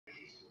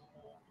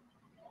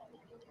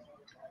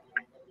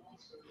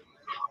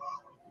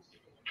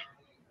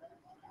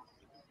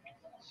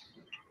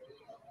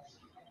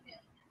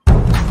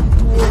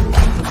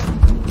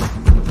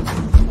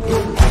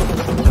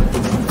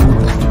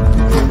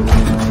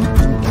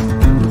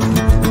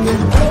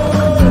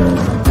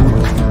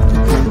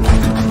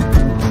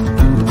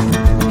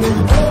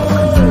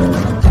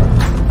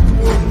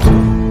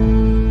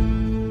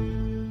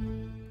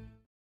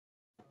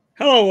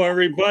Hello,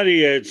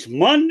 everybody. It's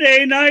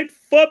Monday Night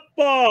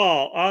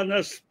Football on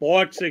the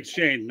Sports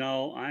Exchange.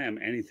 No, I am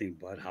anything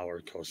but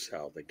Howard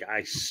Cosell. The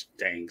guy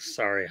stinks.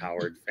 Sorry,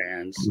 Howard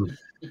fans.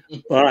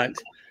 But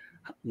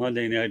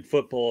Monday Night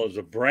Football is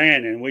a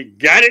brand, and we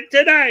got it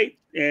tonight.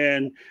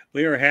 And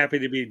we are happy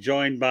to be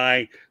joined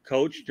by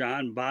Coach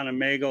John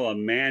Bonamego, a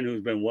man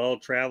who's been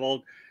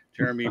well-traveled.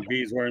 Jeremy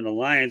B's wearing the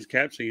Lions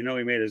cap, so you know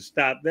he made a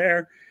stop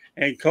there.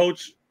 And,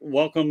 Coach,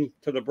 welcome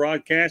to the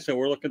broadcast, and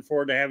we're looking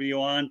forward to having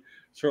you on.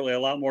 Certainly a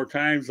lot more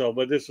times, though,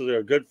 but this is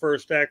a good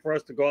first act for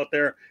us to go out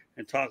there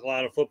and talk a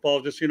lot of football.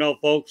 Just, you know,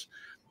 folks,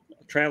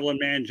 traveling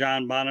man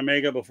John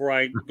Bonamega, before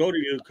I go to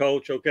you,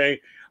 Coach,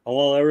 okay, I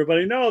want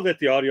everybody know that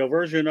the audio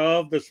version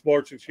of the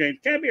Sports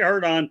Exchange can be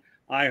heard on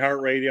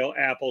iHeartRadio,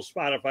 Apple,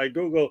 Spotify,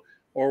 Google,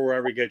 or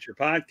wherever you get your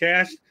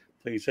podcast.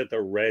 Please hit the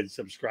red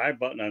subscribe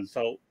button on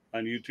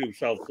YouTube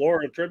South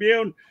Florida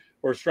Tribune.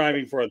 We're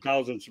striving for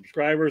 1,000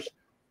 subscribers.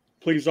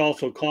 Please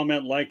also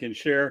comment, like, and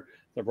share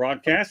the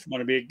broadcast. Want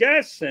to be a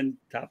guest and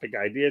topic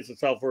ideas at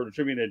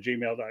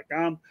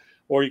southfloridatribune@gmail.com,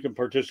 or you can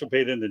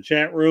participate in the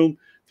chat room.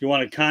 If you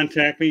want to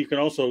contact me, you can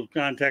also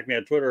contact me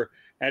at Twitter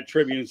at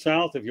Tribune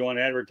South. If you want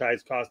to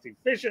advertise cost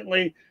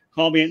efficiently,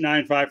 call me at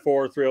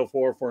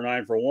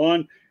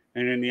 954-304-4941.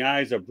 And in the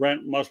eyes of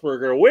Brent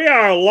Musburger, we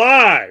are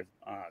live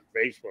on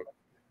Facebook,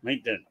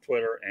 LinkedIn,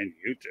 Twitter, and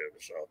YouTube.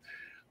 So,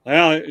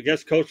 well, I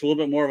guess, Coach, a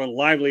little bit more of a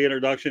lively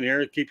introduction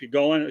here. Keep you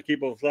going,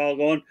 keep us all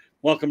going.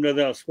 Welcome to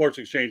the Sports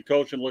Exchange,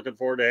 Coach, and looking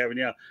forward to having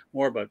you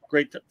more. But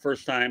great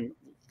first act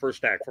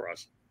for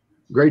us.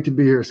 Great to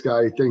be here,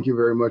 Scotty. Thank you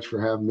very much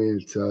for having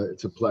me. It's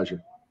a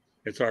pleasure.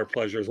 It's our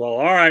pleasure as well.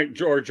 All right,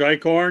 George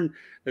Eichhorn,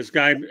 this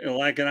guy,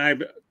 like and I,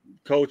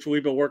 Coach,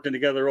 we've been working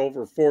together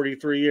over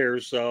 43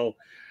 years. So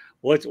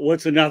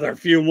what's another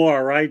few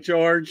more, right,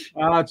 George?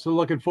 So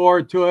looking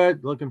forward to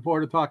it. Looking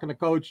forward to talking to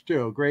Coach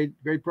too.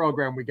 Great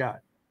program we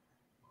got.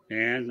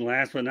 And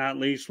last but not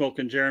least,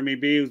 Smoking Jeremy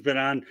B, who's been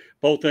on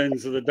both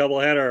ends of the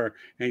doubleheader.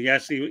 And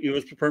yes, he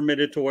was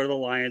permitted to wear the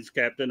Lions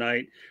cap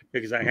tonight,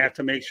 because I have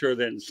to make sure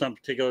that in some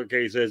particular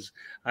cases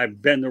I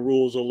bend the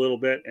rules a little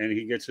bit, and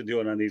he gets to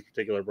do it on these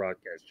particular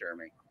broadcasts,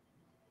 Jeremy.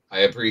 I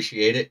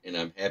appreciate it, and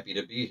I'm happy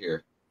to be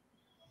here.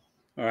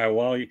 All right,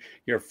 well,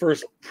 your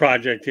first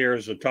project here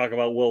is to talk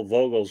about Will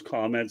Vogel's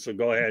comments, so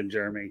go ahead,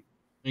 Jeremy.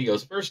 He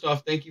goes, first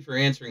off, thank you for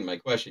answering my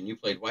question. You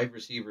played wide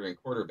receiver and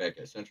quarterback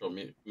at Central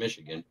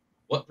Michigan.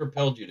 What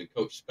propelled you to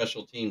coach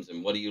special teams,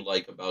 and what do you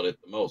like about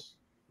it the most?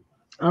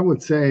 I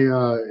would say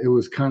it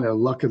was kind of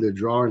luck of the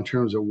draw in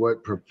terms of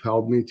what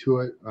propelled me to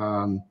it.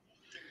 And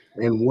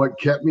what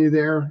kept me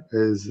there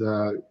is,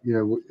 one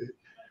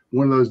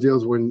of those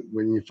deals when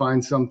you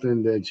find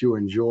something that you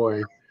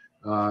enjoy,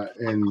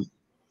 and,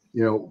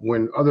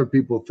 when other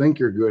people think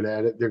you're good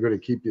at it, they're going to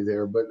keep you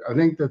there. But I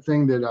think the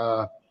thing that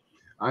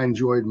I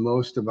enjoyed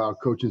most about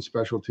coaching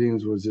special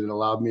teams was it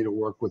allowed me to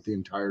work with the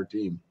entire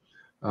team.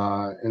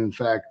 And in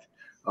fact,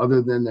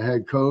 other than the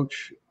head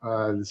coach,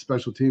 the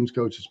special teams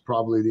coach is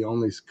probably the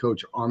only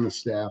coach on the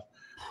staff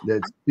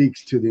that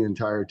speaks to the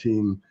entire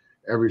team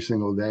every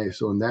single day.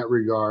 So in that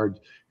regard,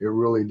 it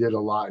really did a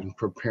lot in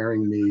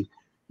preparing me,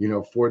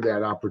 for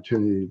that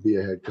opportunity to be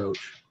a head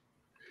coach.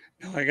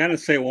 Now, I got to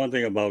say one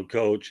thing about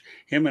Coach.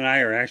 Him and I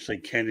are actually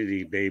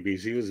Kennedy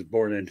babies. He was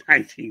born in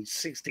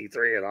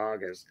 1963 in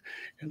August.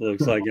 It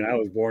looks like, and I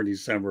was born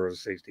December of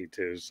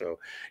 62. So,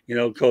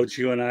 Coach,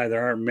 you and I,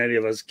 there aren't many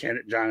of us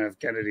John F.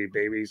 Kennedy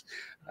babies.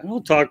 I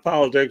don't talk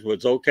politics, but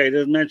it's okay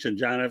to mention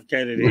John F.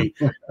 Kennedy,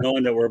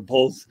 knowing that we're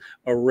both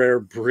a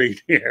rare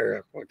breed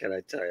here. What can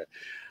I tell you?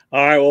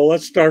 All right, well,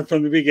 let's start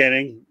from the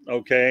beginning,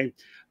 okay?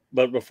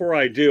 But before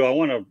I do, I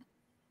want to,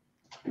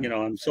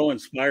 I'm so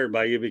inspired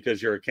by you because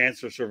you're a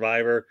cancer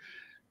survivor,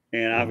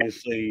 and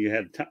obviously you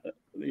had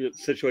a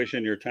situation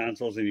in your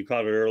tonsils, and you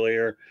caught it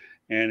earlier,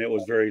 and it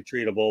was very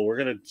treatable. We're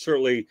going to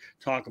certainly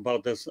talk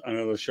about this on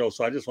another show,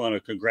 so I just want to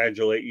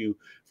congratulate you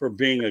for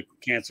being a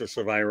cancer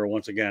survivor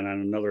once again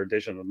on another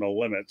edition of No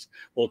Limits.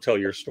 We'll tell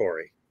your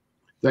story.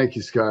 Thank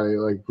you, Scotty.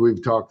 Like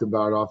we've talked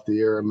about off the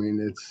air, I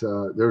mean, it's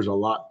there's a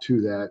lot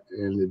to that,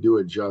 and to do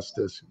it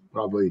justice,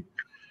 probably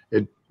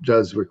it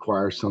does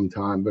require some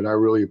time, but I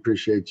really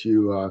appreciate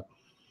you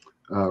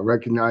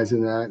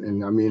recognizing that.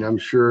 And I mean, I'm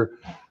sure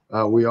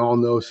we all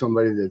know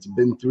somebody that's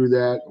been through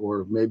that,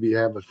 or maybe you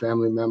have a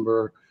family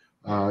member,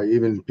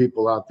 even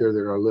people out there that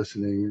are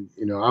listening.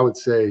 I would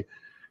say,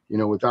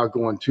 without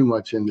going too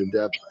much into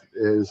depth,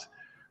 is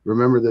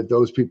remember that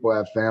those people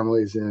have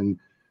families and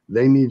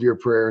they need your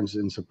prayers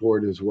and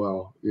support as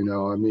well.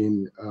 I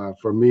mean,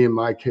 for me, in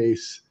my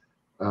case,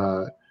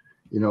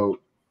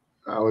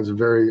 I was in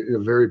a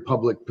very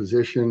public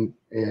position,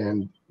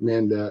 and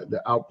man,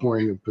 the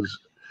outpouring of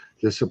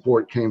the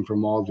support came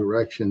from all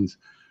directions.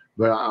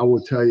 But I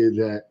will tell you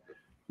that,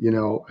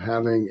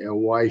 having a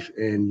wife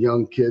and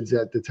young kids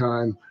at the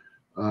time,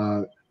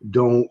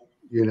 don't,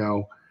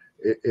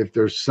 if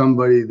there's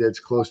somebody that's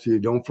close to you,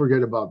 don't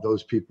forget about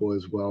those people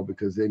as well,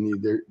 because they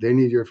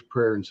need your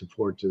prayer and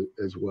support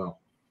as well.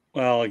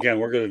 Well, again,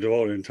 we're going to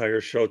devote an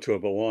entire show to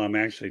it, but while I'm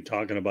actually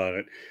talking about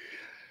it,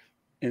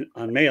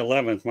 on May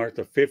 11th marked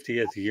the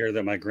 50th year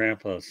that my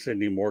grandpa,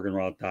 Sidney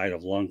Morganroth, died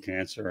of lung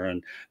cancer,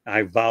 and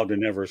I vowed to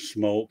never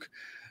smoke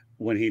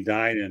when he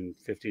died, and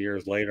 50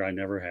 years later, I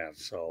never have.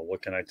 So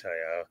what can I tell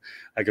you?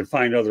 I could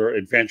find other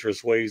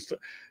adventurous ways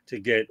to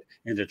get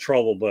into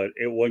trouble, but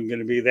it wasn't going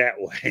to be that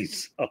way.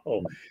 So,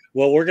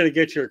 well, we're going to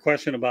get your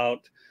question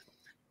about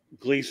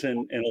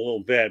Gleason in a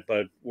little bit,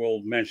 but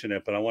we'll mention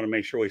it. But I want to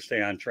make sure we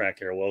stay on track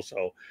here, Will.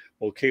 So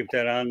we'll keep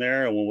that on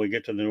there. And when we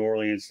get to the New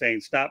Orleans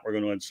Saints stop, we're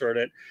going to insert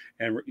it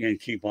and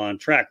keep on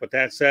track. With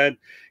that said,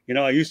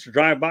 I used to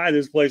drive by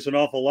this place an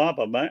awful lot,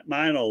 but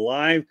mine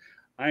alive.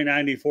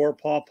 I-94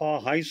 Paw Paw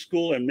High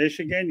School in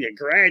Michigan. You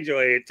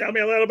graduated. Tell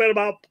me a little bit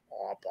about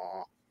Paw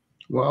Paw.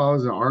 Well, I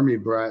was an Army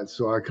brat,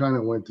 so I kind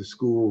of went to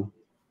school.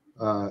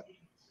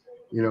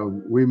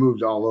 We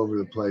moved all over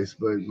the place,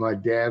 but my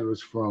dad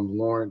was from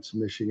Lawrence,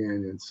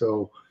 Michigan. And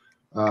so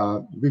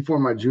before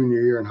my junior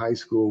year in high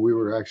school, we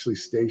were actually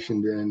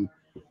stationed in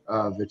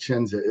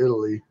Vicenza,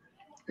 Italy.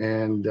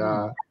 And,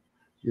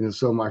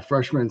 so my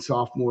freshman and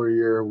sophomore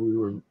year, we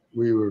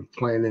were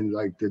playing in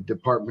like the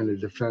Department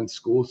of Defense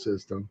school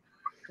system.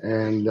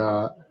 And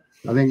I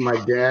think my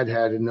dad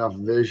had enough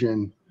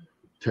vision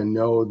to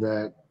know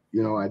that,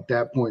 at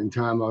that point in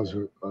time, I was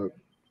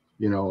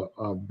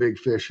a big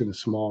fish in a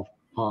small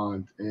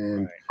pond.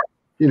 And,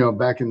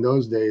 back in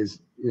those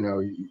days,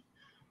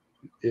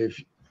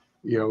 if,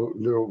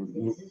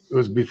 it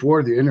was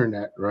before the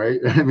internet, right?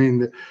 I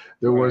mean,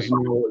 there was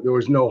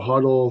no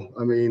huddle.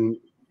 I mean,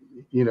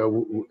 I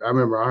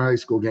remember our high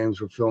school games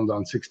were filmed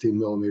on 16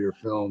 millimeter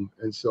film.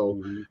 And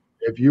so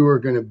if you were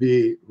going to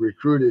be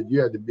recruited, you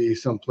had to be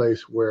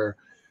someplace where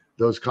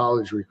those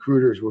college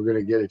recruiters were going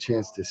to get a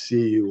chance to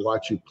see you,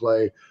 watch you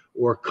play,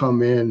 or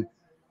come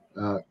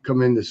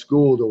into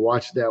school to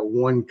watch that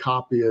one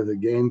copy of the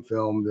game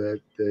film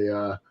that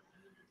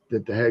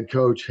the head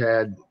coach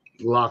had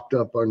locked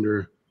up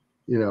under,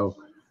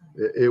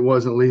 it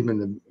wasn't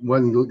going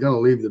to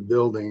leave the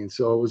building. And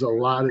so it was a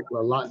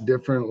lot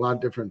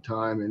different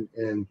time.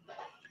 And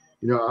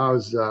I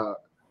was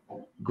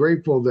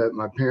grateful that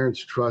my parents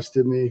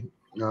trusted me,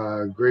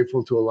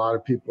 grateful to a lot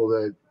of people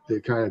that they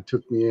kind of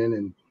took me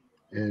in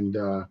and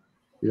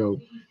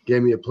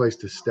gave me a place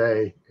to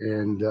stay.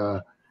 And,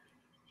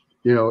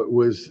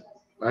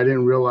 I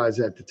didn't realize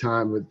at the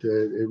time, but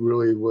it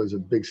really was a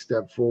big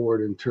step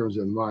forward in terms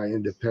of my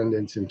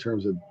independence, in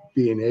terms of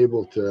being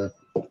able to,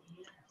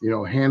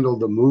 handle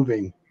the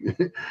moving,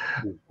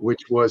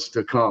 which was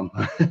to come.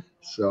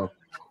 So.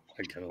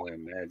 I can only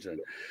imagine.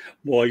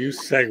 Boy, you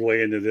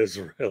segue into this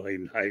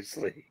really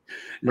nicely.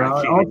 Now,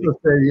 I also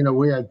say,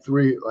 we had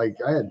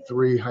I had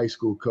three high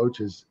school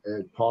coaches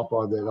at Paw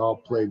Paw that all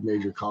played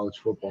major college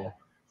football.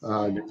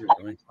 Don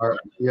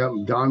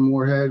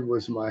Moorhead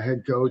was my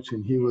head coach,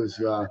 and he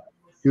was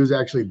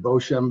actually Bo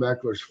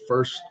Schembechler's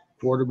first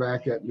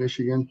quarterback at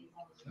Michigan.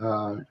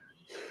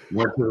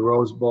 Went to the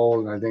Rose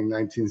Bowl in, I think,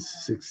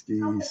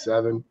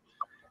 1967.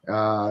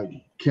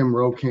 Kim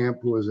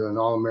Rokamp, who was an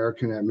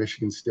All-American at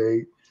Michigan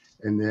State,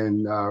 and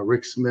then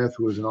Rick Smith,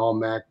 who was an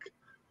All-MAC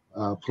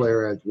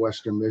player at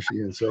Western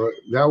Michigan. So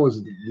that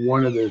was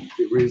one of the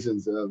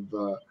reasons of,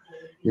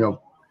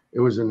 it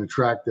was an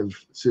attractive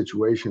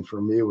situation for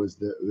me. Was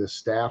the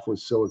staff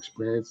was so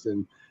experienced,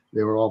 and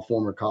they were all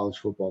former college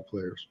football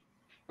players.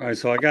 All right,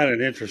 so I got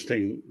an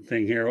interesting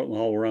thing here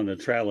while we're on the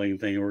traveling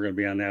thing. We're going to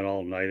be on that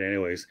all night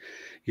anyways.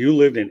 You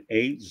lived in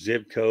 8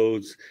 zip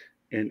codes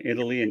in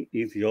Italy and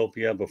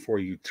Ethiopia before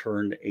you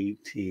turned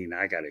 18.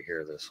 I got to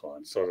hear this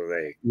one. So do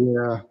they.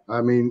 Yeah.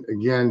 I mean,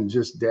 again,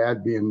 just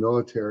dad being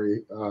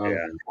military.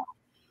 Again,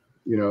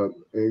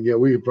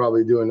 we could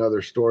probably do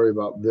another story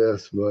about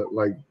this, but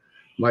like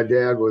my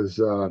dad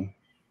was,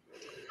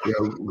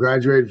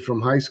 graduated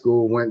from high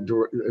school,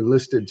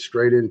 enlisted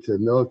straight into the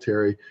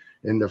military.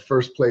 And the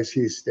first place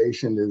he's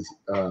stationed is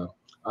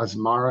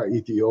Asmara,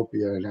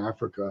 Ethiopia in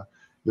Africa.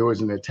 There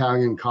was an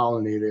Italian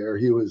colony there.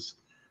 He was,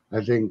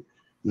 I think,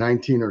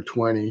 19 or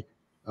 20.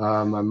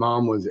 My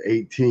mom was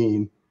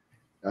 18.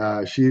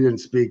 She didn't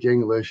speak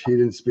English. He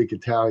didn't speak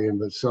Italian,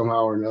 but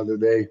somehow or another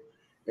they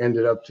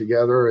ended up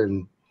together.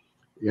 And,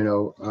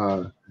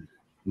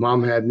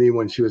 mom had me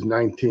when she was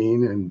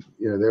 19, and,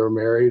 they were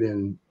married,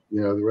 and,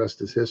 the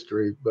rest is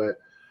history. But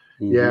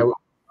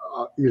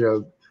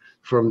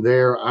from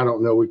there, I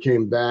don't know. We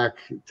came back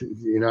to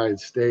the United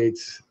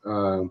States.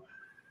 I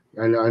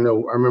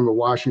remember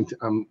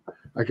Washington.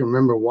 I can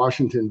remember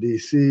Washington,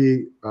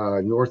 D.C.,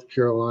 North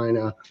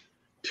Carolina,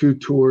 2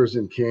 tours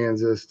in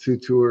Kansas, 2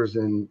 tours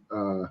in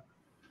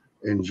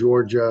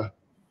Georgia,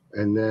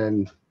 and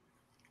then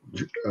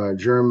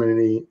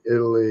Germany,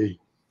 Italy,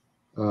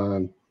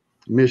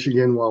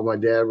 Michigan while my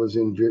dad was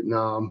in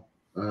Vietnam.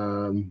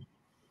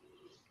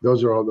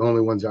 those are all the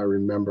only ones I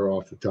remember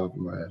off the top of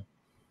my head.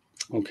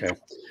 Okay.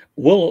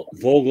 Will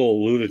Vogel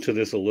alluded to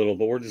this a little,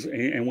 but we're just,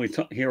 and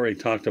he already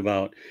talked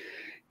about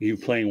you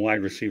playing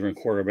wide receiver and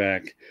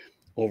quarterback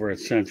over at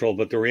Central.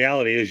 But the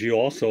reality is you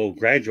also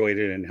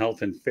graduated in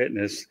health and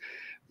fitness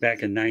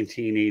back in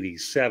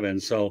 1987.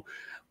 So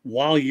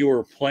while you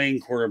were playing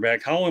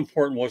quarterback, how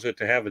important was it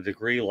to have a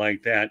degree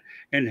like that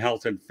in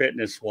health and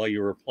fitness while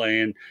you were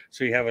playing,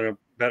 so you have a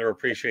better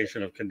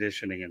appreciation of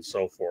conditioning and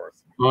so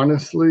forth?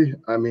 Honestly,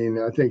 I mean,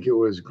 I think it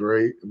was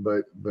great,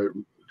 but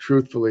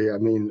truthfully, I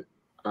mean,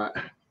 I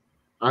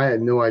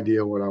had no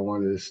idea what I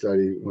wanted to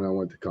study when I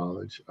went to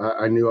college.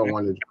 I knew I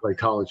wanted to play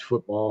college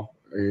football,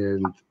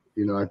 and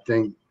I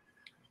think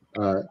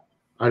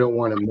I don't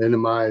want to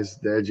minimize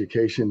the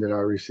education that I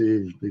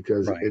received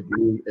because Right.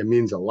 it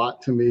means a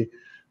lot to me.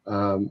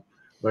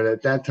 But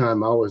at that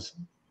time, I was,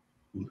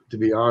 to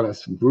be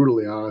honest,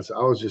 brutally honest,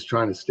 I was just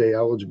trying to stay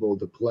eligible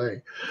to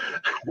play.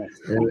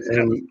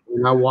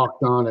 And I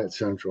walked on at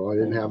Central. I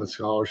didn't have a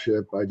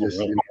scholarship. I just,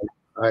 really?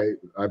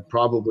 I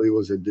probably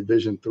was a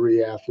Division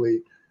III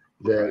athlete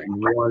that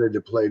wanted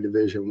to play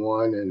Division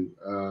I,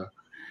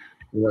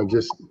 and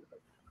just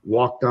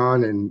walked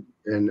on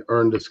and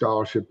earned a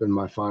scholarship in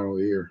my final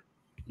year.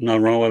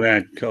 Nothing wrong with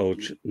that,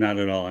 Coach. Not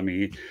at all. I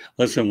mean,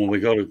 listen, when we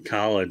go to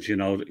college,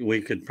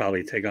 we could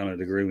probably take on a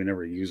degree. We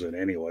never use it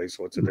anyway.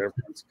 So what's the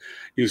difference?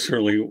 You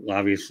certainly,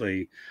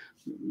 obviously,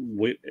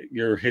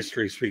 your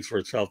history speaks for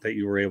itself that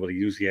you were able to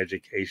use the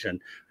education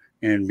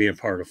and be a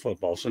part of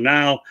football. So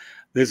now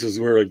this is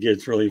where it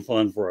gets really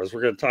fun for us.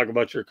 We're going to talk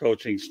about your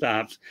coaching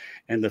stops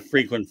and the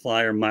frequent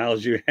flyer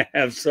miles you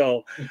have.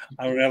 So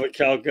I don't have a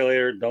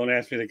calculator. Don't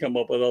ask me to come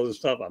up with all this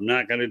stuff. I'm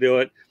not going to do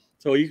it.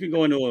 So you can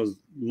go into as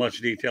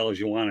much detail as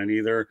you want in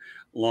either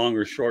long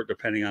or short,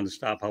 depending on the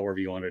stop, however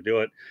you want to do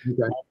it.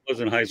 Okay. I was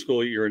in high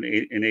school. You're in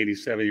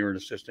 87. You're an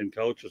assistant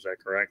coach. Is that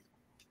correct?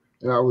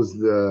 I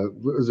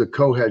was a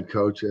co-head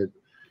coach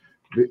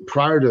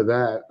prior to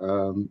that.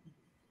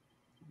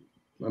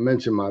 I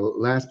mentioned my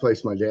last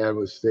place my dad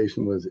was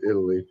stationed was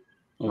Italy.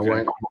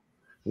 Okay. I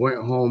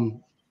went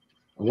home.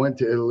 I went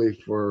to Italy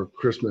for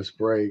Christmas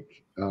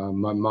break.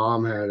 My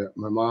mom had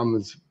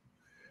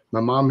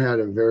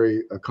a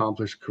very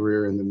accomplished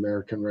career in the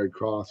American Red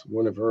Cross.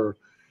 One of her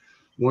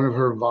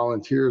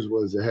volunteers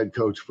was the head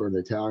coach for an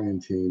Italian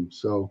team.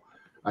 So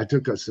I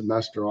took a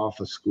semester off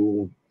of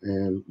school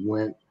and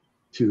went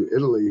to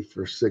Italy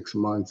for 6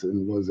 months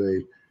and was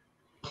a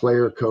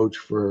player coach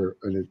for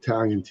an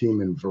Italian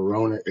team in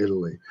Verona,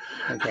 Italy.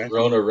 Okay.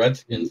 Verona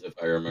Redskins, if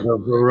I remember.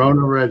 The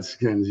Verona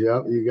Redskins.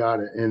 Yep, you got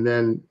it. And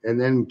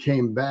then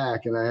came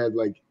back, and I had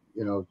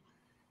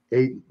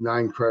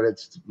 8-9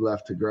 credits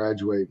left to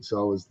graduate.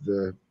 So I was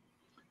the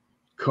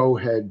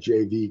co-head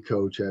JV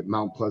coach at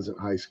Mount Pleasant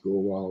High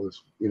School while I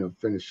was,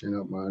 finishing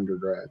up my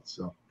undergrad.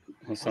 So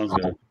that sounds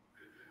good.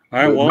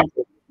 All right. Well, I'm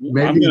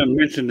going to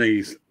mention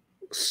these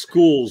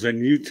schools,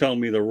 and you tell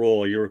me the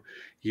role.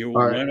 You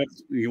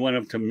went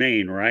up to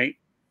Maine, right?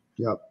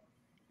 Yep.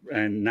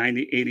 And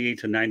 88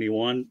 to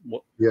 91.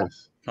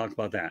 Yes. Talk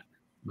about that.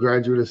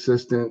 Graduate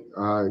assistant.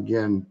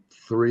 Again,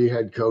 3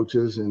 head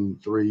coaches in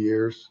 3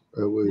 years.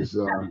 It was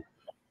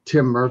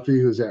Tim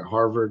Murphy, who's at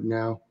Harvard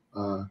now.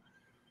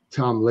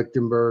 Tom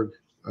Lichtenberg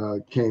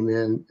came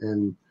in,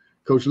 and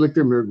Coach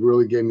Lichtenberg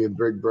really gave me a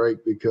big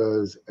break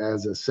because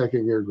as a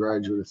second-year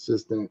graduate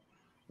assistant,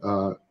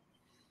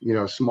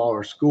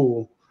 smaller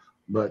school,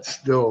 but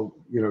still,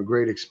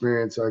 great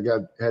experience. I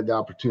had the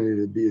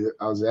opportunity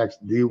I was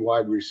actually the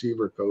wide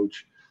receiver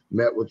coach,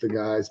 met with the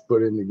guys,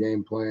 put in the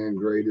game plan,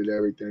 graded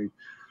everything,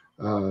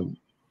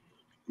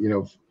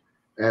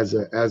 as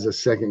a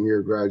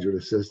second-year graduate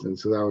assistant.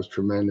 So that was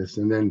tremendous.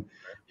 And then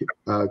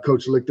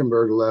Coach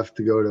Lichtenberg left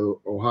to go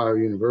to Ohio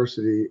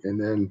University, and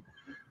then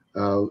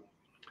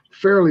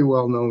fairly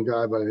well-known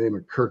guy by the name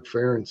of Kirk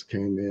Ferentz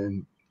came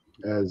in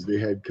as the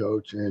head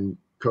coach, and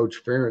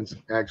Coach Ferentz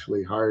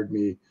actually hired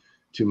me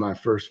to my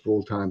first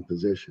full-time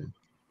position.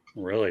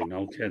 Really?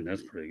 No kidding.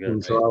 That's pretty good.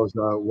 And so I was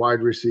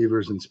wide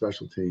receivers and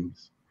special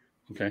teams.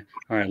 Okay.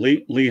 All right.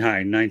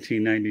 Lehigh,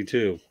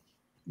 1992.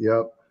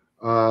 Yep.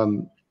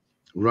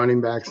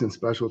 Running backs and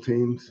special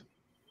teams.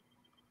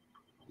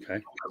 Okay.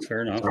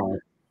 Fair enough.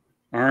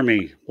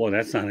 Army. Boy,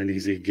 that's not an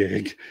easy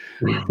gig.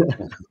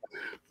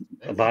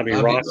 Bobby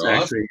Ross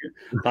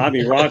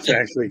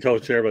actually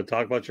coached there, but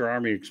talk about your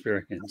Army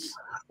experience.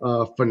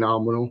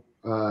 Phenomenal.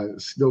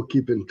 Still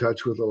keep in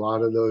touch with a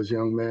lot of those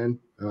young men,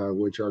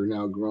 which are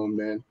now grown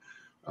men.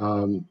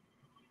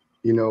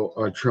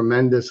 A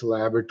tremendous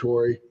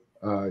laboratory,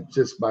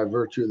 just by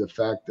virtue of the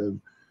fact of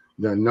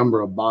the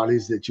number of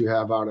bodies that you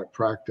have out at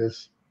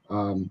practice.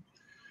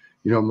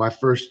 My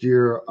first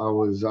year I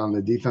was on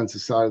the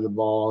defensive side of the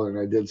ball and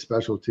I did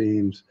special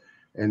teams.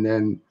 And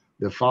then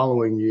the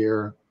following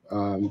year,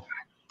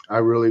 I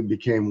really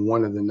became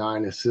one of the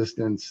 9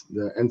 assistants.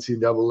 The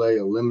NCAA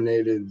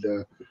eliminated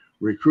the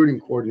recruiting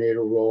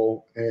coordinator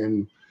role,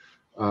 and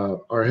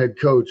our head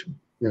coach,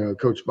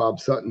 Coach Bob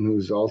Sutton,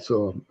 who's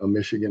also a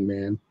Michigan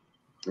man,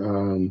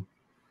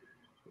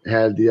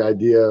 had the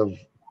idea of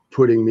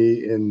putting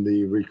me in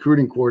the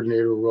recruiting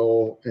coordinator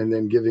role and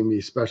then giving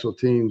me special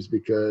teams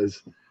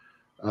because,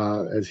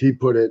 as he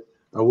put it,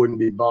 I wouldn't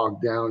be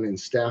bogged down in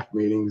staff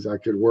meetings. I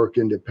could work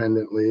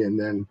independently. And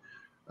then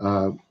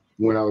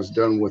when I was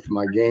done with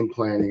my game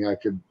planning,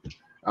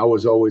 I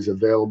was always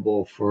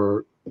available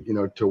for,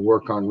 to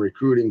work on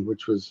recruiting,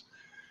 which was,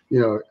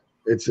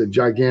 it's a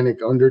gigantic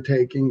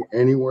undertaking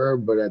anywhere,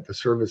 but at the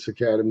service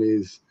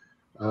academies,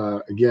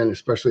 again,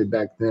 especially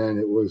back then,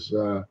 it was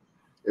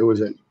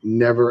a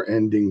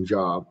never-ending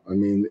job. I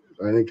mean,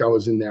 I think I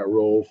was in that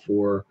role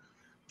for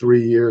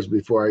 3 years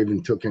before I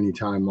even took any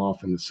time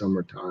off in the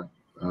summertime.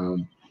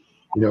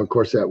 Of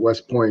course, at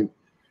West Point,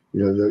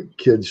 the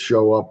kids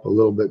show up a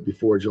little bit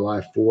before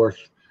July 4th,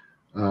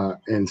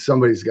 and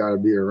somebody's got to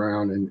be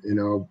around. And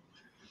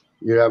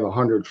you have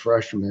 100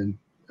 freshmen,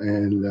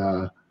 and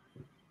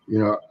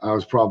I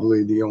was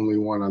probably the only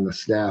one on the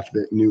staff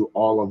that knew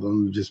all of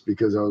them, just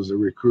because I was a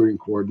recruiting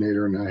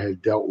coordinator and I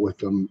had dealt with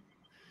them,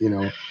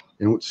 in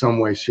some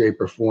way,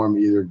 shape, or form,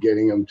 either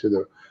getting them to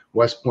the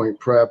West Point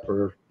prep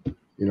or,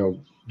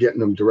 getting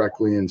them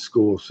directly in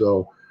school.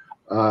 So,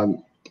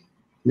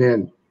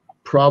 man,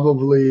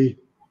 probably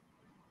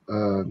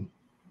one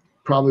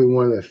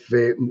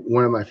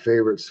of my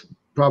favorites,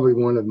 probably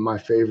one of my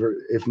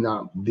favorite, if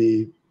not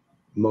the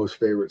most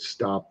favorite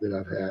stop that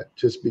I've had,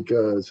 just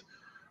because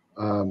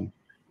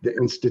the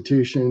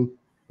institution,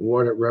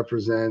 what it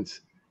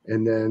represents,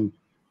 and then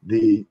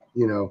the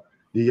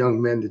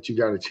young men that you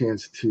got a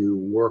chance to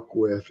work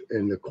with,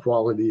 and the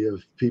quality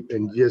of people,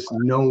 and just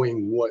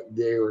knowing what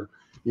they're,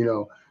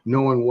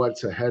 knowing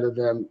what's ahead of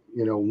them,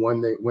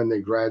 when they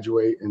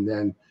graduate, and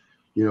then,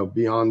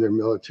 beyond their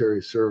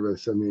military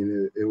service. I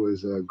mean, it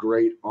was a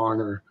great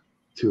honor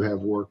to have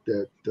worked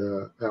at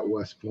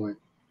West Point.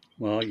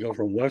 Well, you go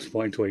from West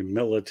Point to a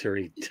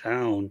military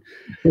town,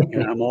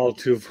 and I'm all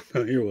too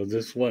familiar with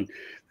this one,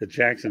 the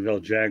Jacksonville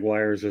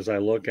Jaguars. As I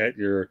look at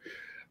your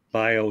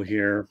bio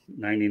here,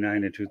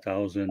 99 to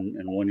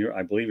 2001 year,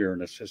 I believe you're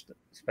an assistant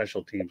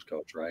special teams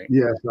coach, right?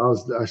 Yes,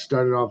 I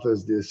started off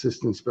as the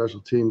assistant special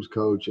teams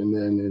coach, and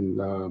then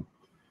in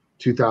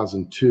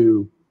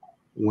 2002,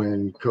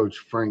 when Coach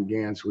Frank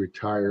Gantz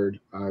retired,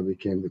 I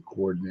became the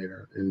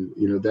coordinator. And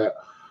that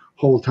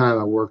whole time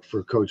I worked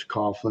for Coach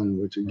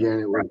Coughlin, which again,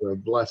 it was a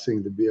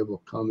blessing to be able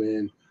to come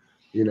in,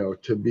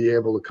 to be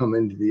able to come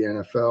into the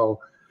NFL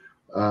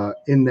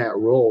in that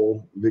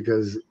role,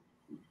 because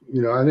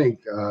I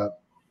think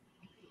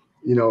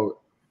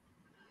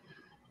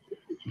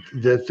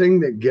the thing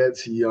that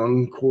gets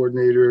young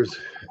coordinators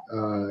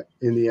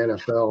in the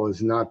NFL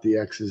is not the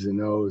X's and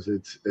O's.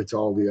 It's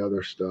all the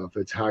other stuff.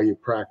 It's how you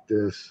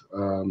practice,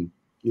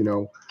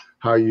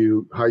 how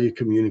you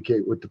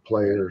communicate with the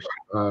players.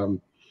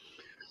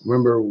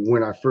 Remember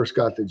when I first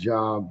got the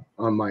job,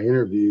 on my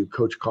interview,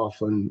 Coach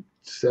Coughlin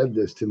said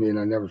this to me, and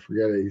I never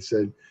forget it. He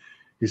said,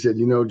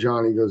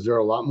 John, he goes, there are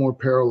a lot more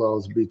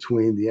parallels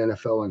between the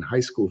NFL and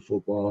high school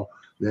football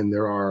than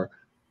there are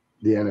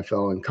the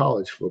NFL and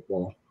college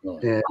football. Oh.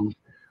 And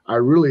I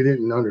really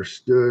didn't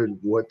understood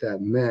what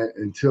that meant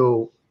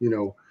until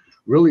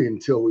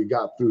we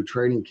got through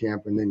training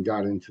camp and then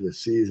got into the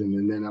season.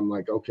 And then I'm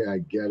like, okay, I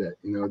get it.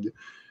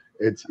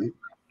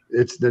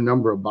 It's the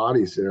number of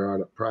bodies that are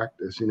out of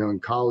practice. In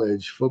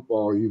college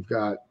football, you've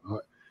got,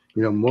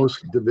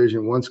 most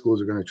Division I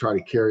schools are going to try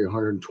to carry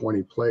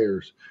 120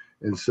 players.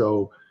 And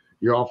so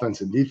your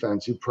offense and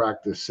defense, you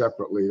practice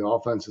separately. The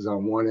offense is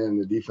on one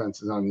end, the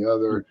defense is on the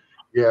other.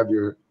 You have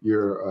your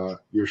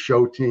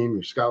show team,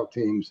 your scout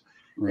teams,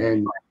 right,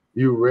 and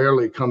you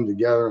rarely come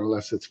together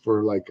unless it's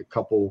for like a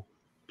couple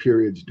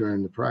periods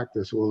during the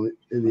practice. Well,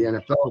 in the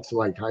NFL, it's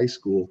like high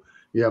school.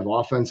 You have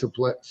offensive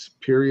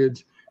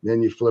periods,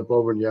 then you flip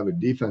over and you have a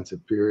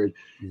defensive period.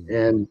 Mm-hmm.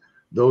 And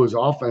those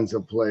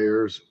offensive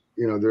players,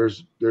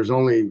 there's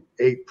only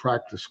 8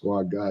 practice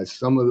squad guys.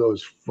 Some of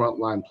those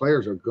frontline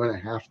players are going to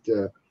have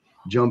to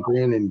jump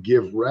in and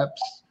give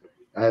reps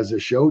as a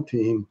show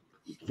team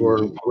for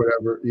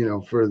whatever,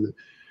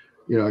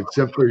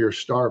 except for your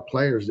star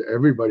players,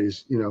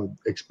 everybody's,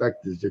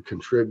 expected to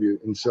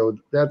contribute. And so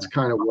that's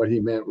kind of what he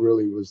meant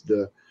really, was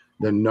the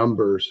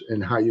numbers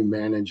and how you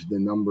manage the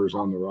numbers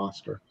on the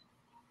roster.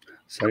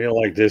 So you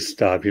like this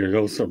stop here,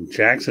 goes from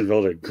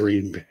Jacksonville to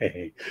Green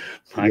Bay.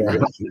 My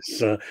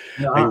goodness. I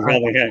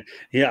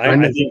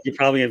think you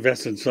probably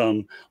invested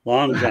some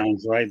long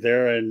johns right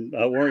there. And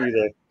weren't you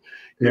the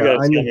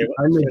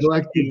I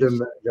neglected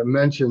to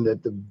mention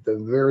that the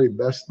very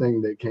best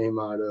thing that came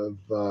out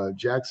of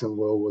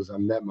Jacksonville was I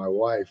met my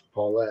wife,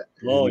 Paulette.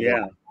 Oh,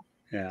 and,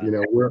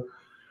 yeah.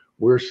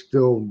 We're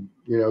still,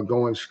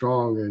 going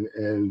strong.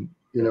 And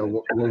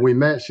when we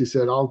met, she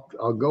said,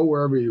 I'll go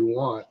wherever you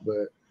want,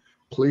 but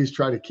please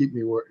try to keep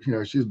me where,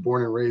 she was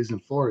born and raised in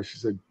Florida. She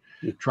said,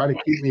 try to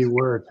keep me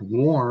where it's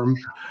warm.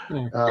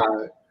 And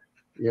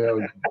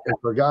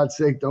for God's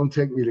sake, don't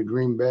take me to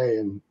Green Bay.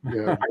 And,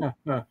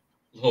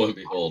 lo and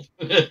behold,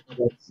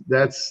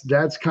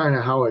 that's kind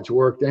of how it's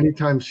worked.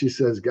 Anytime she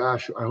says,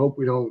 gosh, I hope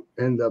we don't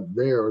end up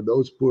there, or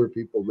those poor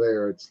people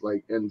there, it's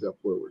like ends up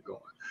where we're going.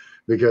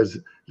 Because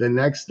the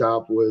next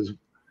stop was,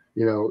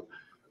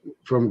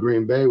 from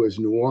Green Bay was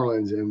New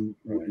Orleans, and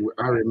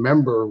I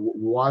remember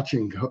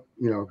watching,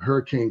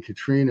 Hurricane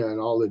Katrina and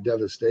all the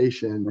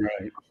devastation.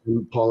 Right.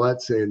 And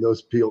Paulette saying,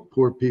 "Those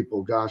poor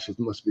people, gosh, it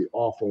must be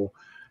awful,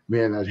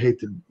 man. I'd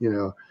hate to,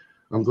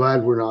 I'm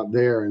glad we're not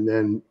there." And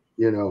then,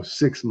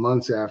 6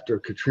 months after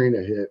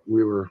Katrina hit,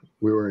 we were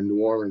in New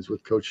Orleans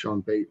with Coach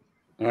Sean Payton.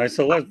 All right,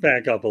 so let's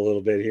back up a little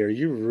bit here.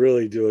 You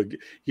really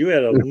you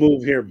had a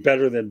move here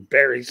better than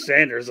Barry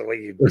Sanders, the way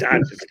you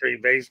dodged the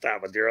screen base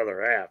stop with your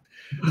other half.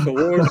 So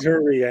what was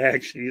your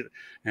reaction?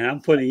 And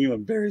I'm putting you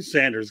and Barry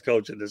Sanders,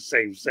 coach, in the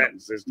same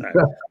sentence this time.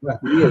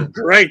 You were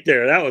great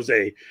there. That was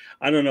I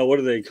don't know, what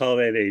do they call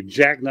that? A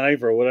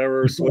jackknife or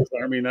whatever, Swiss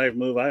Army knife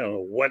move. I don't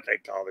know what they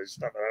call this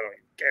stuff. I don't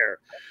even care.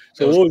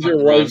 So what was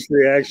your wife's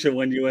reaction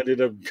when you ended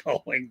up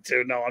going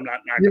to, no, I'm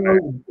not going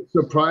to.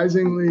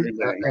 Surprisingly,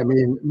 I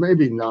mean,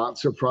 maybe not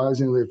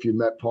surprisingly, if you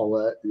met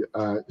Paulette,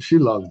 she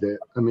loved it.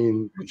 I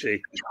mean, she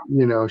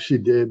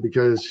did,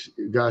 because,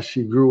 gosh,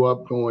 she grew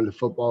up going to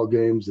football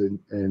games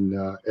and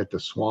at the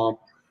Swamp.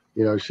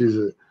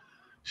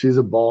 She's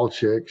a ball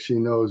chick. She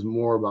knows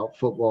more about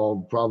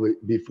football probably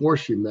before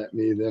she met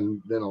me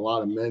than a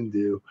lot of men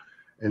do.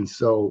 And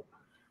so,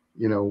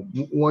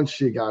 once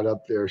she got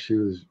up there, she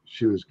was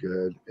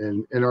good.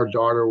 And our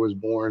daughter was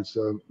born.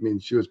 So, I mean,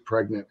 she was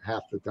pregnant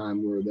half the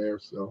time we were there.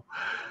 So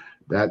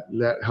that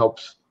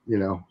helps,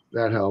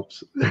 that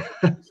helps.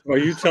 Are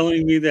you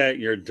telling me that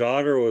your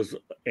daughter is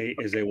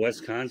a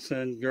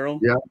Wisconsin girl?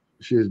 Yeah.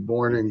 She was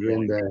born in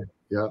Green Bay.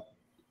 Yeah.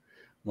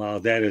 Wow,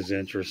 that is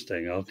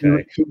interesting.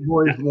 Okay. Two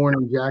boys born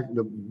in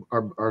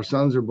our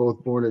sons are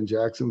both born in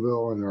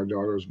Jacksonville, and our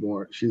daughter's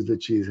born. She's the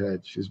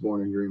cheesehead. She's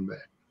born in Green Bay.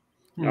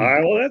 All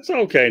right, well, that's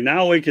okay.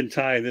 Now we can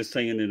tie this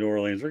thing into New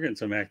Orleans. We're getting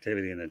some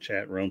activity in the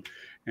chat room.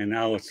 And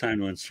now it's time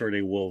to insert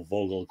a Will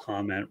Vogel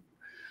comment.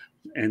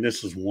 And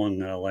this is one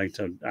that I like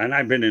to, and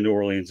I've been in New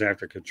Orleans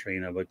after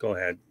Katrina, but go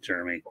ahead,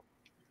 Jeremy.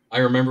 I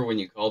remember when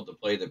you called the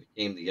play that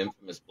became the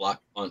infamous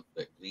block punt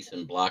that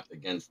Gleason blocked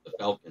against the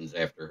Falcons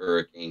after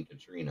Hurricane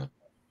Katrina.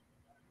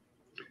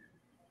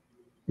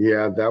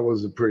 Yeah, that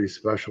was a pretty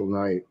special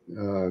night.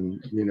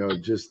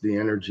 Just the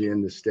energy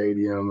in the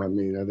stadium. I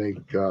mean, I think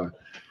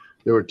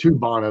there were two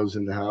Bonos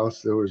in the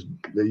house. There was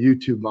the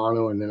U2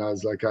 Bono, and then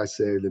like I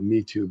say, the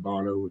Me Too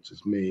Bono, which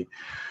is me.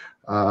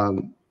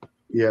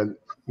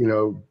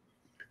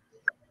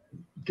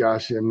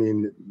 Gosh, I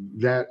mean,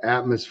 that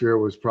atmosphere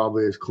was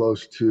probably as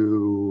close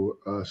to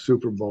a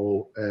Super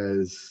Bowl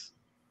as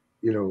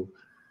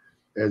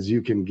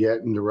you can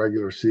get in the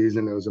regular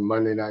season. It was a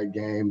Monday night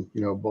game.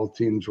 Both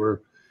teams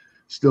were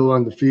still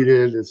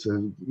undefeated. It's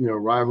a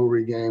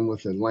rivalry game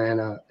with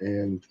Atlanta,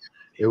 and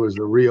it was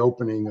the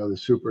reopening of the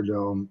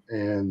Superdome.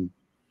 And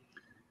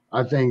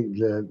I think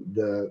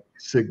the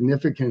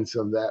significance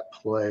of that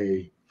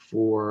play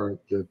for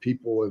the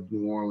people of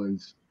New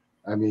Orleans,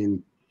 I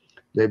mean,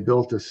 they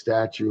built a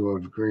statue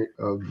of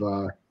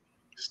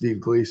Steve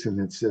Gleason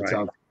that sits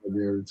out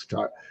there. It's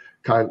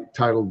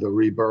titled The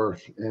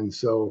Rebirth. And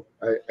so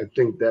I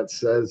think that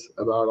says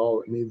about all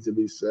that needs to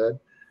be said.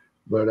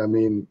 But I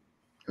mean,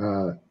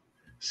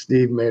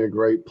 Steve made a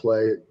great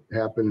play. It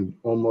happened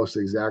almost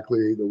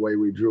exactly the way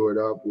we drew it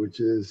up, which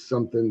is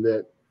something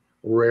that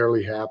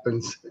rarely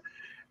happens.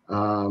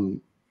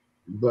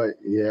 But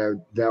yeah,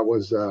 that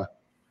was, I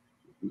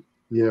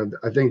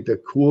think the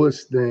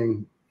coolest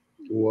thing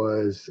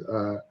was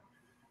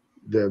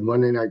the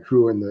Monday Night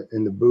Crew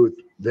in the booth.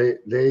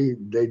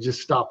 They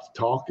just stopped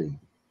talking.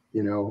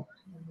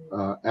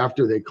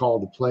 After they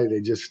called the play,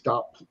 they just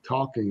stopped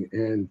talking.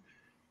 And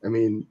I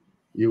mean,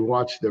 you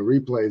watch the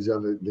replays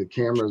of it, the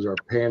cameras are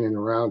panning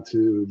around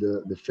to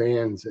the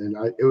fans, and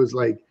it was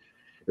like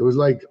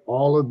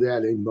all of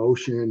that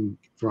emotion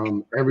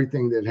from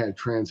everything that had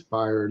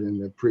transpired in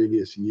the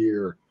previous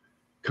year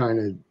kind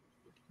of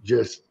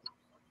just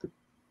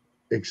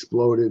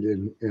exploded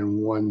in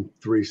one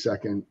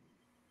 3-second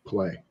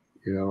play.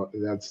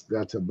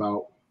 That's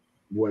about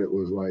what it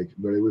was like.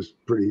 But it was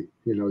pretty,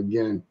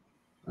 again,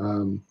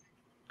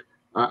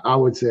 I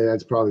would say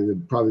that's probably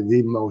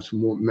the most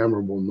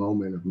memorable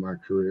moment of my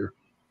career.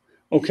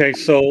 Okay,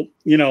 so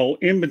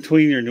in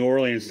between your New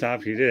Orleans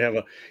stops, you did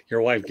have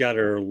your wife got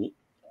her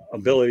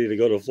ability to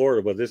go to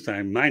Florida, but this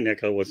time my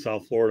neck was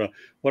South Florida.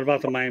 What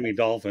about the Miami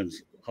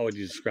Dolphins? How would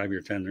you describe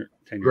your tenure?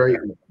 Great,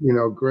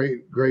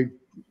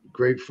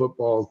 great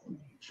football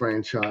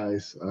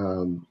franchise.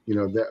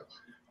 That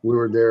we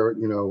were there.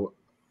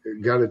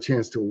 Got a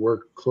chance to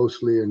work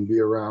closely and be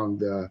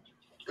around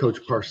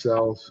Coach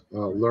Parcells.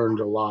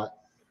 Learned a lot.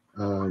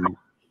 And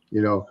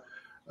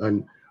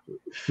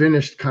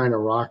finished kind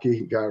of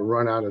rocky. Got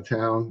run out of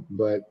town,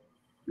 but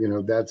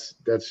that's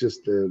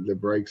just the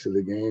breaks of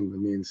the game. I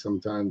mean,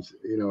 sometimes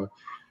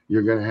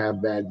you're going to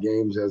have bad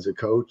games as a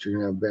coach. You're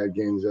going to have bad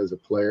games as a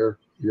player.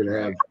 You're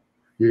going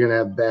to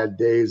have bad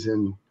days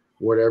in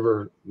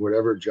whatever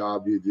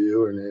job you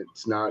do, and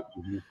it's not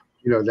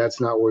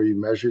that's not where you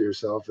measure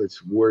yourself.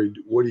 It's what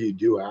do you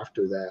do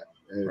after that,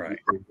 and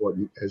what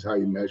is how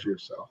you measure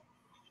yourself.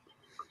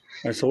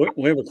 All right, so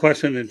we have a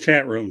question in the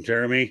chat room,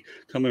 Jeremy,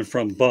 coming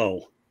from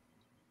Bo.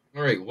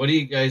 All right, what do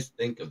you guys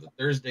think of the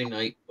Thursday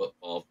night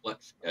football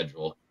flex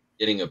schedule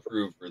getting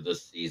approved for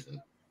this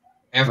season?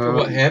 After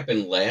what Um,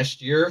 happened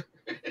last year,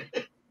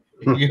 if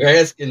you're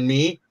asking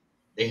me,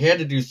 they had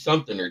to do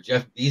something, or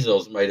Jeff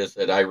Bezos might have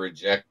said, I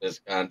reject this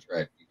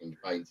contract. You can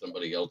find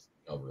somebody else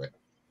to cover it.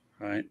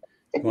 Right.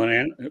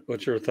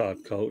 What's your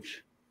thought,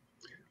 Coach?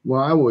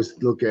 well, I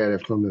always look at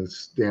it from the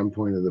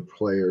standpoint of the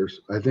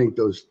players. I think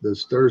those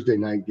Thursday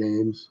night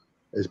games,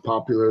 as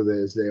popular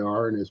as they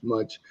are, and as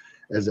much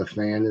as a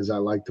fan as I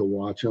like to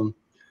watch them,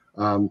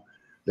 um,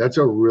 that's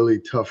a really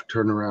tough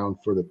turnaround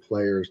for the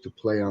players to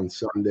play on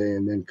Sunday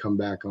and then come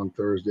back on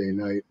Thursday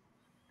night.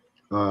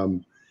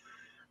 Um,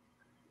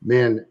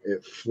 man,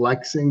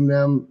 flexing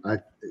them,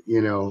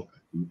 you know,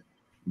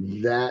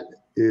 that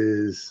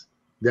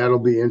that'll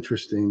be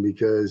interesting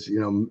because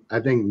I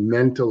think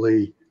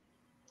mentally,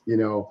 you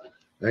know,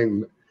 I,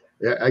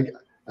 I,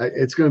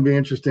 it's going to be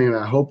interesting, and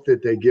I hope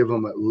that they give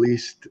them at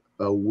least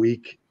a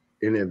week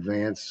in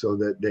advance so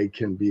that they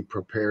can be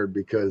prepared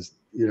because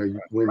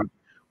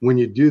when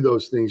you do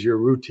those things, your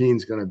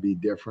routine's going to be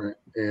different,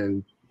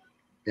 and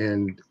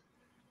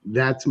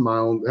that's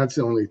that's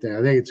the only thing.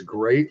 I think it's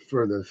great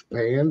for the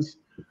fans.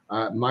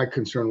 My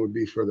concern would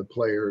be for the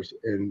players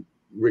and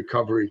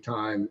recovery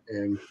time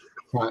and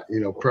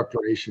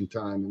preparation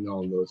time and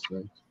all those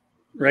things.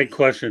 Great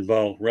question,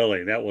 Bo.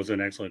 Really, that was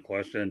an excellent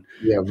question.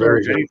 Yeah,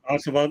 very George,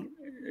 good.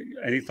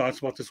 any thoughts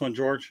about this one,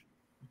 George?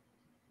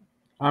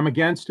 I'm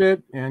against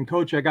it. And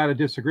Coach, I got to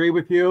disagree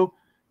with you.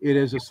 It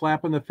is a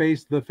slap in the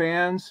face to the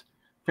fans.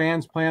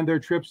 Fans plan their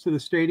trips to the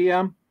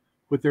stadium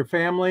with their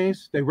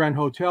families. They rent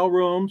hotel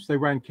rooms. They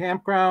rent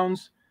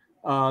campgrounds.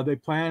 They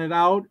plan it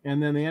out.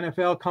 And then the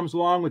NFL comes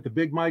along with the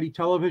big, mighty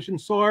television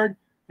sword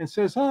and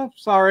says, oh,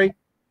 sorry.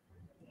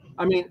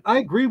 I mean, I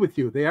agree with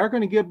you. They are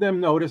going to give them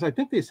notice. I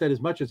think they said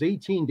as much as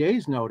 18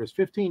 days notice,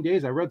 15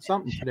 days. I read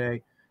something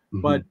today,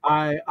 but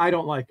I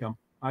don't like them.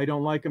 I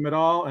don't like them at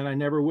all, and I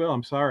never will.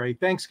 I'm sorry.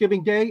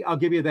 Thanksgiving Day, I'll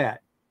give you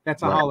that.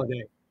 That's a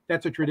holiday.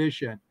 That's a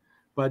tradition.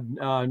 But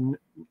and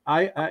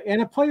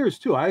the players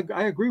too. I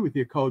agree with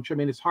you, Coach. I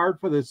mean, it's hard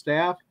for the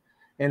staff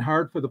and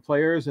hard for the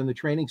players and the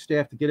training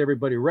staff to get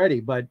everybody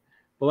ready. But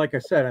like I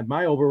said,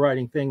 my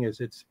overriding thing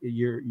is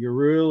you're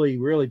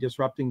really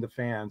disrupting the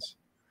fans.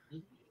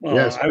 Well,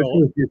 yeah,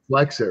 especially if you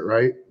flex it,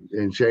 right?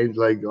 And change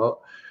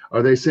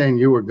are they saying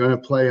you were going to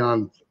play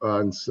on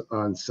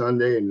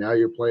Sunday and now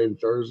you're playing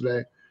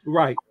Thursday?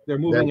 Right. They're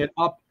moving it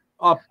up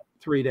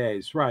 3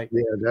 days. Right.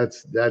 Yeah,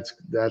 that's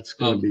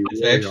going to be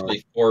it's really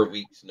actually 4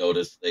 weeks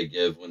notice they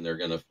give when they're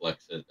going to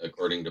flex it,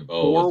 according to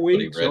Bo. 4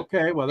 weeks.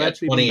 Okay. Well,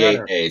 that's even 28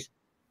 better. days.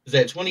 Because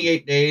at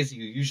 28 days,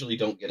 you usually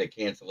don't get a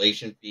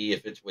cancellation fee.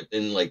 If it's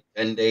within like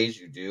 10 days,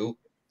 you do.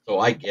 So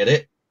I get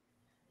it.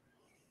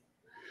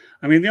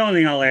 I mean, the only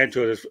thing I'll add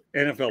to it is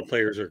NFL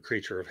players are a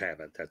creature of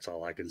habit. That's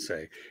all I can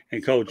say.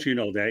 And Coach, you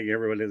know that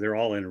everybody, they're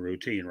all in a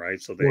routine, right?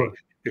 So they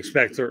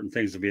expect certain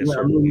things to be a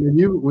certain way.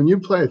 When you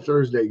play a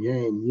Thursday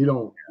game, you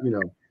don't,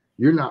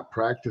 you're not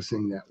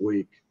practicing that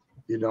week.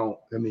 You don't.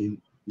 I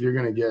mean, they're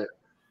going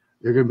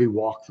to be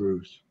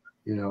walkthroughs.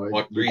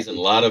 Walkthroughs and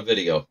a lot of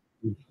video.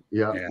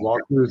 Yeah,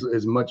 walkthroughs,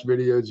 as much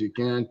video as you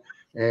can,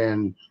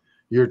 and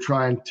you're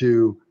trying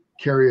to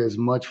carry as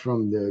much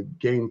from the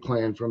game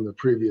plan from the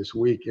previous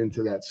week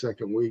into that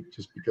second week,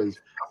 just because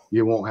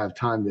you won't have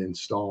time to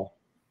install.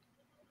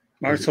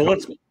 All right, so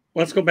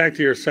let's go back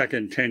to your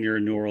second tenure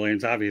in New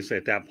Orleans. Obviously,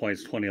 at that point,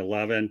 it's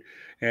 2011,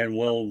 and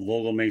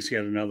Vogel makes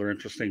yet another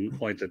interesting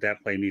point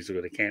that play needs to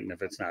go to Canton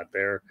if it's not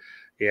there.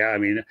 Yeah, I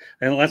mean,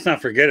 and let's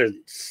not forget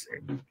it's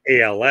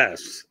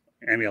ALS.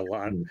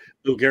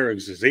 Lou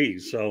Gehrig's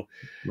disease. So,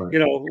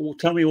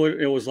 tell me what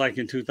it was like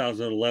in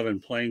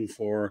 2011 playing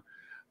for,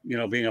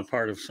 being a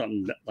part of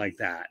something like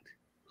that.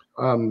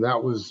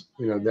 That was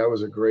it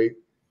was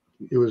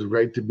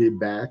great to be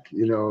back.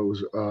 It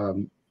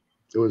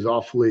was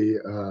awfully,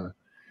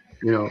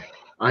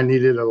 I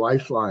needed a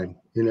lifeline,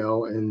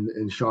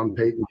 and Sean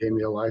Payton gave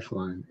me a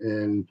lifeline.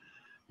 And,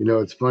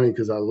 it's funny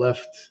because I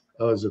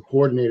was a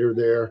coordinator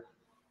there,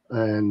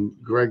 and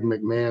Greg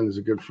McMahon is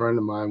a good friend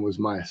of mine, was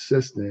my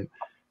assistant.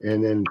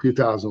 And then in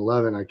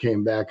 2011, I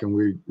came back and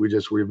we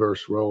just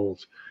reversed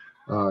roles.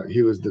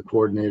 He was the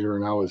coordinator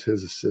and I was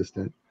his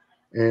assistant.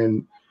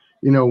 And,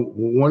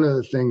 one of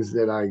the things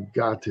that I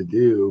got to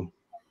do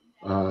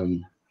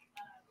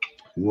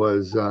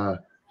was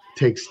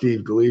take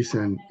Steve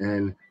Gleason.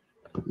 And,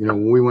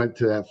 when we went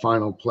to that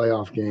final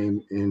playoff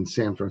game in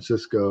San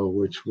Francisco,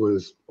 which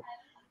was,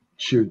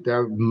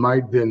 that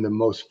might have been the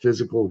most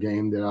physical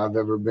game that I've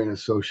ever been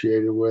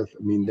associated with.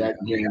 I mean, that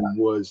game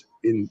was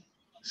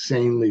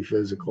insanely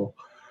physical.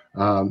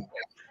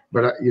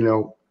 But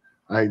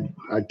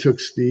I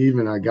took Steve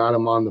and I got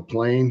him on the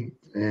plane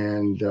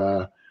and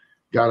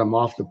got him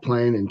off the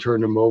plane and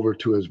turned him over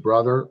to his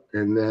brother.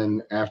 And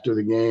then after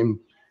the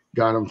game,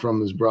 got him from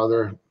his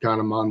brother, got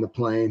him on the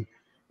plane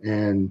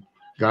and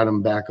got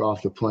him back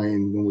off the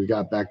plane when we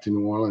got back to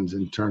New Orleans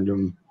and turned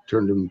him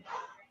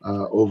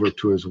over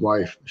to his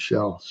wife,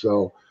 Michelle.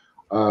 So,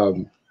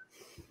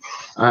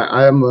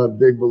 I am a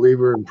big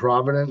believer in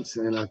providence,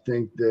 and I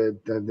think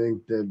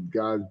that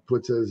God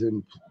puts us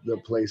in the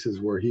places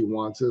where He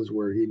wants us,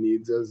 where He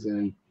needs us,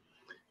 and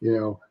you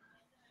know,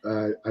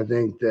 I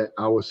think that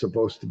I was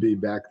supposed to be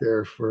back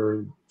there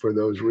for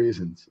those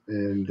reasons,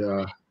 and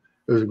it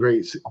was a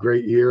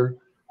great year.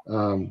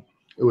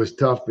 It was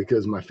tough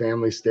because my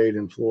family stayed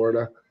in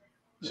Florida,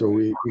 so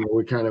we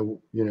kind of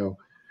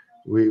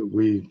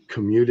we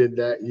commuted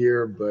that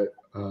year, but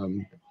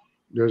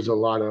there's a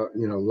lot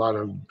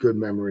of good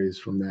memories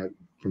from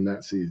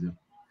that season.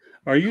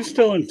 Are you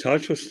still in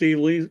touch with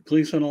Steve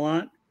Gleason a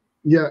lot?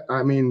 Yeah,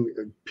 I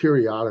mean,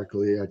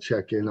 periodically I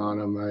check in on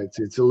him.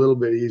 It's a little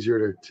bit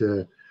easier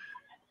to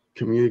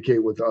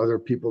communicate with other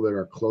people that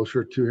are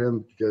closer to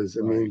him, because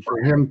I mean,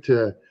 for him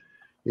to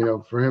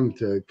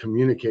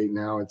communicate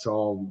now, it's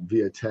all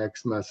via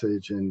text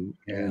message, and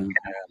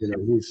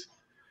he's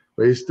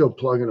still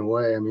plugging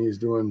away. I mean, he's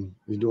doing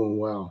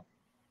well.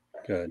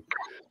 Good.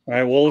 All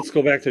right, well, let's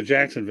go back to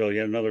Jacksonville. You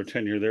had another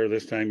tenure there.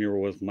 This time you were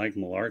with Mike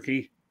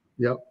Malarkey.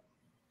 Yep.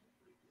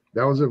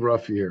 That was a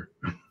rough year.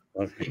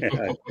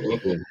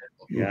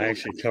 Yeah, I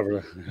actually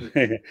covered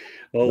it.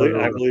 Well,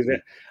 I believe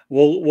that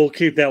we'll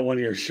keep that one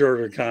of your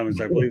shorter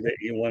comments. I believe that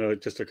you won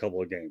just a couple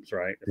of games,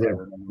 right? If I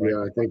remember right.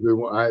 Yeah, I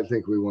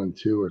think we won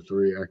 2 or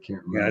 3. I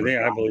can't remember.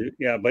 Yeah, I believe.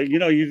 Yeah, but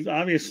you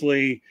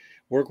obviously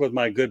work with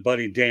my good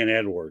buddy Dan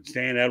Edwards.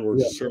 Dan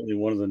Edwards is certainly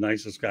one of the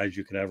nicest guys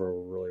you could ever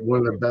really one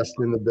of the best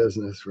in the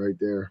business, right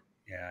there.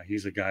 Yeah,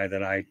 he's a guy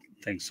that I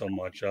think so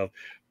much of.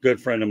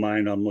 Good friend of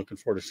mine. I'm looking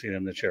forward to seeing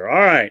him in the chair. All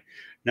right.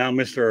 Now,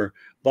 Mr.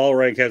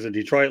 Ballrake has a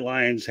Detroit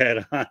Lions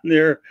hat on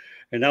there.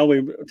 And now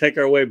we take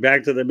our way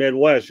back to the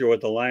Midwest. You're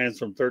with the Lions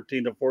from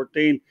 13 to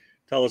 14.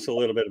 Tell us a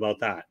little bit about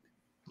that.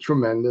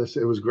 Tremendous.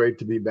 It was great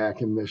to be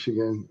back in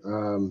Michigan.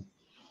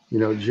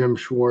 Jim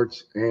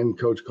Schwartz and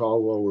Coach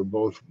Caldwell were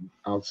both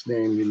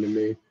outstanding to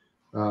me.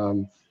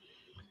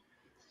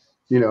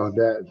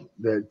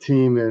 That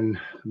team in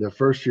the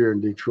first year in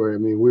Detroit, I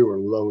mean, we were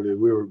loaded.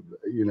 We were,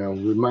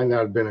 we might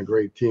not have been a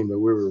great team, but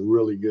we were a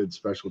really good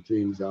special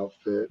teams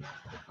outfit.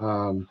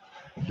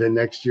 The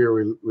next year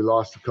we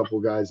lost a couple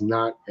of guys,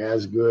 not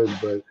as good,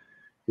 but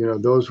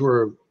those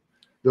were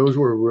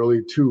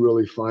really 2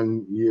 really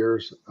fun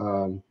years.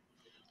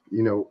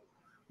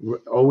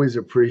 Always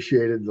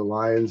appreciated the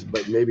Lions,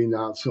 but maybe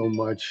not so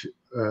much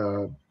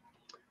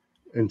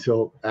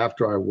until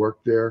after I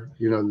worked there.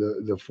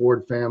 The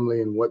Ford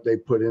family and what they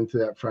put into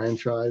that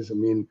franchise. I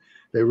mean,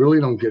 they really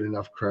don't get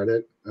enough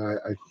credit.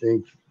 I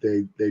think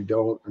they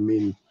don't. I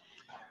mean,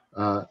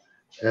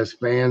 as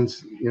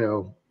fans,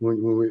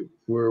 when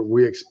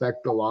we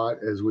expect a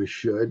lot, as we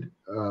should.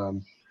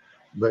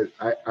 But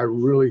I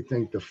really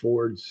think the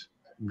Fords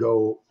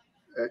go.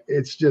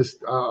 It's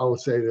just, I'll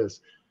say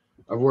this.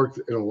 I've worked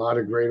in a lot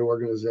of great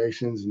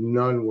organizations.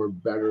 None were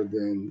better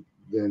than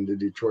the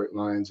Detroit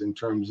Lions in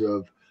terms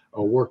of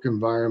a work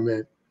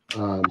environment,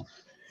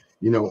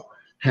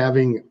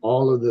 having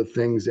all of the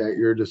things at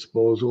your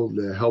disposal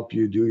to help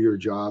you do your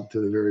job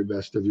to the very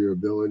best of your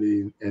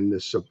ability, and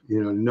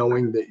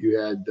knowing that you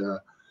had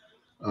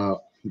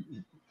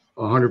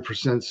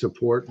 100%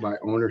 support by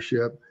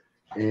ownership,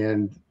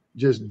 and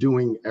just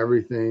doing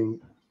everything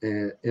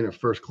in a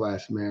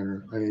first-class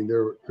manner. I mean,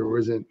 there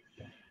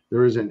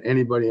isn't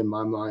anybody in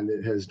my mind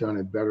that has done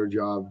a better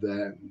job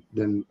than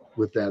the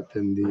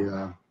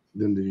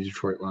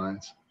Detroit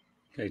Lions.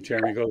 Okay,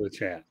 Jeremy, go to the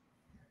chat.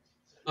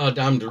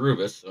 Dom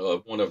DeRubis,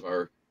 one of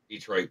our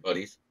Detroit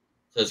buddies,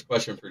 says,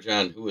 question for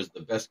John: who is the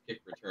best kick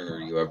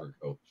returner you ever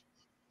coached?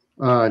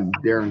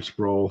 Darren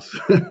Sproles.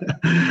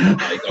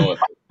 I know it.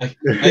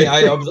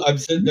 I'm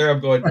sitting there. I'm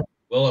going,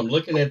 well, I'm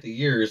looking at the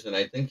years, and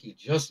I think he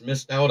just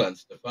missed out on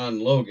Stefan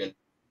Logan.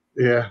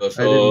 Yeah.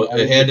 So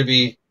it had to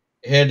be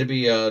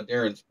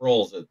Darren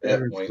Sproles at that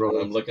point when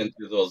I'm looking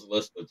through those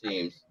list of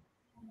teams.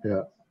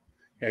 Yeah.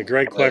 Yeah,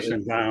 great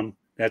question, Tom.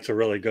 That's a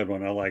really good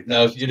one. I like that.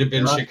 Now, if you'd have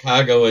been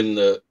Chicago in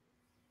the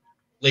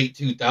late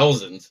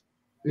 2000s,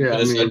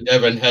 said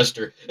Devin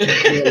Hester. But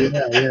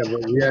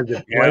you had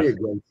to play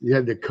against. You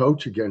had to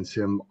coach against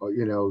him,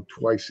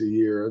 twice a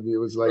year. I mean, it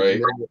was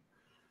like,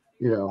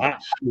 I'll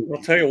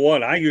tell you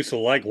what. I used to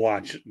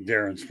watch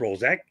Darren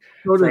Sproles.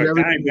 So did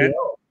everybody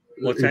else.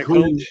 What's that,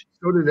 Coach?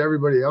 So did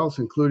everybody else,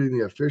 including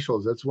the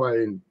officials. That's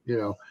why,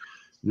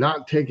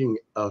 not taking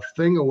a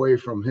thing away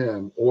from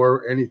him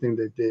or anything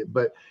they did,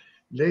 but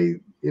they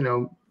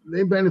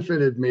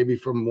benefited maybe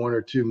from 1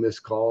 or 2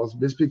 missed calls,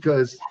 just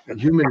because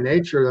human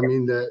nature. I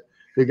mean, the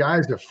guy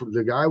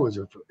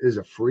is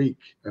a freak.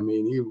 I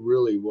mean, he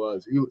really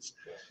was.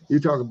 You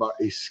talk about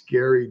a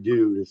scary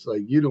dude. It's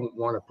like you don't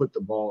want to put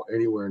the ball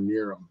anywhere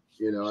near him.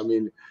 I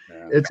mean,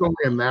 it's only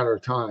a matter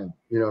of time.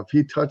 If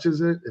he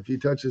touches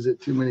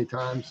it too many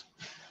times,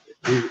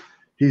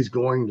 he's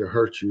going to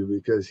hurt you,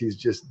 because he's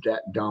just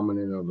that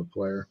dominant of a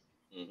player.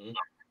 Mm-hmm.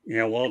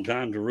 Yeah, well,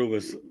 Don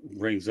DeRubis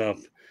brings up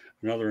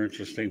another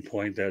interesting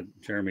point that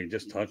Jeremy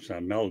just touched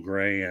on. Mel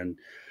Gray and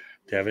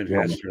Devin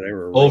Hester, they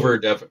were over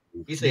Devin.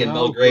 He's saying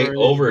Mel Gray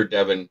over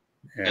Devin.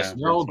 Yeah,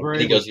 Mel Gray.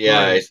 He goes,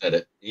 I said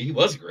it. He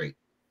was great.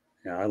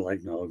 Yeah, I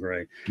like Mel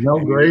Gray. Mel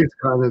Gray's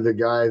kind of the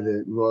guy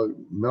that, well,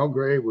 Mel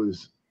Gray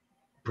was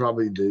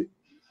probably the,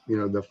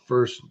 the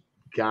first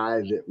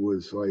guy that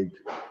was like,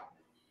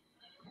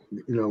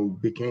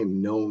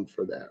 became known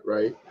for that,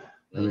 right?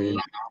 I mean,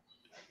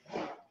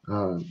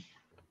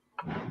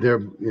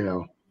 they're,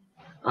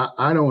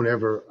 I don't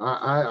ever,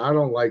 I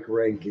don't like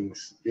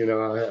rankings, Yeah,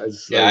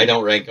 like, I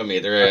don't rank them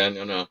either. I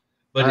don't know.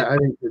 But I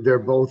think they're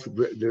both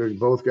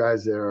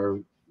guys that are,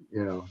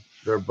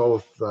 they're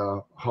both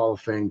Hall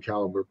of Fame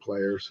caliber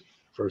players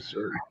for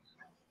certain.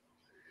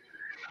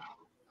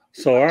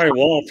 So, all right.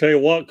 Well, I'll tell you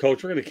what,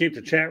 Coach, we're going to keep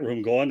the chat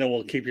room going. Then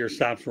we'll keep your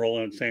stops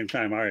rolling at the same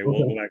time. All right.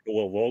 We'll go back to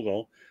Will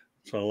Vogel.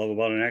 So I love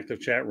about an active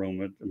chat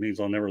room. It means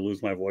I'll never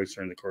lose my voice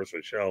during the course of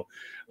the show.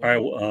 All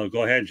right.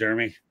 Go ahead,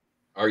 Jeremy.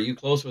 Are you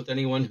close with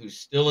anyone who's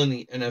still in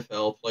the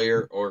NFL,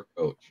 player or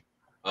coach?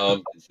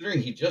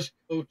 Considering he just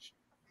coached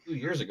 2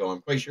 years ago,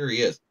 I'm quite sure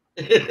he is.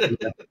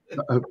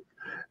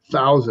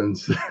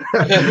 Thousands.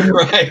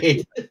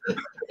 Right.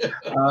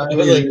 I'm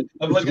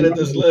looking at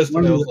this list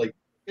and I was like,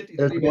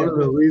 it's one of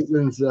the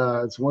reasons.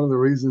 It's one of the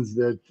reasons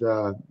that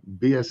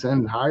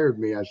BSN hired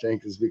me. I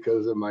think is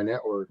because of my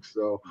network.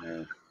 So,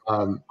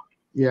 and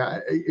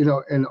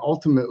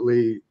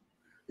ultimately,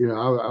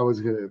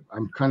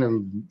 I'm kind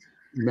of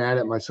mad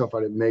at myself.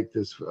 I didn't make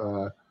this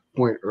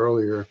point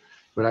earlier,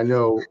 but I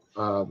know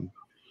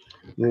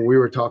when we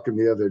were talking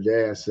the other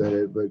day, I said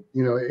it. But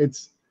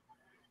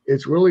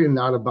it's really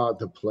not about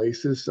the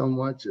places so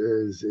much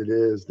as it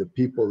is the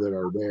people that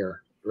are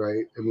there,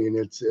 right? I mean,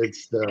 it's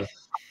the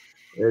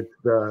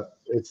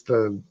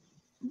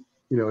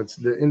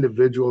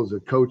individuals, the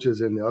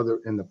coaches, and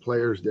the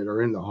players that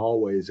are in the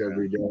hallways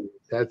every day.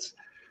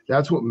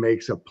 That's what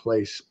makes a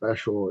place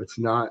special. It's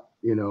not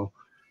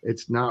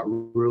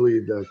really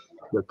the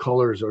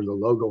colors or the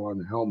logo on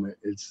the helmet.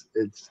 It's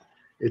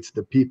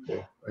the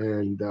people.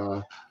 And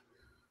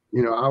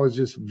I was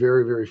just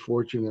very, very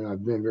fortunate.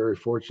 I've been very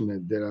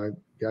fortunate that I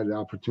got the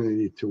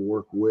opportunity to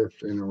work with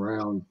and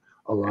around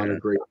a lot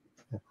of great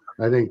people.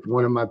 I think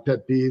one of my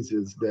pet peeves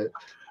is that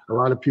a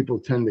lot of people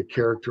tend to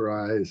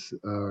characterize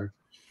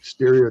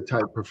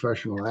stereotype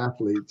professional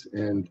athletes.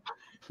 And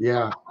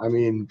I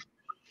mean,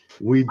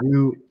 we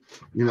do,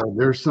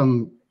 there's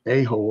some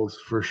a-holes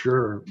for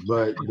sure,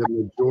 but the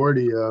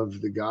majority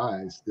of the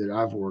guys that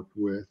I've worked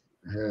with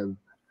have,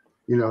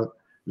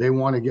 they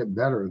want to get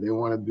better. They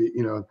want to be,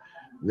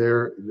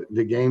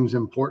 the game's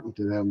important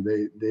to them.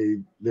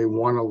 They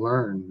want to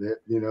learn that,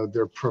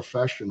 they're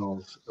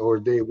professionals, or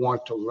they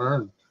want to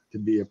learn to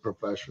be a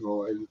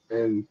professional.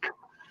 And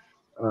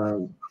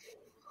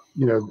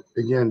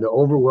again, the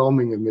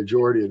overwhelming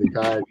majority of the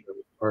guys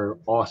are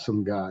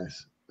awesome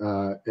guys.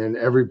 And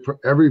every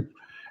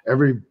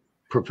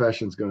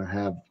profession's going to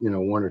have,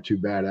 one or two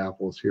bad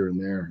apples here and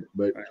there.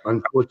 But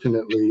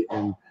unfortunately,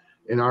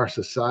 in our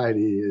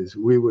society, is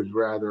we would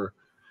rather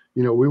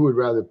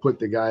put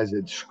the guys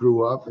that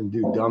screw up and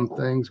do dumb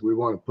things. We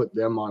want to put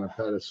them on a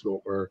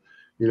pedestal, or,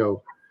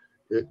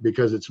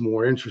 because it's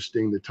more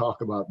interesting to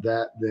talk about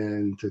that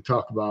than to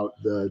talk about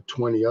the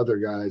 20 other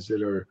guys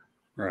that are,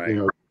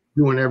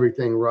 doing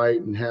everything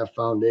right and have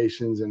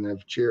foundations and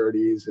have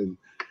charities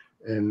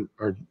and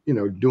are,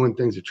 doing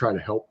things to try to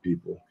help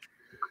people.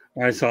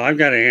 All right, so I've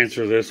got to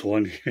answer this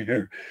one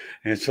here.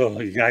 And so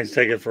you guys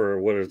take it for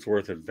what it's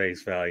worth at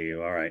face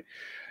value. All right.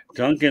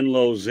 Duncan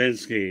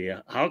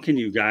Lozinski, how can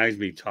you guys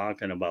be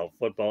talking about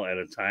football at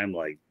a time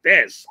like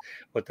this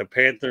with the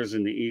Panthers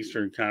in the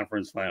Eastern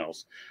Conference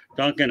Finals?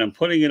 Duncan, I'm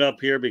putting it up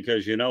here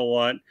because you know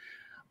what?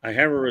 I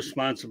have a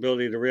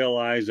responsibility to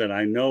realize that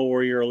I know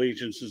where your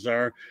allegiances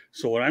are.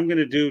 So what I'm going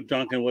to do,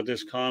 Duncan, with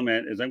this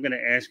comment is I'm going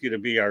to ask you to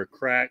be our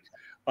crack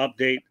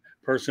update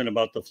person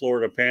about the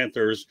Florida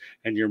Panthers,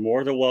 and you're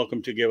more than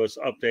welcome to give us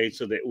updates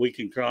so that we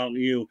can count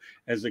you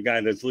as the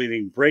guy that's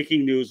leading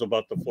breaking news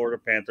about the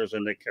Florida Panthers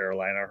and the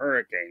Carolina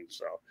Hurricanes.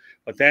 So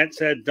with that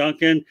said,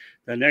 Duncan,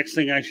 the next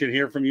thing I should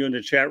hear from you in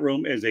the chat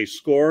room is a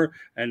score,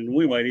 and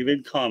we might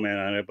even comment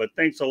on it. But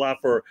thanks a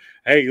lot for,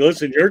 hey,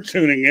 listen, you're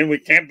tuning in. We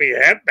can't be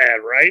that bad,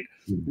 right?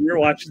 You're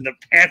watching the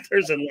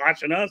Panthers and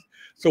watching us.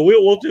 So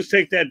we'll just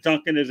take that,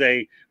 Duncan, as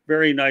a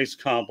very nice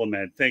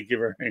compliment. Thank you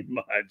very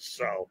much.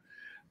 So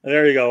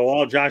there you go.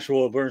 Well,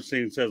 Joshua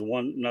Bernstein says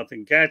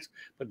 1-0 Cats,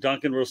 but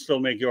Duncan will still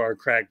make you our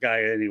crack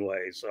guy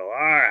anyway. So, all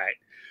right.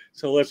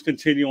 So let's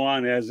continue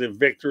on as the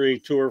victory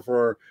tour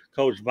for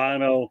Coach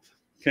Bono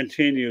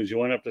continues. You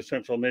went up to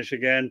Central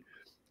Michigan.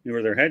 You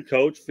were their head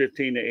coach,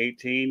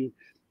 15-18.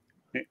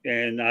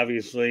 And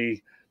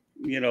obviously,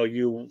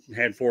 you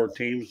had 4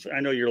 teams.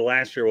 I know your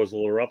last year was a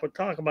little rough, but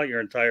talk about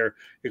your entire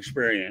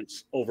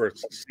experience over at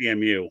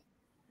CMU.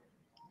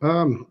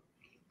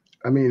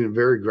 I mean,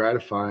 very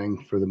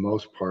gratifying for the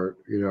most part.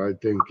 I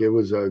think it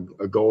was a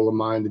goal of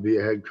mine to be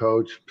a head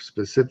coach.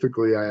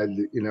 Specifically, I had,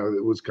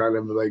 it was kind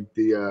of like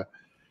the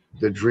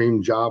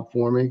dream job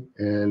for me.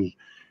 And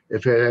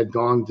if it had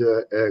gone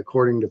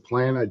according to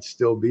plan, I'd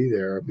still be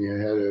there. I mean,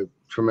 I had a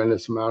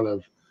tremendous amount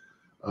of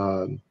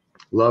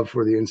love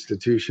for the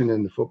institution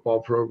and the football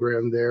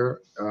program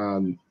there.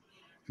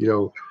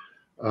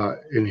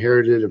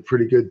 Inherited a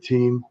pretty good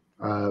team.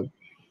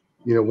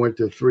 Went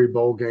to 3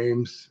 bowl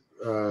games,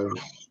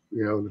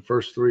 the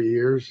first 3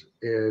 years.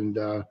 And,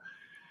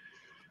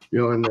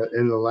 in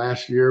the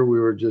last year, we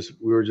were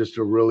just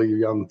a really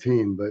young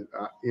team. But,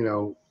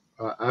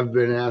 I've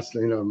been asked,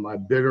 am I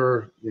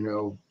bitter,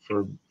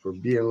 for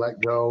being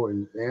let go?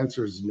 And the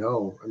answer is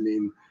no. I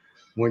mean,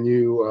 when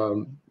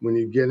you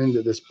get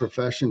into this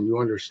profession, you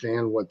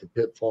understand what the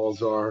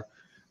pitfalls are.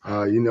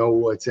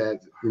 What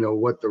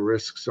the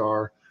risks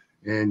are,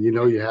 and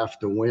you have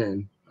to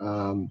win.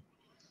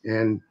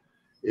 And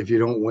if you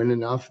don't win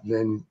enough,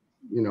 then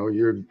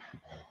you're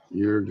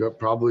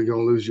probably going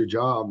to lose your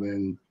job.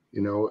 And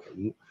I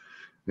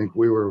think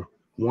we were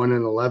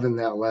 1-11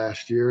 that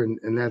last year,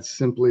 and that's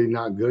simply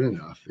not good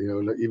enough.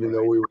 Even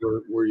though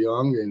we're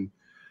young, and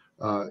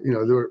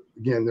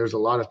there's a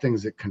lot of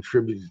things that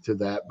contributed to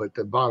that, but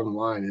the bottom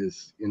line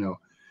is,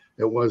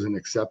 it wasn't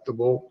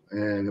acceptable,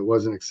 and it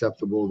wasn't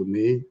acceptable to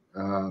me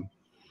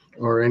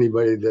or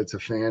anybody that's a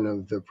fan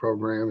of the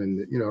program.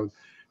 And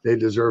they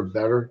deserve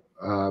better.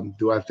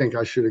 Do I think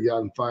I should have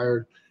gotten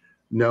fired?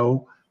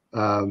 No.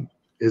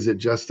 Is it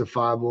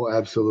justifiable?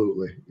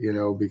 Absolutely.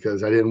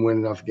 Because I didn't win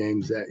enough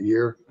games that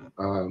year.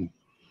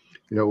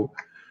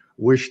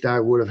 Wished I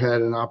would have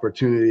had an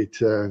opportunity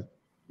to,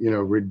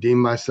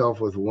 redeem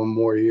myself with one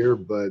more year,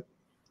 but,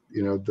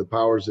 the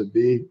powers that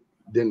be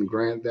didn't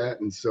grant that.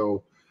 And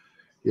so,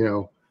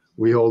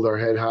 we hold our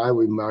head high,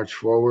 we march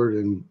forward,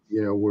 and,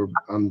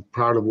 I'm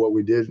proud of what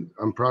we did.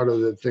 I'm proud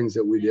of the things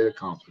that we did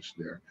accomplish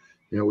there.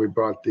 We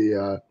brought we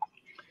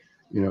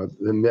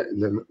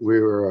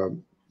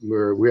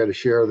had a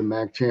share of the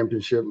MAC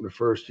championship in the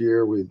first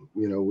year. We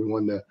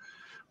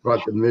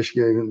brought the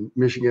Michigan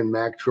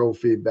MAC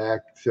trophy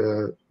back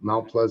to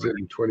Mount Pleasant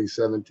in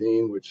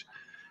 2017, which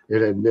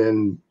it had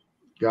been,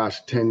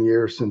 10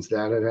 years since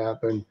that had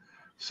happened.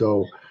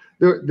 So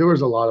there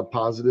was a lot of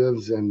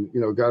positives, and,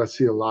 got to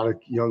see a lot of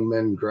young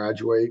men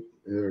graduate.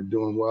 They're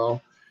doing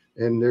well.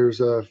 And there's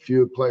a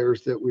few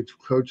players that we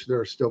coach that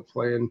are still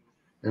playing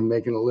and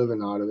making a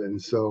living out of it. And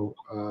so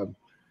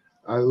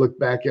I look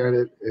back at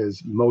it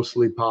as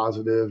mostly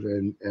positive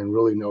and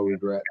really no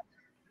regret.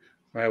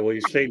 All right. Well,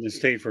 you stayed in the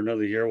state for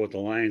another year with the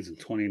Lions in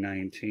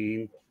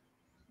 2019.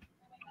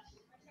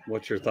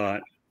 What's your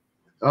thought?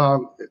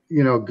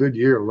 Good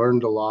year.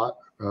 Learned a lot.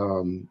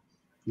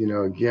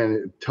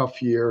 Again,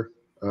 tough year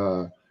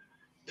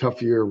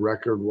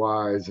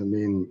record-wise. I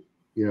mean,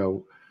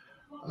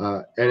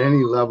 at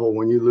any level,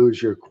 when you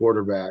lose your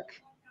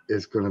quarterback,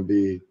 it's going to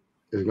be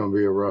a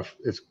rough.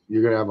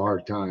 You're going to have a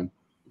hard time.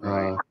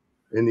 Right.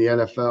 In the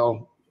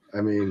NFL,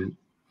 I mean,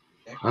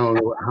 I don't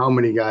know how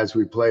many guys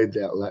we played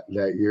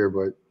that year,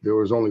 but there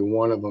was only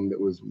one of them that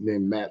was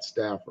named Matt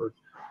Stafford,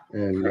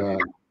 and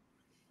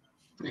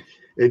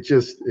it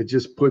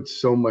just puts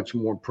so much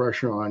more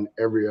pressure on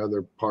every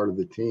other part of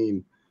the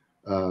team.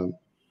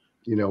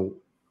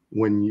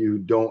 When you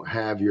don't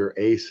have your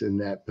ace in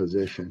that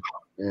position,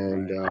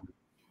 and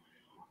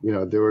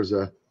there was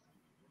a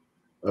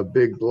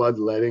big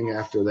bloodletting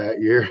after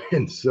that year,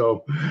 and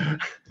so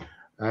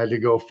I had to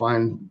go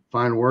find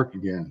work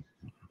again.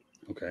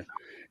 Okay.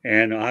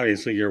 And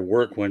obviously your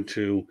work went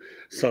to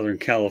Southern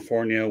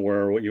California,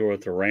 where you were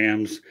with the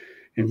Rams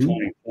in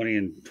 2020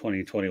 and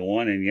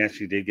 2021. And yes,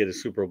 you did get a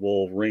Super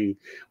Bowl ring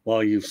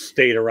while you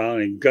stayed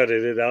around and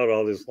gutted it out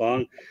all this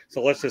long.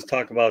 So let's just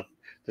talk about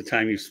the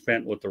time you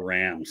spent with the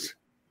Rams.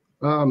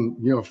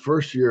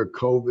 First year of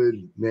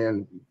COVID,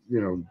 man,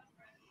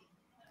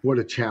 what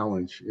a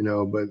challenge,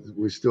 but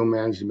we still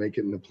managed to make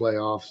it in the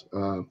playoffs.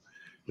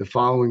 The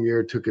following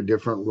year took a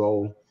different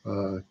role,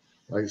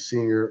 like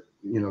senior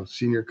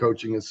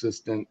coaching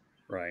assistant.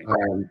 Right.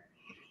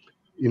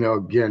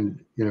 Again,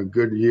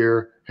 good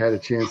year. Had a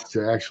chance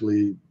to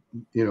actually,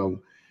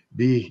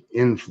 be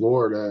in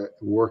Florida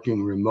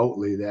working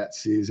remotely that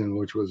season,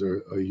 which was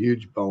a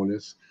huge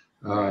bonus.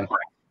 Right.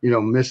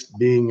 Missed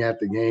being at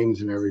the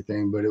games and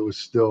everything, but it was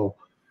still,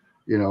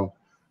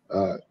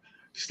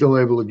 still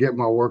able to get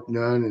my work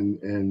done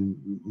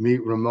and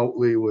meet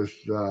remotely with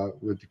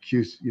the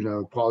Q,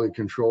 quality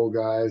control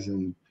guys,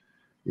 and,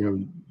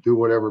 do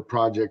whatever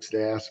projects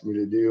they asked me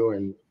to do.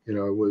 And,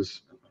 it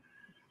was,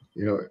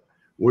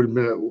 would have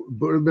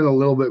been a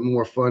little bit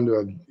more fun to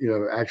have,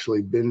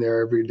 actually been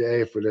there every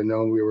day if we'd have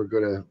known we were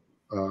going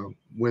to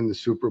win the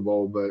Super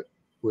Bowl. But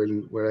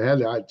when I had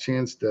that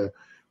chance to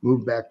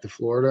move back to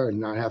Florida and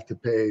not have to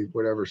pay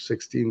whatever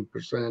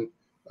 16%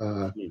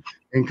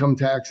 income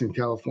tax in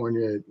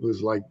California, it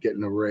was like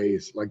getting a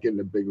raise, like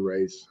getting a big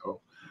raise.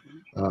 So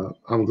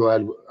I'm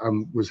glad.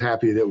 Was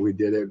happy that we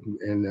did it,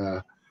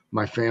 and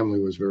my family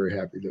was very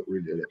happy that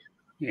we did it.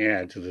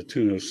 Yeah, to the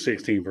tune of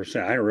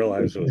 16%. I didn't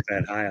realize it was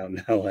that high out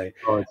in LA.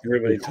 Oh,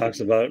 Everybody talks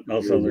about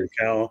Southern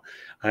Cal.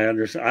 I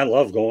understand. I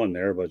love going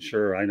there, but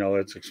sure, I know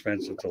it's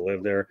expensive to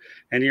live there.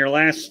 And your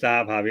last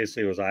stop,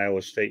 obviously, was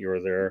Iowa State. You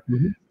were there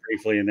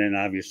briefly, and then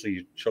obviously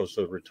you chose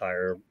to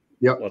retire.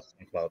 Yep. Let's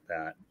think about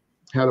that.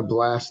 Had a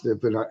blast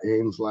up at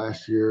Ames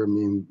last year. I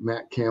mean,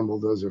 Matt Campbell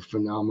does a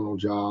phenomenal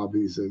job.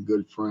 He's a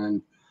good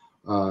friend.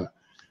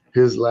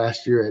 his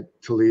last year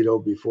at Toledo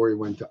before he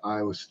went to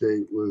Iowa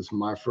State was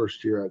my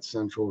first year at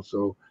Central.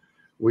 So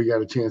we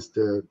got a chance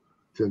to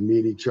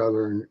meet each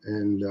other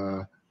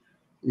and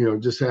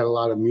just had a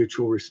lot of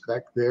mutual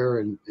respect there.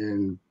 And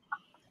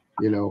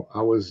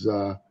I was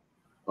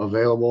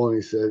available,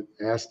 and he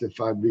asked if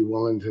I'd be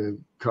willing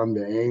to come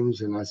to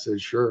Ames, and I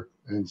said, sure.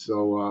 And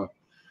so,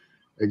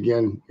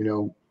 again,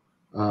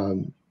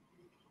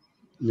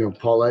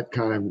 Paulette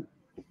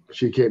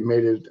she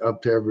made it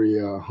up to every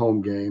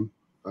home game.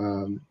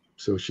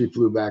 So she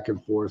flew back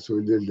and forth. So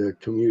we did the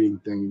commuting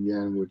thing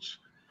again, which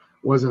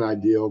wasn't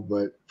ideal,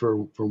 but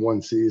for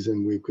one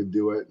season we could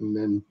do it. And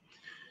then,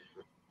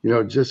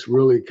 just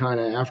really kind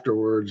of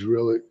afterwards,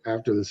 really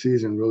after the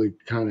season, really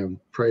kind of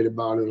prayed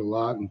about it a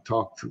lot and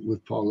talked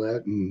with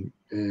Paulette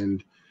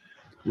and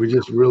we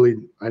just really,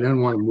 I didn't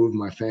want to move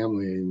my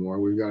family anymore.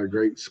 We've got a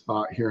great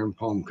spot here in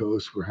Palm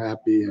Coast. We're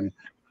happy. And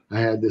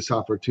I had this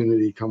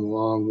opportunity come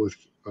along with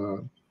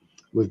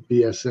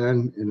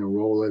BSN in a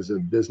role as a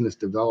business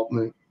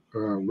development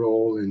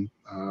role. And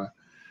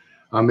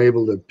I'm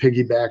able to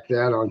piggyback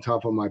that on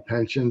top of my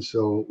pension.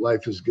 So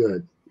life is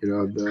good.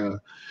 The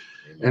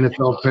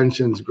NFL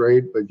pension's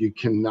great, but you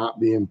cannot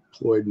be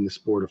employed in the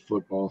sport of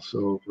football.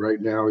 So right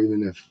now,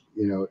 even if,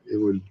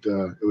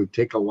 it would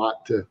take a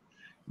lot to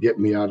get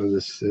me out of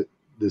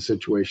the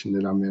situation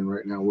that I'm in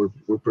right now,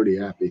 we're pretty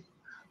happy.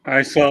 All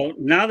right, so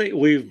now that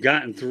we've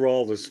gotten through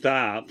all the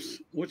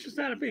stops, which is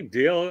not a big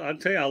deal, I'll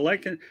tell you, I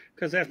like it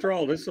because after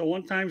all, this is a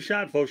one-time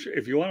shot, folks.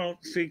 If you want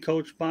to see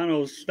Coach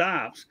Bono's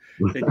stops,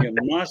 then you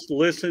must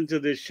listen to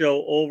this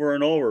show over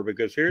and over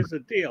because here's the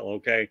deal,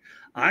 okay?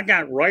 I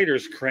got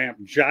writer's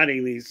cramp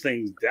jotting these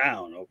things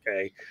down,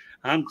 okay?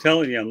 I'm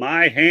telling you,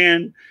 my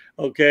hand,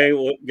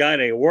 okay, got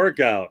a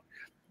workout.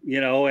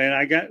 And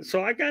I got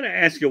to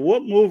ask you,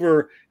 what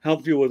mover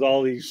helped you with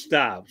all these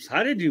stops?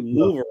 How did you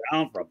move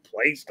around from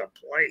place to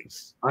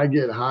place? I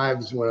get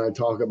hives when I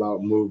talk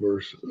about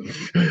movers.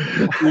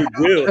 You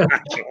do. I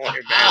can only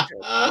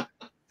imagine.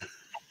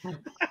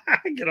 I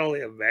can only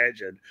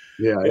imagine.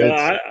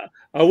 Yeah.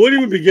 I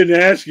wouldn't even begin to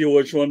ask you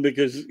which one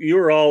because you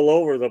were all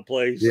over the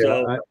place.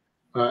 Yeah.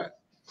 So.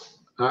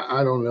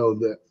 I don't know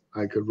that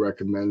I could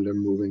recommend a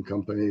moving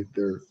company.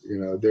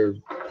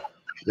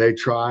 They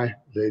try,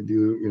 they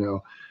do,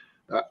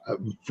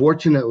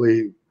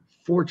 fortunately,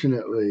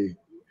 in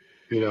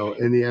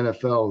the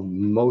NFL,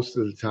 most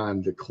of the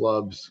time the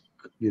clubs,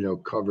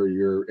 cover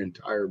your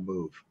entire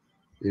move,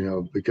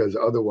 because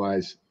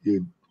otherwise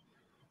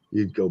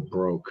you'd go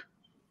broke.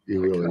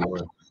 You really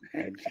would.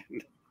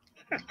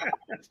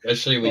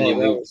 Especially when you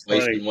move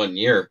twice in 1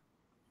 year.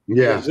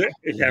 Yeah.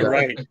 Yeah,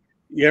 right.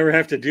 You ever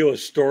have to deal with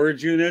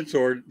storage units,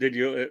 or did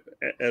you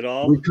at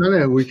all? We kind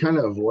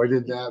of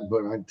avoided that,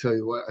 but I tell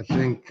you what, I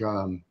think.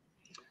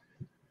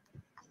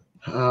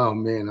 Oh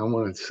man,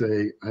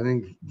 I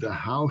think the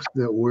house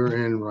that we're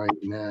in right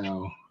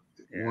now.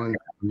 Yeah.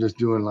 I'm just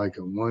doing like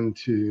a 1,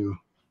 2,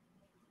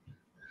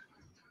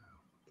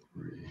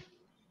 3.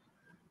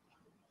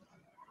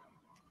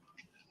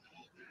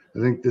 I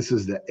think this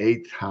is the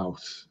 8th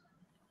house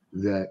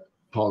that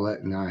Paulette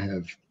and I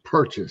have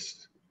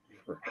purchased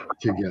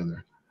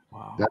together.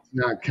 Wow. That's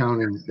not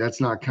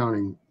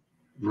counting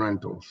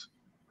rentals.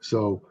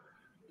 So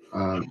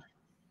I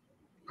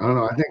don't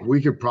know. I think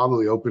we could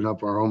probably open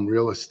up our own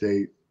real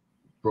estate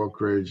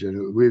brokerage,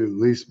 and we'd at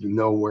least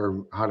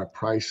know how to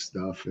price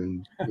stuff.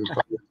 And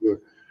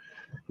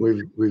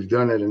we've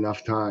done it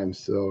enough times,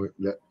 so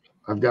that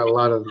I've got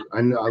I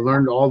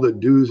learned all the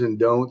do's and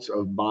don'ts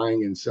of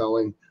buying and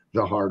selling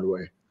the hard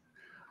way.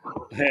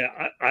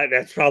 Yeah,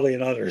 that's probably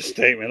an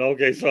understatement.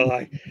 Okay, so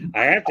I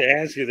have to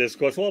ask you this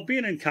question. Well,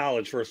 being in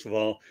college, first of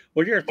all,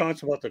 what are your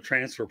thoughts about the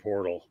transfer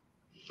portal?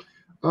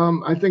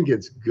 I think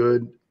it's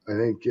good. I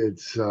think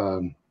it's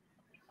a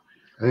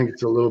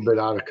little bit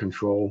out of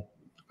control.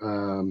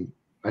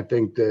 I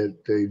think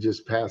that they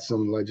just passed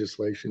some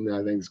legislation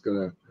that I think is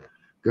gonna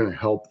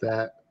help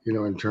that,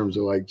 in terms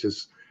of like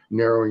just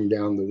narrowing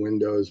down the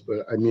windows.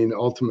 But I mean,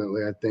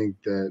 ultimately, I think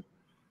that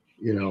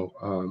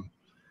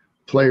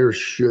players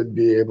should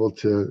be able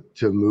to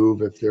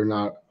move if they're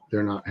not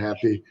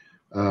happy.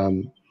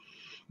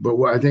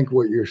 But I think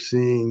what you're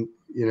seeing,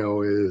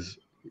 is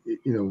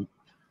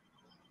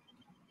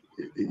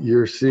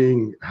you're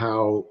seeing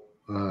how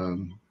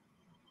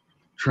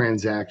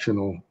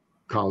transactional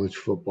college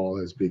football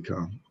has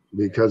become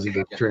because of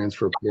the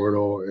transfer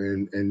portal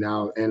and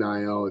now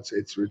NIL.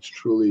 It's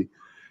truly,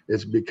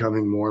 it's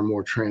becoming more and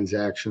more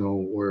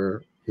transactional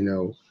where,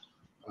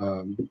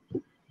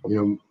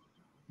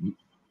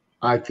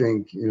 I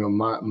think,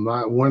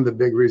 my one of the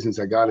big reasons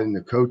I got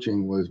into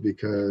coaching was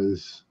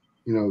because,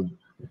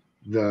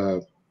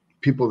 the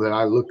people that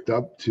I looked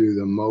up to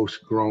the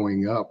most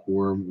growing up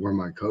were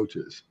my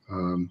coaches.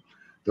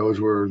 Those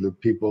were the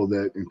people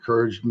that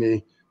encouraged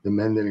me, the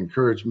men that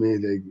encouraged me.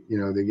 They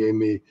gave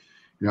me,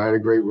 I had a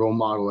great role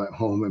model at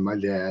home and my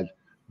dad,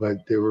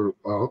 but they were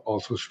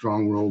also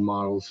strong role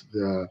models.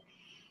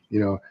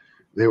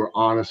 They were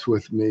honest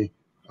with me.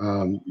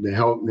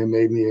 They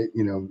made me,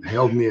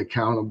 held me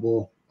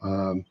accountable.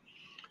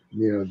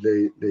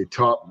 they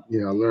taught,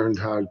 learned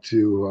how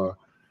to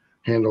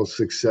handle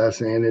success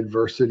and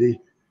adversity.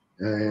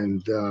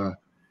 And, I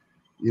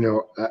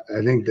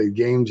think the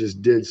game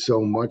just did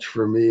so much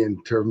for me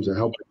in terms of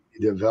helping me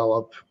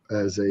develop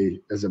as a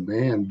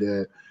man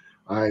that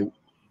I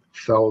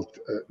felt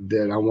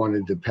that I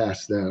wanted to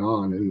pass that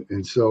on.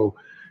 And so,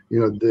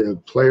 the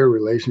player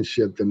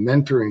relationship, the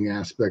mentoring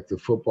aspect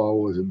of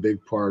football was a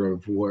big part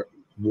of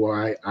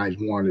why I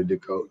wanted to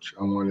coach.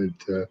 I wanted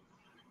to,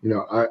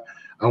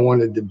 I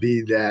wanted to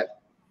be that,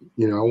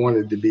 I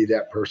wanted to be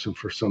that person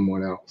for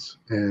someone else.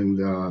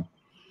 And,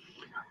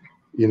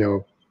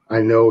 I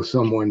know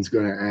someone's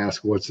going to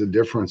ask what's the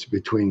difference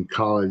between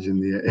college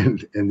and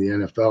the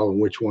NFL,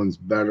 and which one's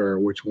better, or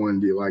which one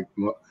do you like?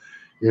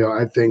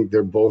 I think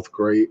they're both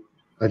great.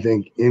 I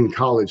think in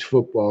college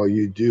football,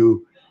 you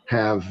do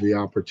have the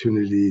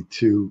opportunity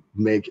to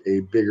make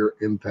a bigger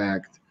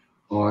impact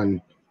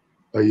on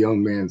a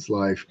young man's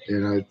life.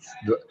 And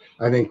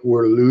I think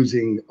we're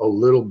losing a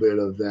little bit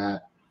of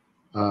that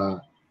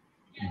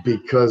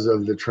because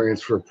of the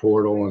transfer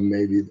portal and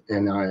maybe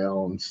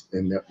NIL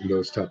and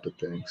those type of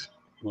things.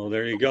 Well,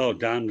 there you go,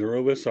 Don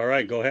DeRubis. All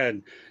right, go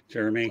ahead,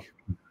 Jeremy.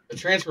 The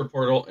transfer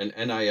portal and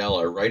NIL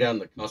are right on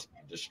the cusp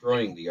of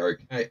destroying the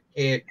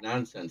archaic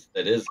nonsense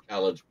that is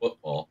college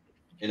football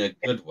in a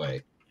good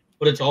way.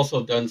 But it's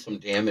also done some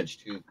damage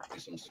to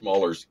some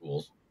smaller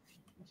schools.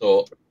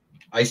 So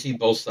I see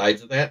both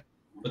sides of that.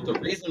 But the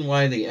reason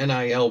why the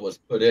NIL was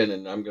put in,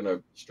 and I'm going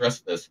to stress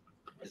this,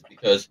 is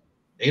because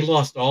they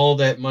lost all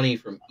that money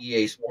from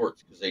EA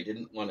Sports because they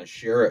didn't want to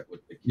share it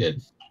with the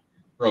kids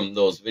from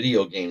those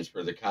video games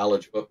for the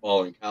college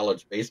football and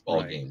college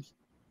baseball games.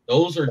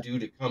 Those are due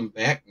to come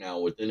back now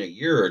within a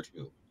year or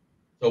two.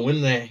 So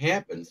when that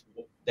happens,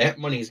 that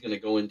money is going to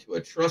go into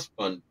a trust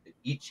fund to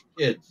each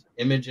kid's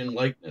image and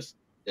likeness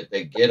that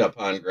they get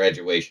upon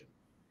graduation.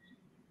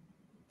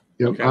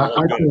 Yep. Okay, I'm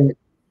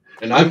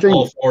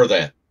all for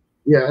that.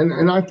 Yeah,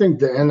 and I think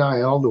the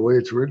NIL, the way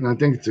it's written, I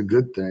think it's a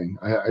good thing.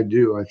 I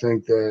do. I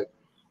think that,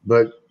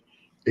 but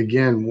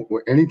again,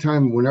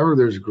 whenever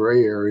there's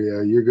gray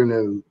area, you're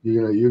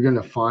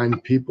gonna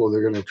find people that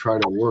are gonna try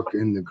to work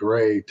in the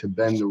gray to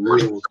bend the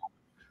rules,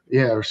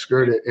 or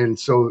skirt it. And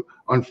so,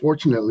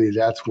 unfortunately,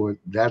 that's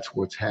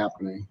what's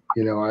happening.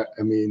 I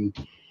mean,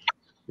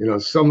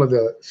 some of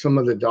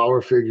the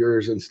dollar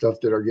figures and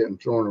stuff that are getting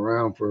thrown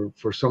around for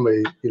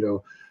somebody,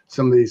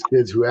 some of these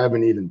kids who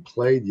haven't even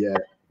played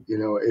yet.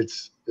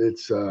 It's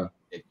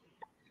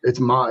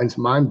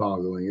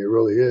mind-boggling. It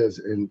really is.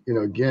 And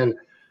again,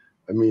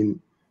 I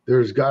mean,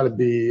 there's got to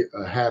be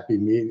a happy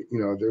medium.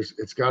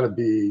 It's got to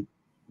be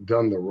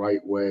done the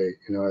right way.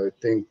 I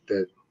think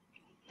that,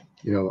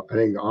 I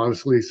think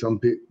honestly, some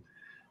people,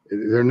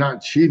 they're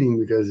not cheating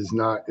because it's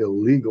not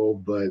illegal.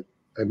 But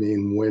I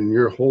mean, when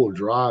your whole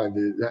drive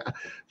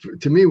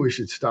to me, we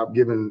should stop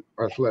giving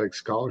athletic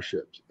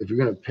scholarships. If you're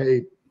going to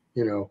pay,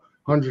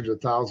 hundreds of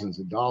thousands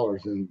of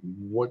dollars, and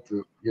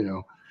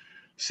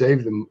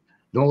save them.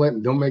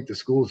 Don't make the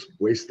schools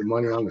waste the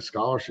money on the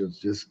scholarships.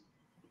 Just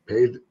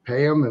pay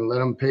them and let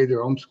them pay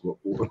their own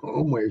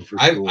way for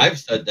school. I've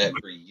said that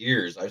for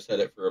years. I've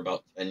said it for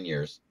about 10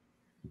 years.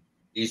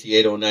 DC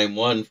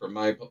 8091 for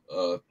my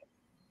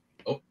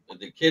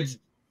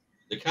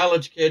the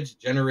college kids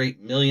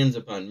generate millions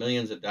upon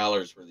millions of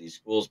dollars for these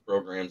schools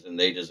programs, and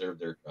they deserve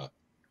their cut.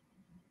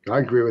 I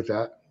agree with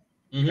that.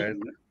 Mm-hmm. Okay,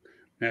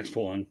 next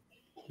one.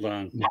 Hold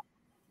on.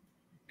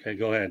 Okay,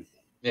 go ahead.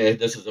 Yeah,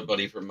 this is a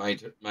buddy from my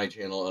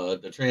channel.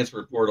 The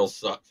transfer portal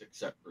sucks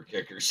except for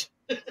kickers.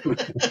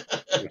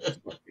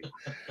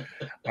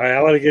 All right,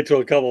 I want to get to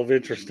a couple of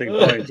interesting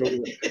points.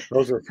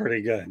 Those are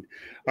pretty good.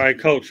 All right,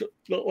 Coach,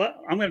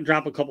 I'm going to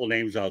drop a couple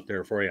names out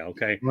there for you,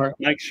 okay? Right.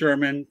 Mike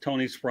Sherman,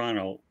 Tony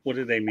Soprano, what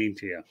do they mean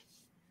to you?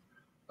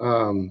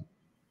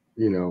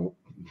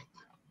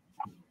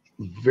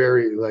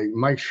 Very, like,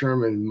 Mike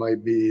Sherman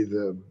might be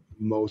the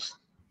most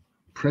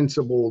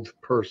principled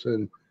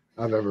person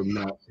I've ever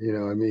met.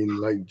 I mean,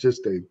 like,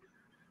 just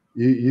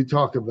you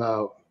talk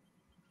about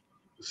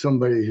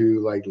somebody who,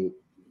 like,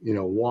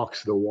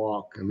 walks the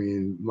walk. I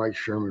mean, Mike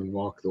Sherman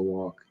walked the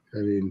walk. I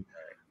mean,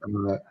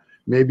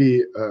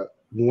 maybe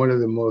probably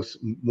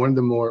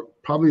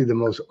the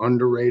most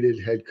underrated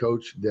head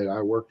coach that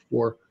I worked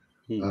for,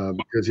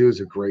 because he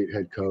was a great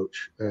head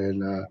coach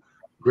and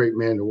great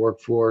man to work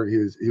for.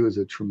 He was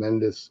a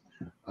tremendous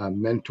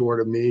mentor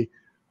to me.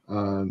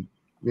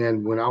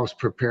 Man, when I was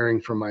preparing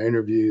for my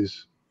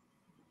interviews,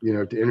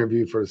 to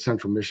interview for the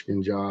Central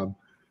Michigan job,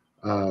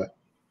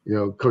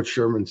 Coach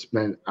Sherman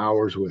spent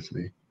hours with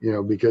me,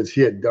 because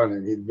he had done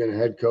it. He'd been a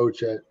head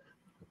coach at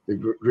the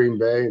Green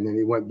Bay, and then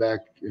he went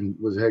back and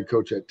was a head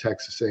coach at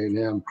Texas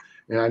A&M.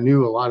 And I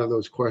knew a lot of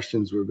those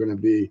questions were going to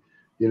be,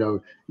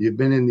 you've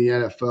been in the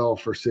NFL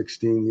for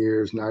 16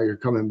 years. Now you're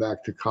coming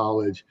back to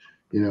college,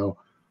 how do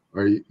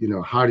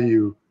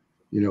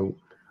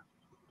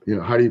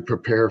you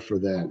prepare for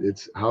that?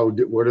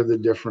 What are the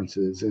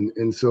differences?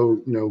 And so,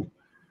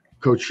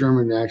 Coach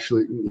Sherman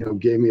actually,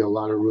 gave me a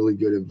lot of really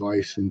good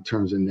advice in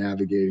terms of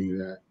navigating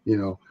that.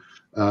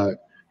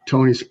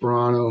 Tony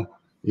Soprano,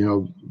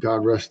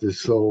 God rest his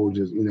soul.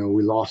 Just,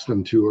 we lost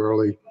him too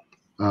early.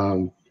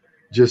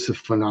 Just a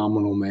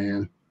phenomenal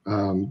man.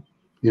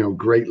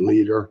 Great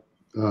leader.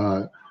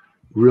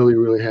 Really,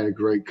 really had a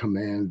great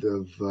command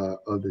of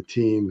the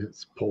team.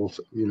 His pulse,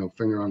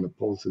 finger on the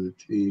pulse of the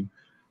team,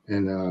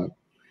 and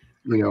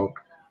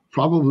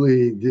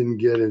probably didn't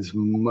get as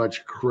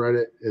much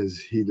credit as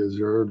he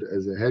deserved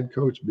as a head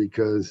coach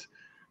because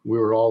we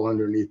were all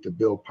underneath the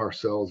Bill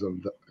Parcells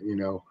of the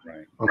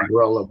Right.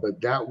 umbrella. But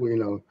that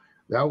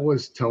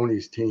was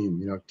Tony's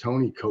team.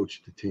 Tony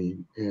coached the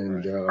team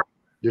and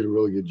did a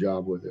really good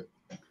job with it.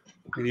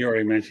 And you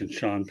already mentioned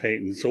Sean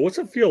Payton. So what's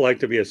it feel like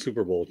to be a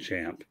Super Bowl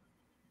champ?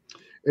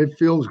 It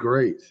feels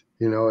great.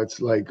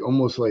 It's like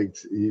almost like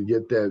you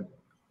get that.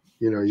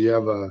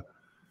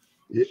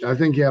 I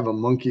think you have a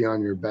monkey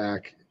on your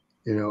back,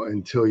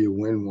 until you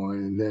win one,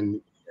 and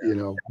then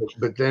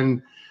but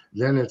then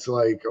it's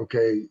like,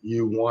 okay,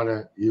 you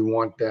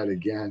want that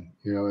again.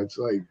 It's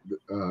like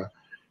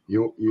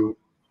you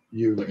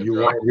want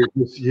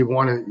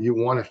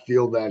to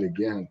feel that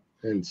again,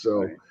 and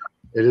so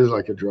it is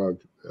like a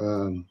drug.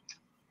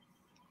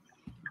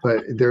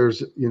 But there's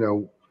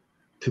to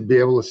be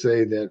able to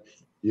say that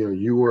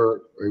you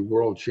were a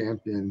world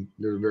champion,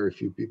 there are very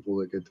few people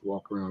that get to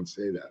walk around and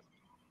say that.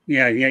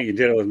 Yeah, you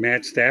did it with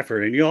Matt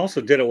Stafford, and you also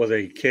did it with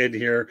a kid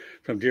here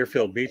from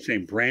Deerfield Beach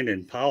named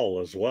Brandon Powell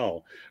as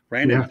well.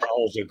 Brandon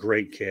Powell's a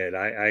great kid.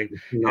 I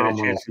had a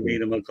chance to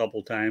meet him a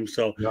couple times.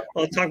 So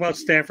let's talk about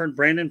Stafford,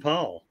 Brandon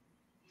Powell.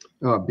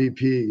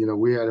 BP,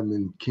 we had him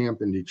in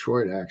camp in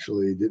Detroit.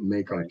 Actually, he didn't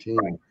make our team,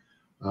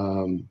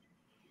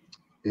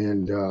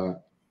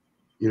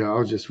 I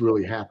was just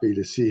really happy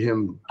to see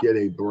him get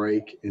a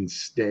break and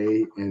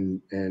stay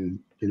and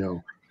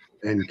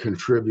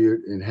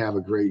contribute and have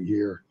a great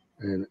year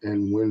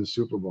and win the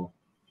Super Bowl.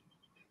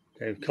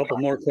 Okay, a couple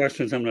more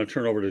questions. I'm going to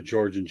turn over to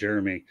George and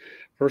Jeremy.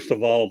 First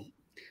of all,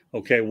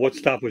 okay, what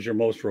stop was your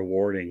most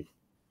rewarding?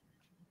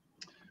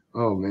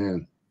 Oh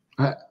man,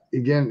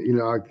 again,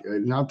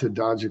 not to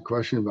dodge a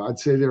question, but I'd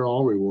say they're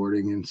all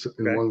rewarding in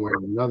one way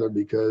or another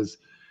because,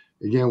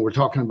 again, we're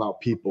talking about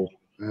people.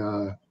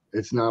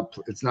 It's not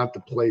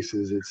the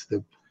places, it's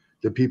the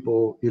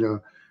people,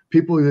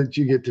 people that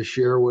you get to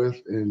share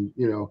with, and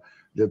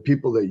the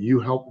people that you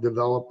help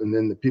develop, and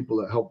then the people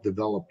that help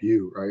develop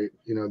you, right?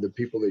 The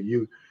people that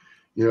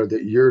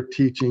that you're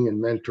teaching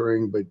and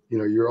mentoring, but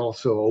you're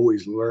also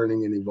always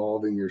learning and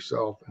evolving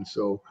yourself. And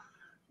so,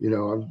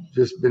 I've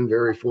just been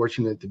very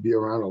fortunate to be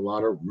around a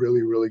lot of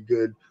really, really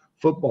good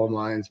football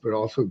minds, but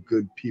also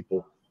good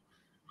people.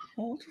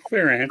 Well, it's a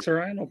fair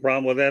answer. I have no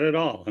problem with that at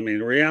all. I mean,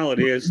 the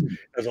reality is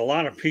there's a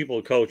lot of people,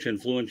 Coach,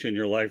 influence in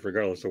your life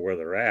regardless of where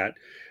they're at.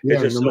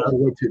 Yeah, no matter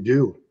what you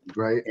do,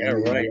 right? Yeah,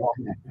 right.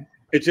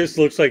 It just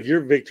looks like your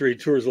victory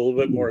tour is a little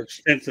bit more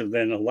extensive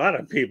than a lot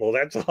of people.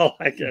 That's all.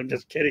 I'm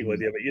just kidding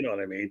with you, but you know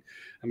what I mean.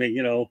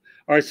 All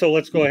right, so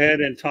let's go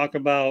ahead and talk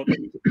about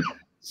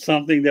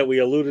something that we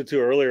alluded to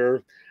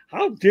earlier.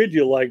 How did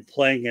you like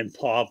playing in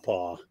Paw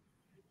Paw?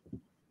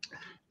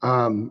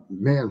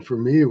 Man, for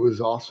me, it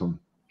was awesome.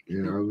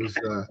 It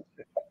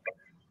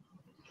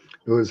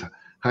was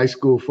high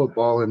school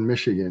football in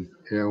Michigan.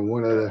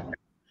 One of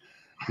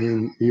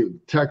the,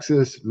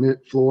 Texas,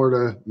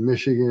 Florida,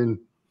 Michigan,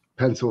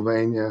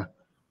 Pennsylvania,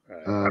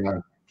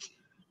 in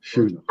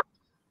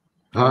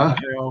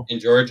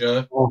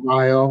Georgia,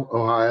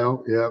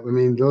 Ohio. Yeah,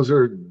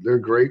 they're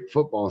great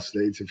football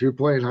states. If you're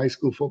playing high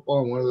school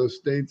football in one of those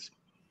states,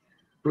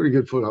 pretty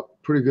good football.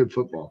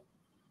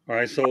 All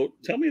right, so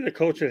tell me the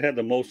coach that had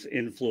the most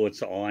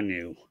influence on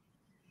you.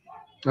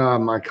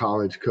 My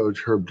college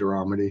coach, Herb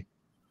Dramedy.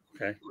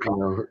 Okay.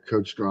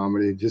 Coach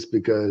Dramedy, just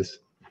because,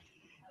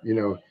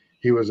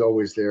 he was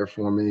always there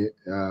for me.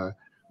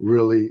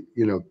 Really,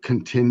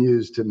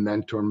 continues to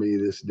mentor me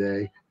this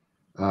day.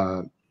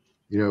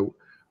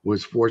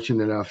 Was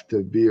fortunate enough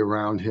to be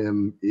around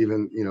him.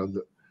 Even,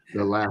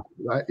 the last.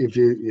 If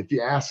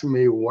you ask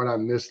me what I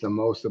miss the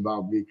most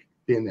about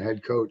being the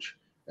head coach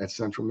at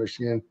Central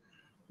Michigan,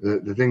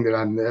 the thing that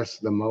I miss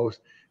the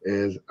most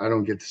is I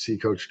don't get to see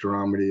Coach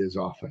Dramedy as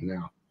often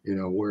now.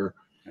 Where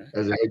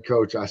as a head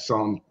coach, I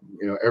saw him,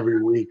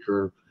 every week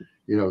or,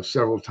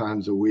 several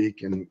times a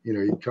week. And,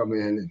 he'd come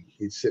in and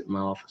he'd sit in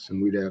my office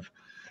and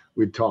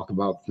we'd talk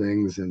about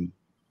things. And,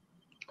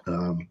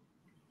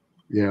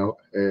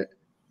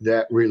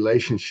 that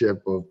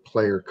relationship of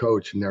player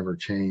coach never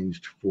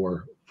changed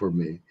for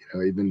me,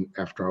 even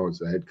after I was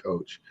the head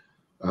coach.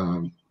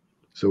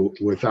 So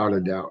without a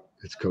doubt,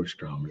 it's Coach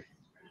Dramedy.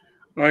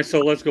 All right, so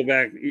let's go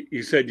back.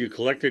 You said you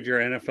collected your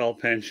NFL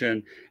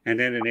pension and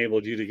then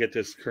enabled you to get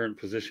this current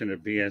position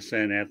at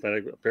BSN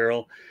Athletic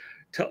Apparel.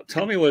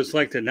 Tell me what it's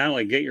like to not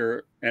only get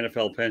your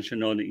NFL pension,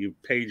 knowing that you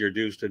paid your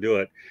dues to do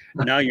it.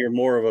 Now you're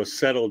more of a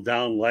settled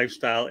down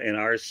lifestyle in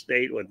our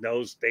state with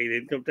no state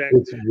income tax.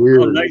 It's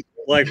weird. How nice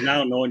life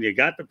now, knowing you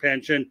got the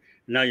pension, and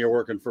now you're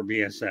working for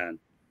BSN.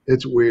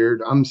 It's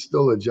weird. I'm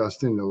still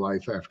adjusting to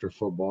life after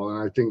football, and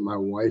I think my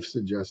wife's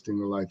adjusting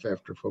to life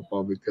after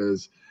football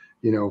because,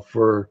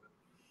 for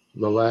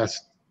the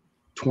last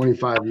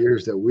 25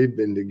 years that we've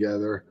been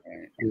together,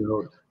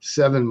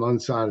 7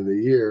 months out of the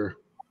year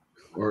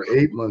or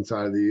 8 months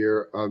out of the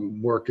year,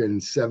 I'm working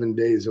 7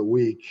 days a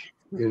week,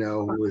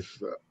 with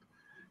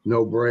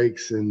no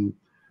breaks. And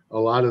a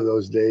lot of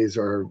those days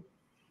are,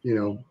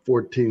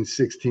 14,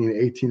 16,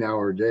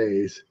 18-hour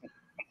days.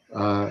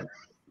 And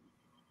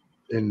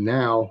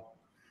now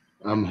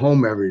I'm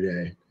home every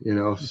day,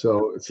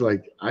 so it's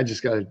like I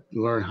just got to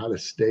learn how to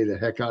stay the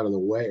heck out of the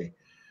way,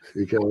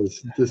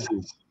 because this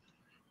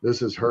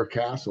is her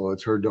castle,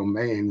 it's her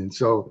domain. And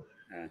so,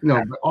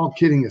 but all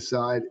kidding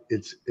aside,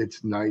 it's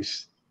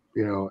nice,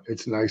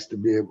 it's nice to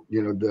be able,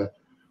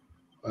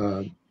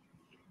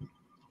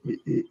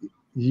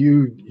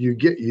 you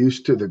get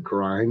used to the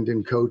grind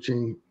in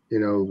coaching,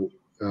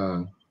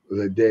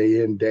 the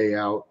day in, day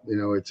out,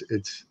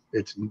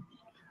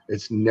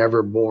 it's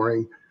never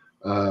boring.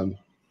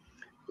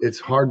 It's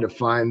hard to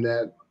find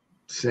that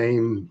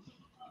same.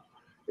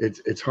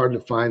 It's hard to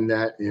find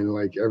that in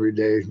like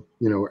everyday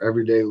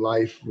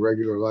life,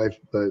 regular life.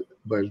 But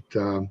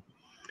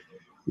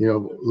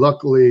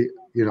luckily,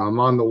 I'm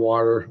on the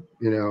water.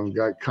 I've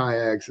got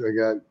kayaks, I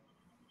got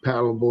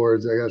paddle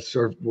boards, I got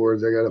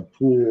surfboards, I got a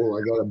pool,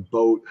 I got a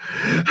boat.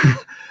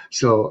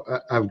 So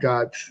I've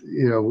got,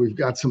 we've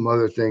got some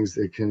other things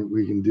that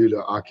we can do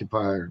to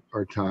occupy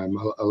our time.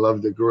 I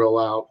love to grill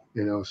out,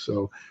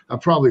 so I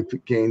probably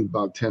gained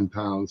about 10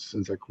 pounds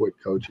since I quit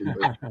coaching.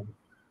 But,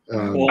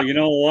 well, you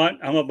know what?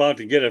 I'm about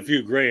to get a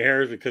few gray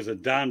hairs because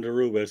of Don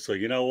DeRubis. So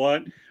you know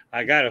what?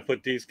 I got to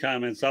put these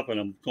comments up, and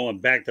I'm going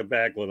back to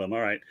back with them.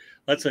 All right.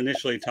 Let's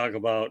initially talk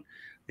about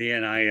the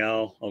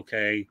NIL.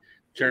 Okay.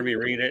 Jeremy,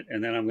 read it,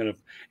 and then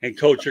and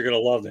Coach, you're going to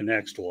love the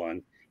next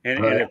one.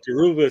 And if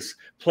DeRubis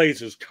plays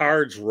his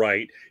cards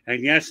right,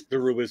 and yes,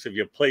 DeRubis, if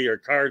you play your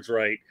cards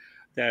right,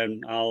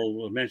 then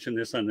I'll mention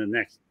this on the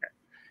next,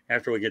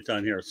 after we get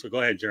done here. So go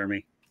ahead,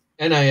 Jeremy.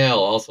 NIL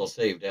also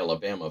saved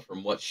Alabama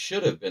from what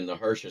should have been the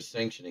harshest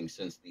sanctioning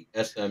since the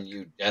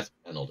SMU death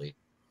penalty.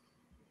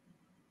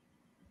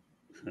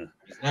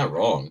 He's not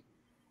wrong.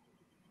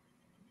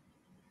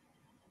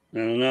 I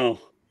don't know.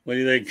 What do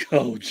you think,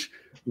 Coach?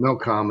 No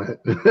comment.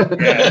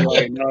 Yeah,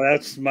 right. No,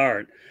 that's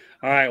smart.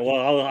 All right.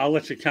 Well, I'll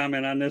let you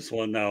comment on this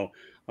one, though.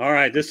 All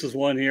right. This is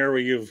one here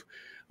where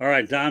all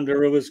right, Don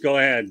DeRubis, go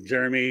ahead.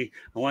 Jeremy,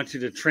 I want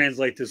you to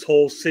translate this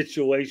whole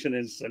situation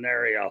and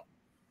scenario.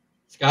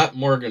 Scott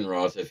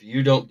Morganroth, if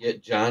you don't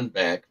get John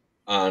back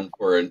on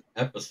for an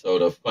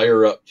episode of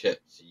Fire Up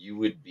Chips, you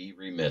would be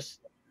remiss.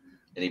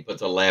 And he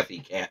puts a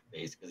laughy cat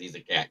face because he's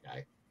a cat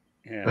guy.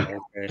 Yeah,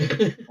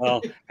 okay.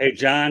 Well, hey,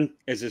 John,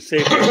 is it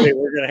safe to say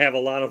we're going to have a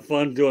lot of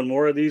fun doing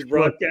more of these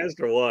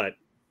broadcasts or what?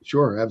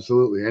 Sure,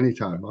 absolutely.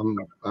 Anytime.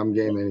 I'm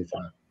game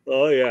anytime.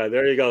 Oh, yeah.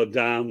 There you go,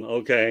 Dom.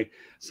 Okay.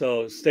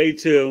 So stay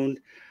tuned.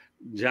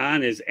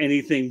 John is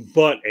anything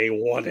but a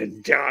one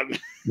and done.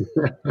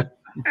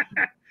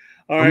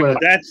 All right. With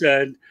that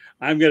said,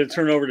 I'm going to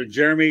turn over to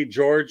Jeremy,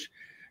 George.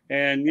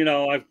 And, you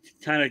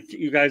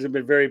guys have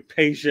been very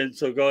patient.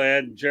 So go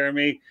ahead,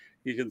 Jeremy.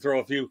 You can throw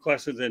a few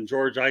questions and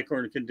George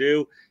Eichhorn can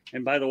do.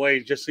 And by the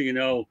way, just so you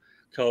know,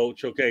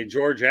 Coach, okay,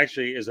 George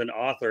actually is an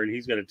author and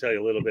he's going to tell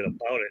you a little bit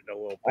about it in a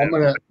little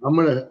bit.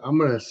 I'm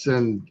gonna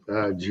send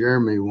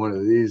Jeremy one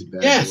of these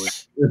bad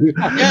boys.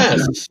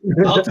 Yes,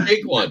 I'll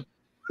take one.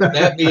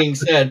 That being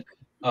said,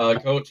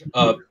 Coach,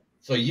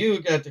 so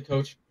you got to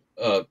coach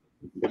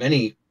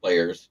many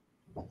players.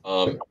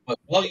 But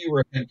while you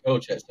were head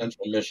coach at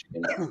Central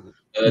Michigan,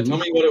 tell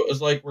me what it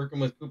was like working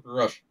with Cooper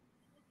Rush.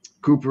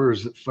 Cooper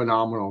is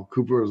phenomenal.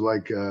 Cooper is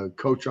like a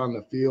coach on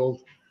the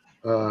field.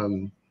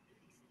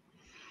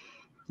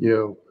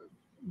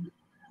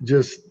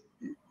 Just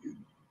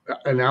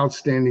an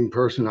outstanding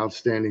person,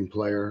 outstanding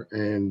player,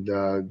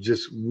 and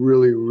just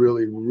really,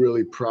 really,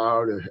 really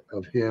proud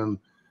of him.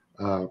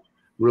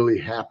 Really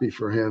happy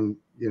for him,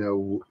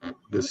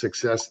 the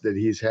success that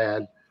he's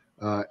had.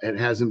 It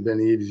hasn't been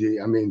easy.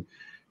 I mean,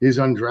 he's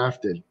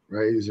undrafted,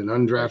 right? He's an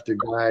undrafted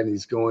guy, and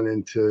he's going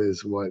into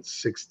his,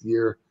 6th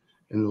year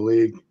in the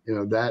league.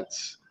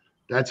 That's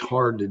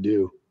hard to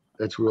do.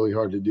 That's really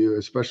hard to do,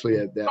 especially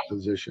at that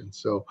position.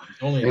 So,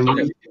 and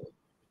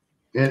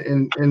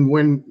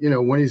when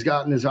he's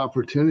gotten his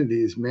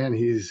opportunities, man,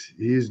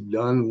 he's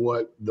done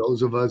what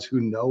those of us who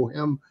know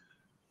him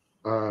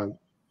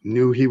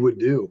knew he would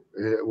do.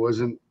 It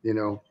wasn't,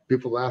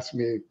 people ask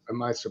me,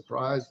 am I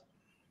surprised?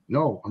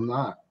 No, I'm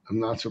not. I'm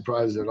not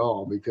surprised at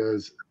all,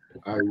 because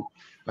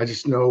I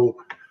just know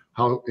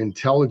how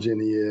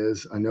intelligent he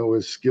is. I know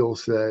his skill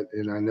set,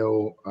 and I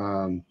know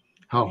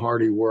how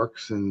hard he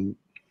works, and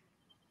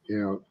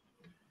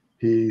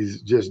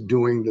he's just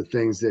doing the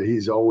things that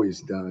he's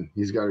always done.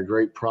 He's got a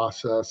great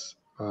process,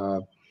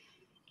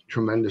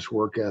 tremendous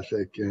work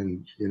ethic,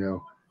 and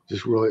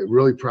just really,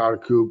 really proud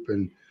of Coop.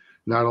 And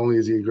not only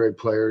is he a great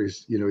player,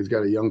 he's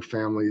got a young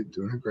family,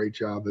 doing a great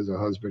job as a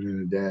husband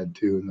and a dad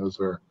too. And those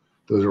are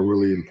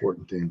really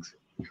important things.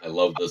 I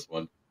love this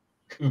one.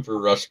 Cooper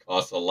Rush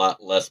costs a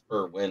lot less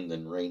per win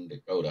than Rain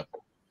Dakota.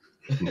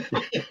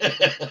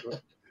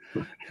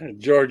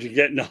 George, you're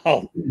getting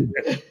all.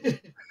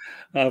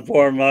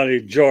 Poor money,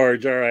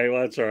 George. All right,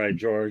 well, that's all right,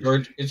 George.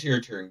 George, it's your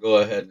turn. Go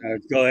ahead.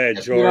 Go ahead,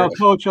 Yes, You know, George.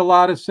 Coach, a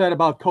lot is said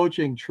about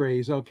coaching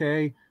trees,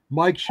 okay?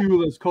 Mike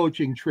Shula's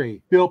coaching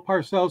tree, Bill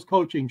Parcells'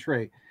 coaching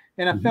tree,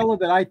 and a fellow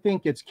that I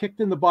think gets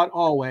kicked in the butt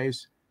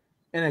always,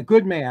 and a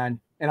good man,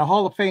 and a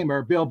Hall of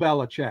Famer, Bill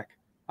Belichick.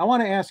 I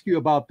want to ask you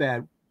about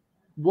that.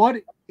 What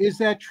is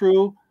that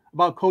true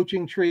about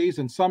coaching trees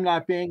and some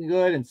not being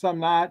good and some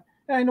not?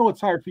 And I know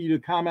it's hard for you to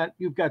comment.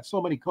 You've got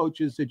so many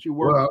coaches that you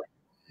work Well,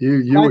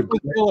 with. you I would,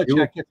 think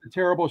Belichick gets a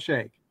terrible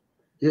shake.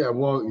 yeah.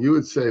 Well, you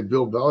would say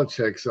Bill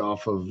Belichick's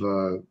off of,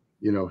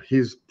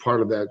 he's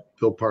part of that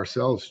Bill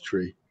Parcells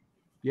tree,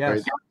 Yes.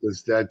 right?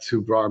 Because that's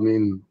who brought. I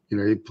mean,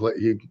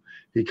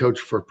 he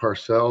coached for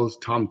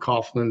Parcells. Tom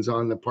Coughlin's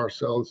on the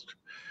Parcells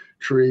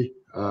tree.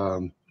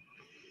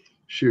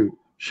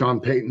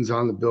 Sean Payton's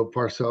on the Bill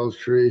Parcells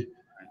tree.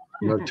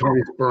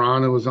 Tony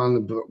Sparano was on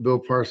the Bill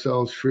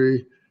Parcells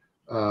tree.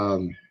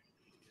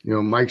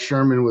 Mike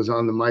Sherman was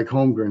on the Mike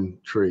Holmgren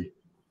tree,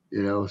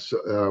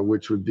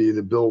 which would be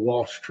the Bill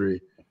Walsh tree,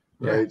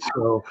 right? Yeah.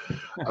 So,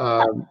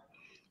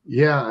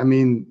 yeah, I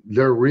mean,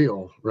 they're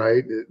real,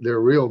 right?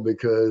 They're real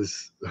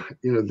because,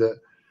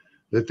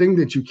 the thing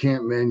that you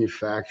can't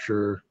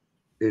manufacture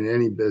in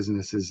any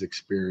business is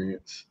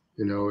experience,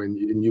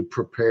 and you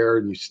prepare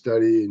and you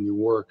study and you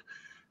work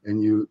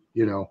and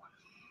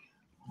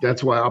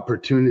that's why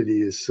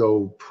opportunity is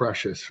so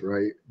precious,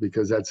 right?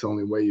 Because that's the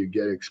only way you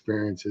get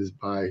experiences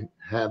by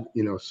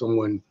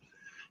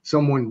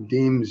someone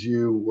deems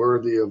you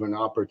worthy of an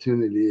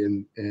opportunity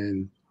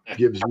and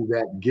gives you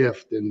that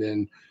gift, and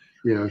then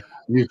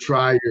you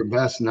try your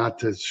best not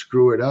to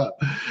screw it up.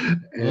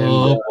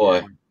 And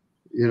boy,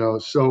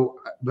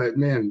 but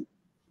man,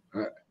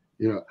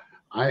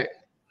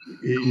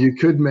 you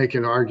could make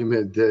an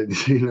argument that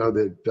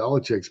that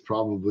Belichick's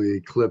probably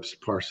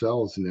eclipsed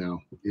Parcells now,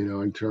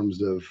 in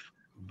terms of,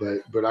 but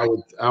I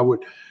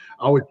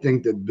would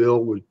think that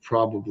Bill would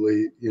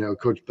probably,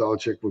 Coach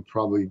Belichick would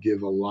probably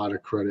give a lot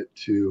of credit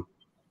to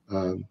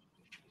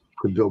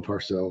Bill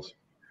Parcells.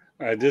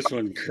 All right, this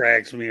one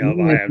cracks me up.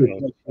 I have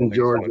no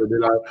George, or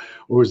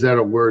was that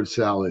a word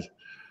salad?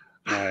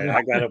 All right,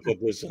 I got to put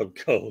this up,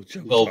 Coach.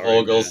 Bill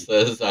Vogel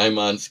says I'm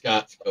on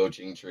Scott's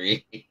coaching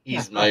tree.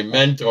 He's my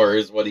mentor,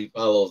 is what he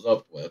follows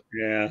up with.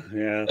 Yeah.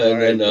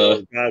 And then,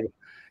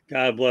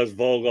 God bless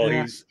Vogel.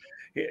 Yeah.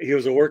 He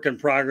was a work in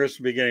progress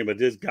in the beginning, but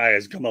this guy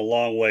has come a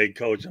long way,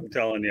 Coach. I'm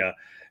telling you.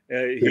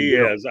 He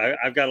is.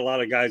 I've got a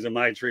lot of guys in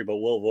my tree, but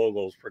Will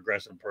Vogel's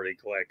progressing pretty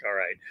quick. All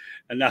right.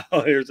 And now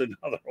here's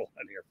another one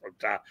here from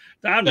Tom.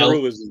 Tom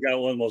Marubis has got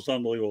one of the most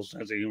unbelievable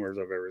sense of humor I've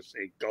ever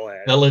seen. Go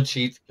ahead.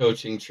 Belichick's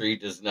coaching tree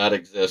does not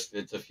exist.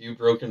 It's a few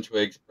broken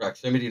twigs.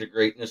 Proximity to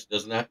greatness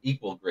does not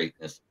equal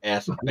greatness.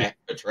 Ask Matt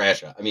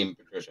Patricia.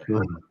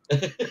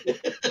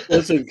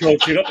 Listen,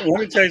 Coach, let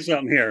me tell you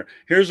something here.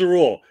 Here's the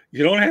rule.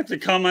 You don't have to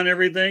come on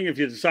everything. If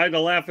you decide to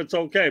laugh, it's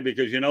okay,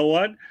 because you know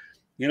what?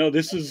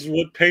 This is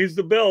what pays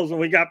the bills, and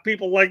we got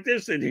people like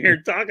this in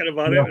here talking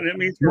about it, and it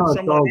means it's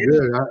all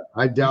good.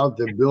 I doubt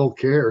that Bill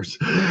cares.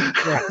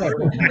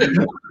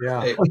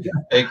 Yeah.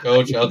 Hey,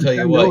 Coach, I'll tell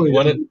you what. You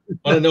want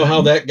to know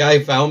how that guy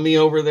found me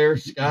over there,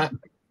 Scott?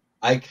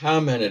 I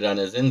commented on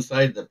his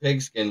Inside the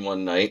Pigskin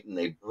one night, and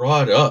they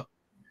brought up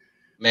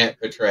Matt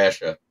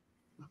Patricia.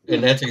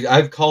 And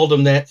I've called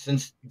him that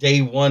since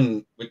day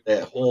one with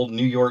that whole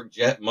New York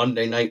Jet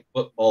Monday Night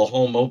Football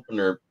home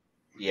opener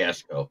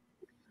fiasco.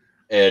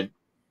 And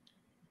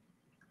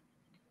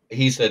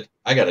he said,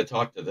 I got to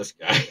talk to this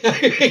guy.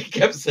 He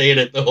kept saying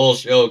it the whole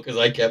show because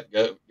I kept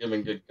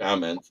giving good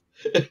comments.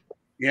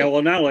 Yeah,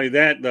 well, not only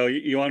that, though.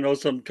 You want to know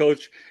some,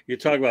 Coach? You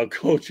talk about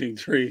coaching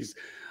trees.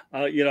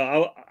 I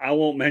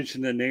won't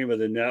mention the name of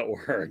the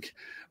network,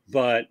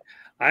 but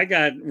I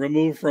got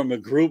removed from a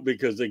group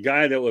because the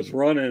guy that was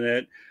running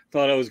it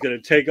thought I was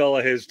going to take all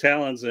of his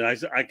talents, and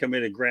I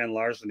committed grand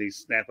larceny,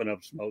 snapping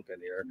up smoke in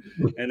here,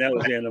 and that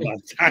was the end of my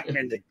time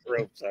in the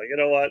group. So you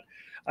know what?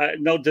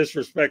 No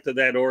disrespect to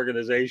that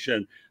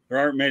organization. There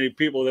aren't many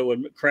people that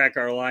would crack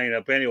our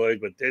lineup anyways,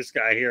 but this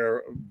guy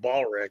here,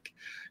 Ballrick,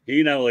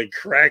 he not only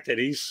cracked it,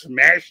 he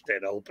smashed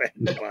it open.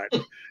 But,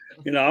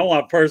 I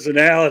want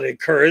personality,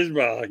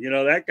 charisma,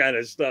 that kind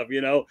of stuff.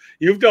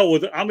 You've dealt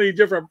with how many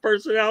different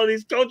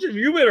personalities, Coach, have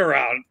you been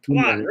around? Come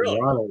on, really?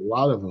 A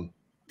lot of them.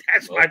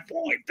 That's my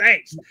point.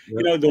 Thanks.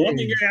 The one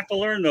thing you have to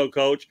learn, though,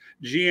 Coach,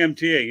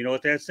 GMTA, you know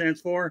what that stands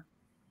for?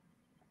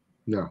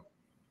 No.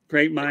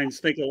 Great minds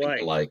think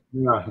alike.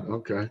 Yeah,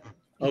 okay.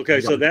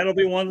 Okay, so that'll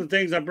be one of the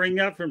things I bring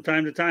up from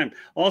time to time.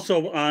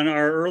 Also, on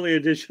our early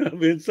edition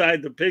of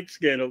Inside the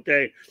Pigskin,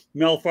 okay,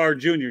 Mel Farr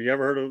Jr. You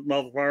ever heard of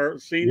Mel Farr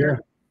Sr.? Yeah,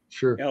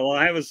 sure. Yeah,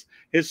 well,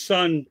 his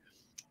son,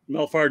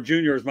 Mel Farr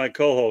Jr. is my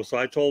co-host. So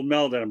I told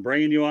Mel that I'm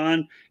bringing you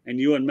on, and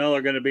you and Mel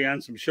are going to be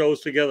on some shows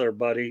together,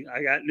 buddy.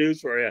 I got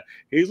news for you.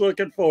 He's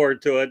looking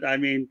forward to it. I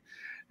mean,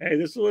 hey,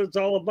 this is what it's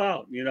all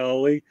about.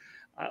 We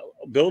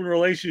building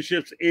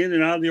relationships in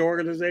and out of the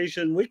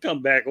organization. We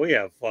come back, we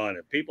have fun.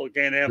 If people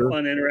can't have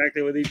fun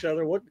interacting with each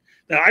other,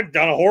 then I've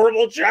done a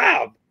horrible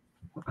job.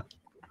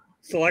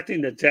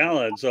 selecting the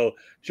talent. So,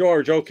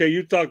 George, okay,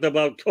 you talked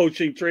about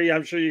coaching tree.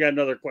 I'm sure you got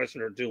another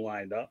question or two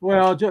lined up.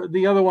 Well,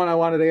 the other one I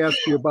wanted to ask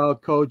you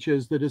about, Coach,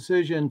 is the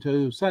decision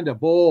to send a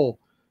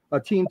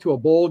team to a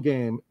bowl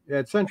game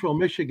at Central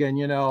Michigan.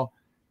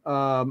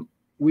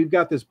 We've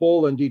got this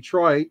bowl in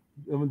Detroit,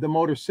 the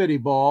Motor City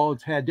Bowl.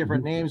 It's had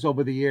different names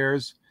over the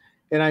years.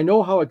 And I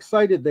know how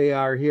excited they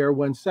are here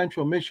when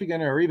Central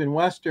Michigan or even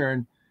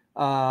Western,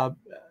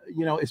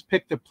 is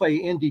picked to play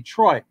in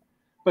Detroit.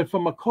 But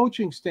from a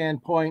coaching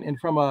standpoint and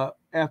from a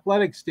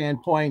athletic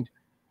standpoint,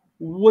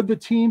 would the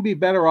team be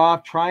better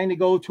off trying to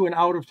go to an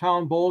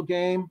out-of-town bowl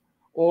game,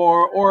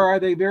 or are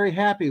they very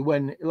happy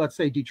when, let's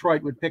say,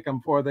 Detroit would pick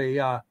them for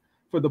the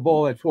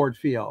bowl at Ford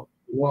Field?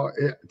 Well,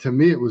 to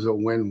me, it was a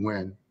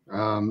win-win.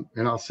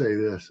 And I'll say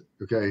this,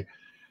 okay?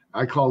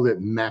 I called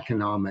it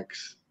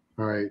Maconomics.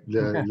 All right.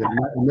 The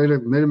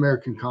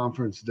Mid-American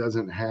Conference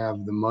doesn't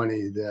have the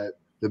money that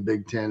the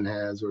Big Ten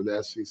has or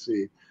the SEC.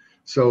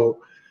 So,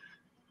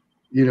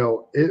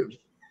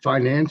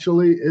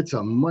 financially, it's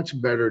a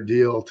much better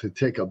deal to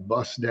take a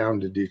bus down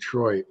to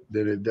Detroit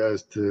than it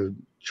does to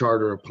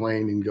charter a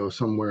plane and go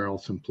somewhere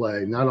else and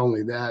play. Not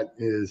only that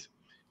is,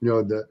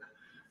 the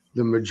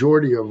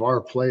majority of our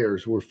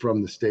players were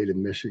from the state of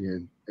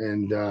Michigan.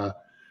 And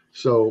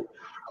so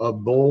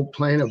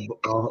playing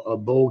a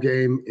bowl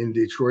game in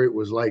Detroit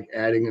was like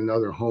adding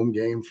another home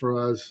game for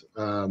us.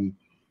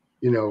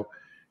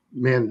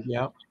 Man,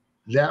 yeah.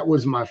 That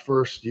was my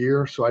first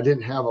year, so I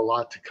didn't have a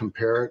lot to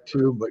compare it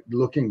to. But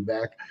looking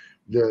back,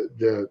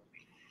 the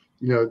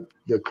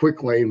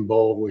Quick Lane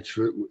Bowl, which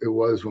it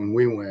was when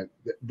we went,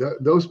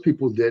 those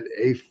people did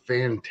a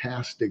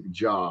fantastic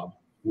job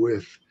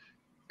with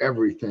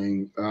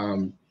everything.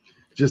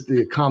 Just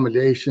the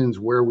accommodations,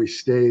 where we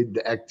stayed,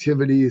 the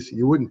activities.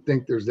 You wouldn't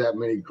think there's that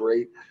many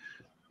great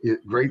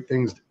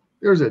things.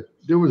 There was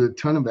a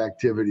ton of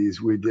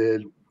activities we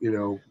did,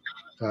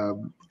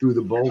 through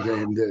the bowl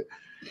game that.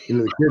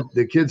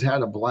 The kids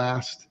had a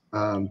blast.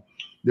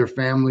 Their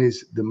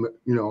families,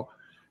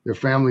 their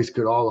families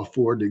could all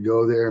afford to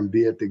go there and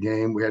be at the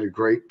game. We had a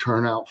great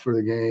turnout for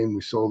the game.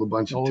 We sold a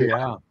bunch of tickets.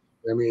 Yeah.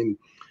 I mean,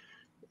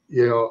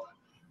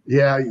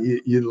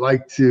 you'd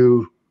like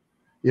to,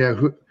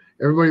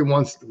 everybody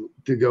wants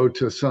to go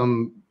to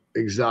some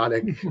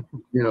exotic,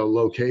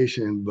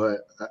 location,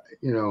 but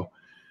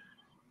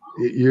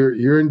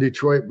you're in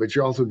Detroit, but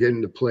you're also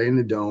getting to play in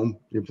the dome.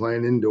 You're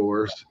playing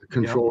indoors, a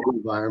controlled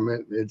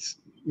environment. It's,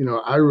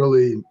 I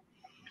really,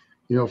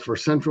 for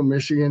Central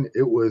Michigan,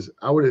 if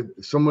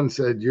someone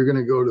said, you're going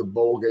to go to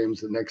bowl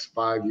games the next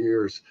 5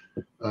 years,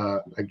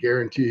 I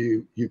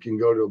guarantee you can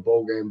go to a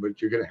bowl game,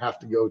 but you're going to have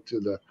to go to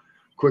the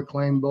Quick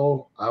Lane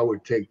Bowl. I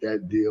would take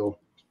that deal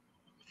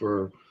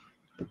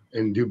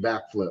and do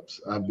backflips.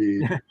 I'd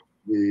be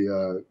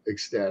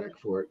ecstatic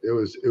for it. It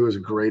was a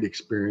great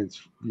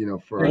experience,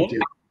 for our team.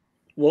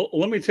 Well,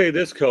 let me tell you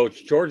this,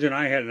 Coach. George and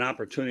I had an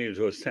opportunity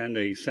to attend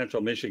a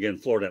Central Michigan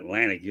Florida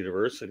Atlantic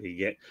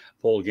University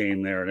bowl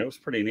game there, and it was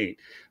pretty neat.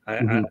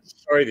 I'm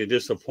sorry to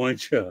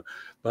disappoint you,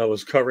 but I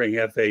was covering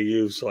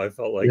FAU, so I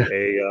felt like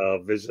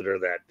a visitor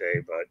that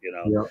day. But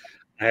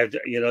I have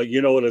to,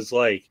 you know what it's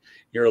like.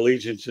 Your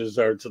allegiances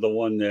are to the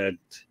one that.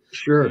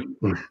 Sure.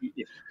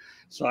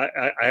 So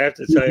I have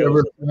to tell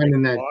you,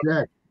 signing that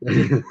check.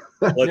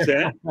 What's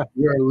that?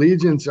 Your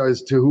allegiance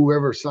is to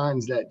whoever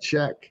signs that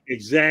check.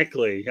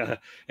 Exactly. And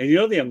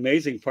the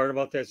amazing part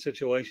about that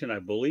situation, I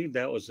believe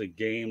that was a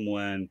game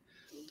when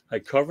I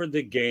covered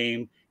the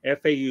game.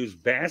 FAU's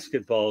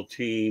basketball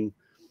team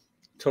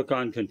took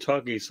on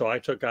Kentucky, so I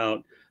took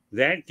out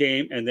that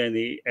game and then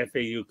the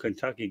FAU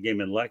Kentucky game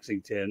in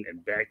Lexington in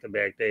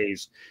back-to-back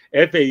days.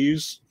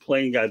 FAU's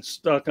plane got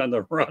stuck on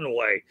the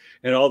runway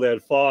and all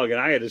that fog,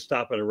 and I had to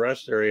stop at a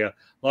rest area.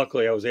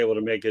 Luckily, I was able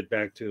to make it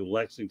back to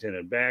Lexington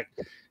and back.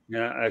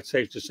 It's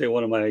safe to say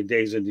one of my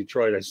days in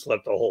Detroit, I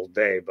slept the whole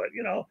day.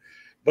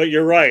 But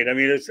you're right. I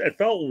mean, it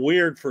felt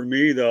weird for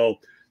me, though,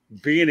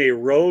 being a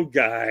road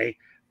guy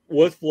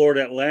with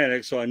Florida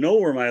Atlantic, so I know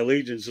where my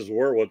allegiances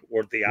were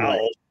with the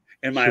Owls.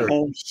 In my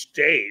home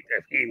state.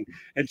 I mean,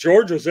 and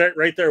George was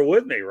right there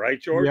with me,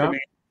 right, George? Yeah. I mean,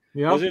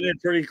 wasn't it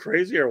pretty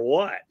crazy or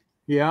what?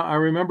 Yeah, I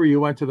remember you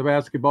went to the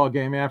basketball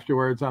game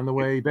afterwards on the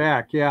way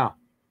back. Yeah.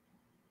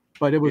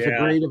 But it was a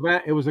great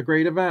event. It was a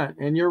great event.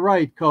 And you're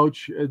right,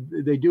 Coach.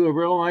 They do a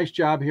real nice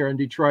job here in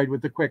Detroit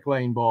with the Quick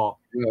Lane Ball.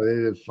 They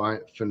did a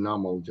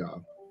phenomenal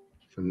job.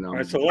 All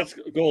right, so let's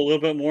go a little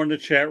bit more in the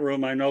chat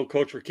room. I know,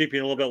 Coach, we're keeping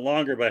a little bit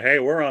longer, but hey,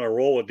 we're on a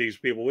roll with these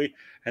people.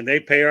 And they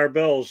pay our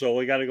bills, so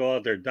we got to go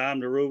out there.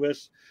 Dom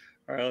DeRubis.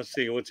 All right, let's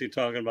see. What's he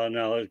talking about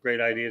now? It's a great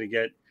idea to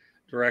get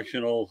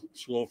directional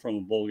school from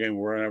a bowl game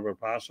wherever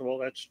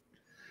possible.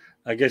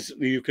 I guess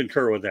you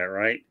concur with that,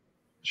 right?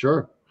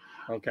 Sure.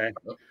 Okay.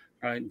 All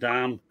right,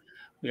 Dom,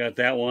 we got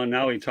that one.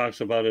 Now he talks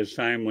about his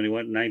time when he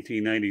went in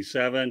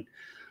 1997.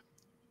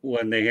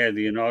 When they had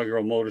the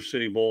inaugural Motor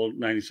City Bowl,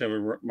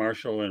 97,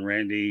 Marshall and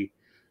Randy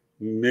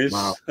Miss.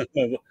 Wow.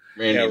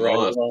 Randy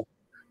lost.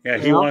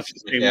 He wants to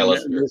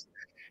say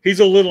he's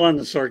a little on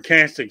the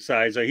sarcastic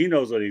side, so he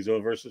knows what he's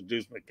doing versus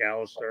Deuce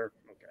McAllister.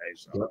 Okay.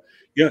 So,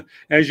 yeah,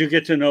 as you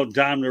get to know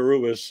Dom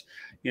Narubis,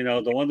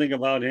 the one thing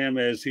about him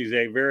is he's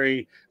a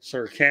very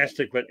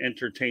sarcastic but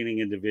entertaining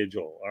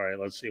individual. All right,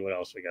 let's see what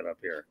else we got up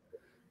here.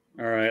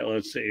 All right,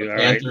 let's see. The All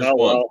right. Panthers Oh,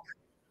 won.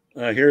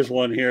 well, here's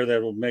one here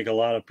that will make a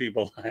lot of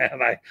people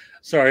laugh.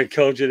 Sorry,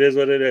 Coach. It is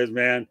what it is,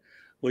 man.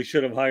 We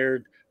should have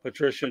hired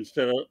Patricia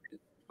instead of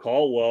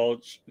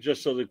Caldwell,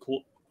 just so the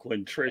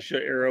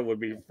Quintricia era would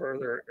be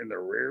further in the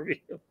rear view.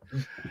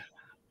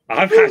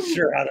 I'm not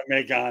sure how to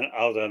make out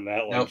on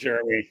that one, Now,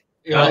 Jeremy.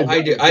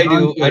 I do.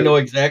 I know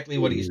exactly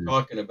what he's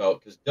talking about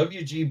because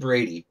W.G.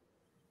 Brady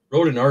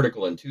wrote an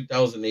article in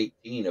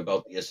 2018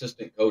 about the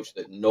assistant coach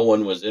that no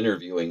one was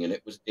interviewing, and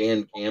it was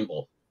Dan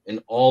Campbell,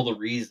 and all the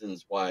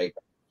reasons why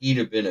he'd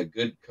have been a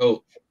good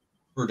coach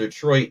for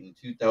Detroit in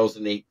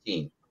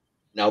 2018.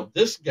 Now,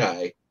 this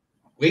guy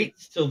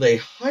waits till they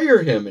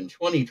hire him in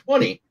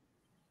 2020,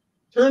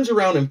 turns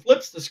around and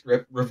flips the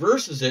script,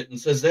 reverses it, and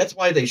says that's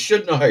why they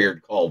shouldn't have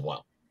hired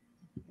Caldwell.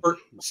 For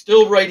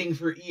still writing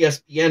for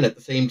ESPN at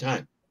the same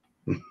time.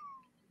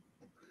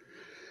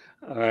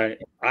 All right,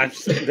 that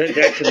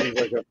to me is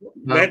like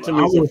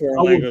a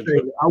foreign language.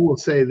 I will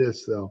say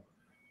this though,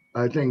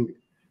 I think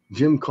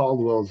Jim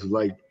Caldwell's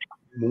like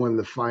one of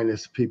the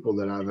finest people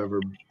that I've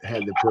ever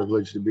had the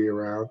privilege to be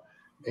around,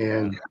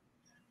 and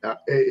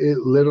it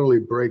literally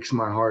breaks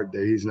my heart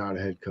that he's not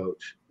a head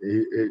coach.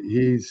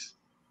 He's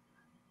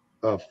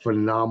a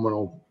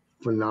phenomenal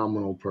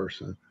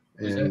person.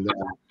 And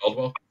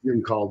Caldwell?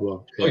 Jim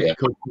Caldwell. Oh, yeah.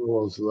 Coach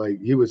Caldwell's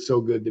like, he was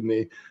so good to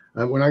me.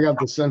 When I got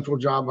the Central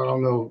job, I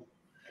don't know,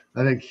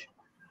 I think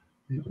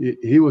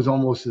he was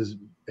almost as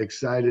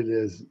excited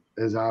as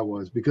I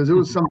was, because it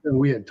was something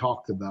we had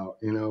talked about.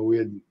 We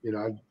had,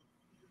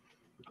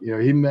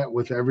 he met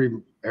with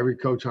every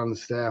coach on the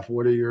staff.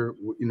 What are your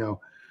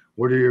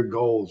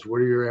goals?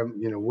 What are your,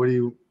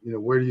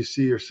 where do you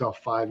see yourself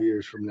 5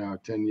 years from now,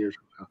 10 years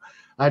from now?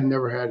 I'd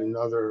never had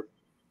another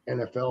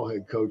NFL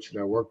head coach that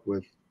I worked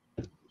with,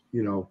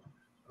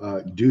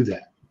 do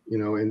that,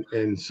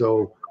 and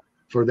so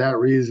for that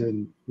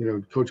reason,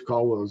 Coach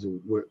Caldwell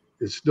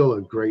is still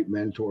a great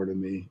mentor to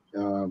me.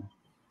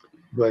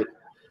 But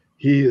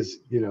he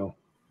is,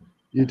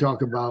 you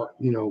talk about,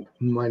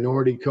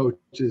 minority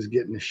coaches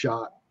getting a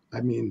shot.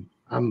 I mean,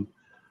 I'm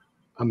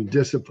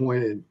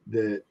disappointed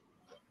that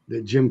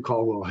Jim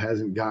Caldwell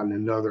hasn't gotten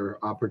another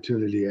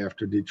opportunity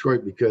after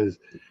Detroit, because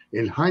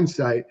in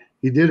hindsight,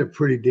 he did a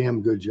pretty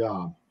damn good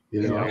job. I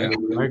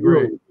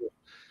agree.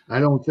 I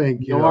don't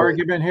think no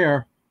argument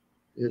here.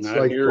 It's not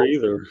like here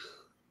either.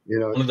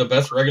 One of the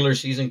best regular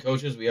season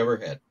coaches we ever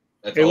had.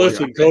 Hey,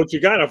 listen, Coach, you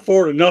got a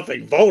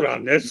 4-0 vote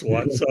on this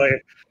one. So,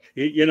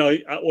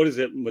 what is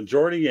it?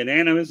 Majority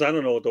unanimous? I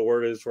don't know what the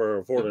word is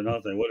for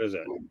 4-0. What is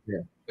it? Yeah.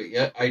 But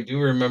yeah, I do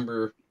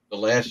remember the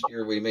last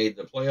year we made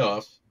the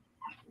playoffs,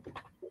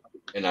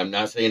 and I'm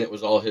not saying it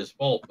was all his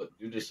fault, but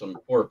due to some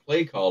poor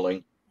play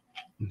calling,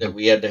 that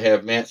we had to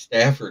have Matt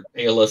Stafford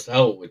bail us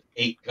out with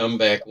 8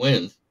 comeback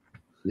wins.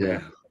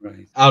 Yeah.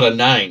 Right. Out of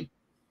 9.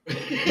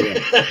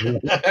 Yeah.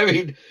 I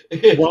mean,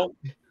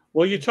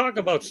 well, you talk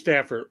about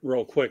Stafford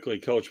real quickly,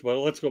 Coach, but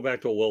let's go back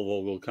to a Will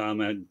Vogel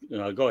comment.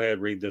 Go ahead,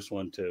 read this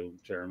one too,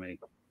 Jeremy.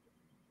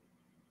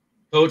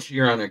 Coach,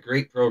 you're on a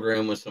great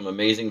program with some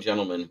amazing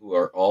gentlemen who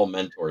are all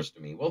mentors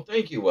to me. Well,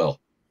 thank you, Will.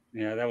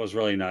 Yeah, that was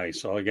really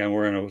nice. So again,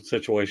 we're in a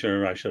situation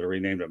where I should have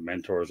renamed it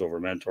mentors over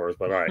mentors,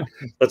 but all right.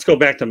 Let's go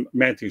back to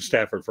Matthew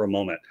Stafford for a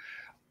moment.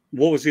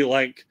 What was he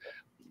like,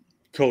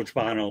 Coach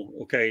Bono?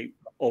 Okay,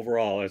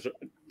 overall,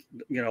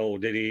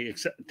 did he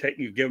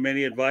give him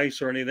any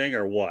advice or anything,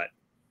 or what?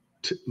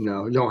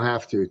 No, you don't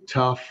have to.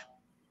 Tough,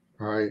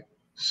 all right,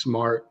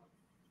 smart,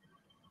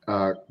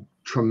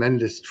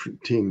 tremendous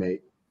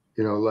teammate.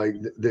 Like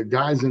the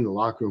guys in the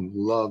locker room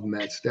love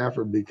Matt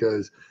Stafford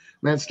because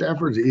Matt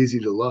Stafford's easy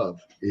to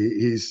love.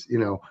 He's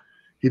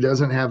he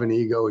doesn't have an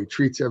ego. He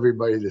treats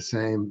everybody the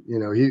same.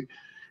 In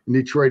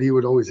Detroit, he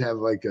would always have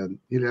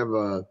he'd have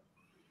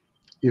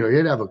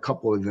a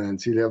couple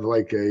events. He'd have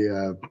like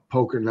a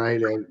poker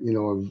night at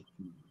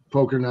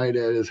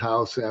his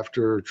house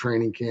after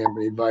training camp,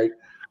 and he'd invite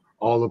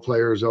all the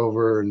players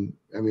over. And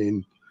I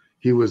mean,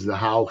 he was the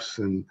house.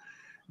 And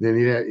then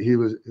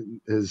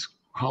his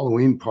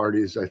Halloween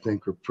parties, I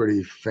think, were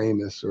pretty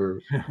famous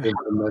or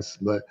infamous,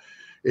 but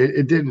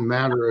it didn't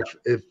matter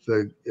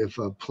if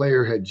a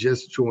player had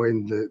just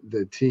joined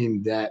the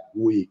team that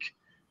week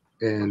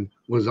and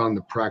was on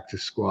the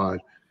practice squad.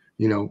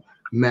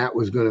 Matt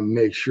was going to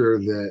make sure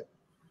that,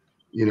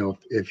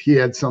 if he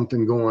had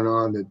something going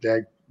on,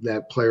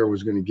 that player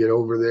was going to get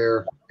over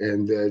there,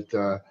 and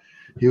that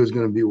he was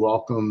going to be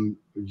welcome,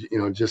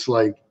 just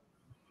like,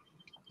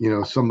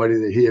 somebody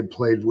that he had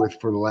played with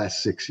for the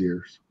last 6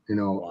 years.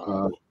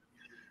 Wow.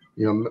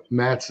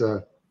 Matt's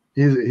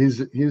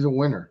he's a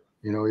winner.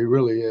 He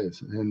really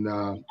is. And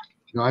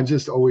I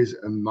just always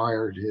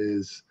admired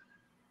his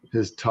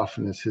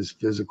toughness, his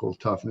physical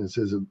toughness,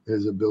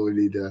 his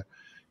ability to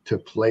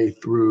play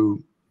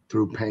through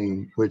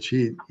pain, which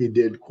he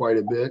did quite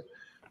a bit,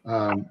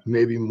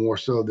 maybe more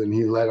so than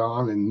he let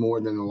on, and more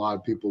than a lot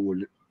of people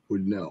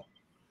would know.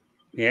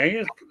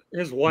 Yeah,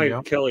 His wife,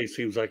 Yeah. Kelly,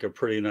 seems like a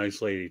pretty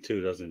nice lady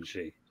too, doesn't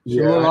she? She's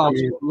Yeah, I a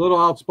mean, little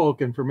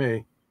outspoken for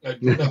me. I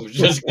was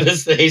just gonna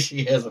say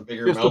she has a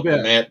bigger Just a mouth than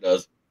bit. Matt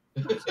does.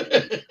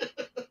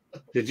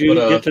 Did you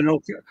But, get to know?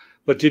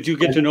 But did you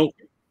get to know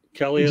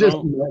Kelly at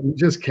all?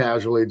 just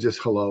casually, just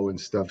hello and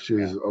stuff. She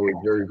was always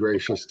very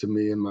gracious to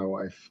me and my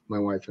wife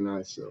and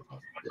I. So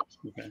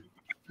Okay.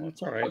 Well,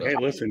 that's all right. Hey,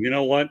 listen, you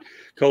know what,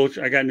 Coach?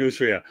 I got news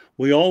for you.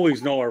 We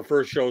always know our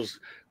first show's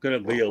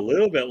going to be a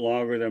little bit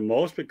longer than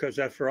most because,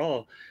 after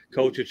all,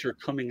 Coach, it's your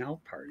coming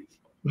out party.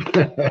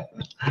 that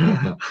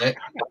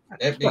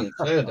being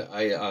said,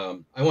 I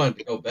wanted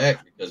to go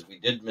back because we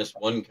did miss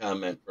one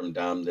comment from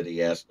Dom that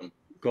he asked him.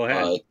 Go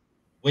ahead.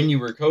 When you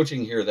were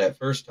coaching here that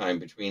first time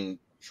between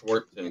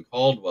Schwartz and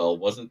Caldwell,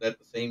 wasn't that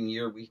the same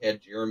year we had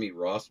Jeremy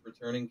Ross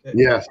returning kick?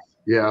 Yes,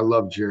 yeah, I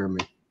love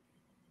Jeremy.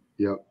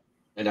 Yep.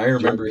 And I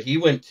remember he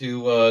went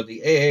to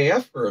the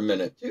AAF for a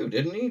minute too,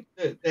 didn't he?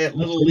 That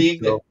little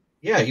league. So.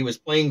 Yeah, he was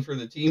playing for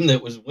the team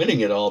that was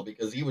winning it all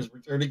because he was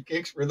returning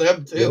kicks for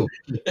them too.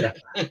 Yeah.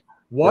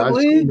 What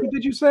league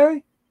did you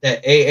say?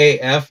 That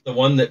AAF, the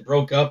one that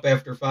broke up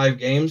after 5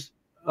 games.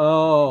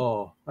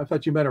 Oh, I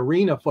thought you meant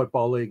Arena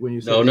Football League when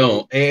you said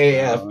No,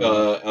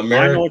 AAF,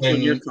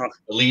 American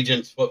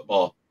Allegiance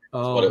Football.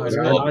 Oh, what it was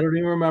called. I don't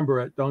even remember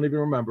it. Don't even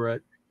remember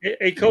it.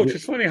 Hey, Coach,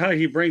 it's funny how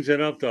he brings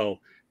it up, though.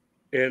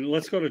 And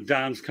let's go to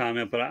Don's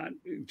comment, but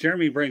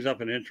Jeremy brings up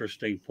an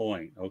interesting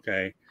point,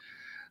 okay?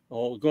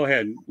 Oh, go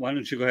ahead. Why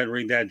don't you go ahead and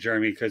read that,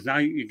 Jeremy? Because now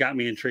you got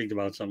me intrigued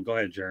about something. Go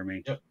ahead,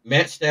 Jeremy. Yep.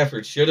 Matt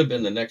Stafford should have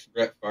been the next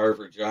Brett Favre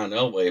or John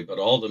Elway, but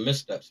all the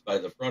missteps by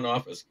the front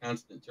office,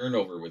 constant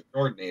turnover with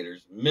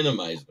coordinators,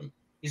 minimized him.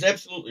 He's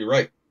absolutely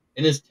right.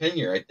 In his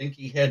tenure, I think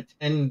he had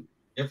 10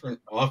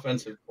 different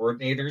offensive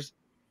coordinators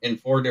and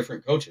 4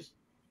 different coaches.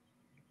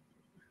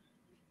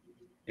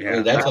 Yeah, I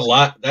mean, that's a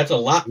lot. That's a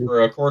lot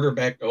for a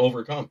quarterback to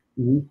overcome.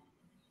 It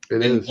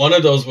is. One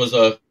of those was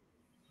the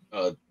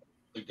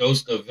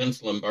ghost of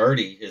Vince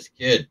Lombardi, his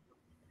kid.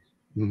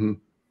 Mm-hmm.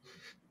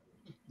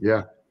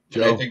 Yeah,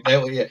 Joe. I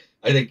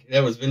think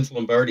that was Vince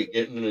Lombardi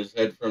getting in his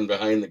head from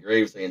behind the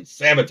grave, saying,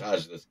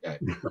 "Sabotage this guy."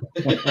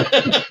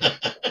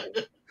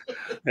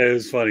 It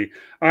was funny.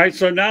 All right,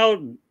 so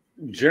now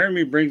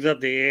Jeremy brings up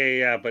the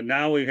AAF, but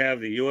now we have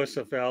the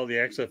USFL, the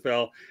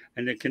XFL,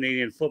 and the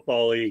Canadian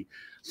Football League.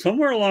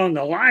 Somewhere along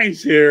the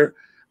lines here,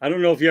 I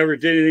don't know if you ever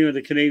did anything with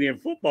the Canadian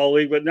Football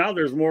League, but now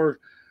there's more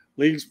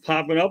leagues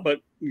popping up, but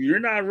you're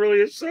not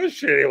really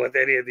associated with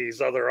any of these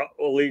other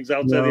leagues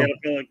outside the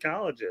NFL and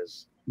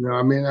colleges. No,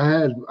 I mean,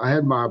 I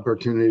had my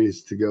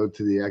opportunities to go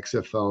to the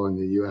XFL and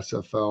the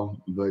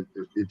USFL, but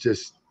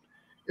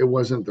it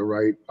wasn't the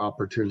right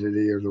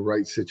opportunity or the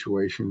right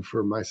situation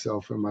for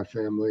myself and my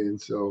family.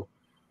 And so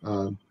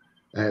I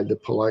had to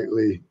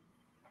politely,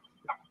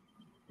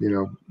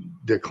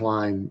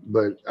 decline.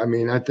 But I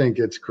mean, I think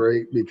it's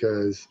great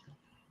because,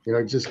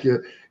 it just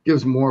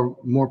gives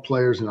more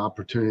players an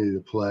opportunity to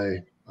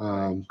play.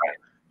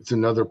 It's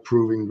another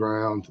proving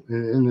ground.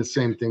 And the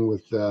same thing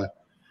with,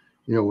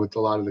 with a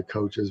lot of the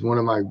coaches. One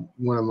of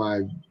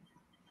my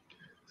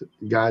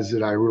guys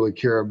that I really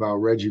care about,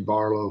 Reggie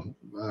Barlow,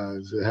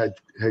 is the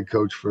head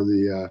coach for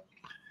the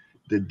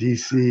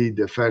DC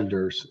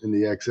Defenders in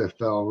the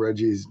XFL.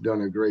 Reggie's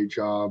done a great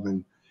job,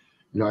 and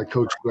I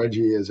coached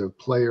Reggie as a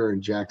player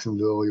in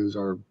Jacksonville. He was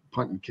our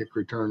punt and kick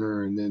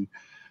returner, and then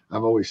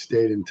I've always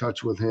stayed in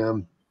touch with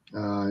him,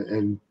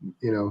 and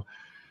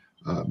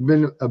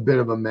been a bit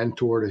of a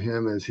mentor to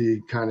him as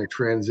he kind of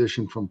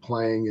transitioned from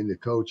playing into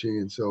coaching,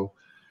 and so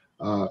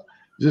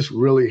just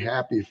really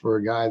happy for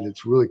a guy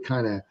that's really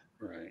kind of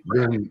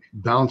been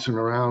bouncing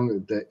around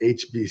at the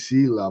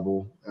HBC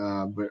level,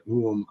 but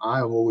whom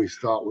I've always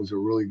thought was a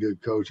really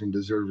good coach and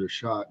deserved a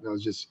shot. And I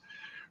was just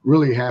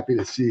really happy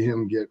to see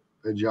him get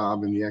a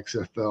job in the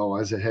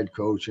XFL as a head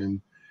coach and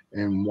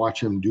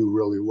watch him do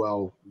really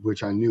well,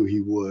 which I knew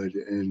he would.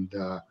 And,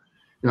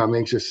 I'm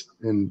anxious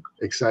and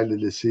excited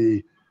to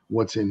see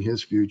what's in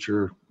his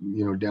future,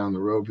 down the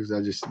road, because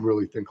I just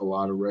really think a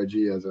lot of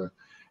Reggie as a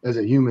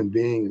human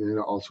being and then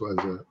also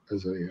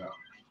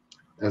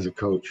as a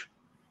coach.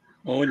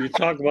 Well, when you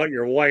talk about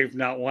your wife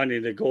not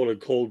wanting to go to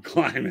cold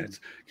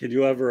climates, could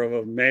you ever have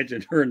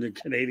imagined her in the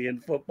Canadian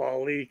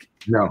Football League?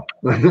 No.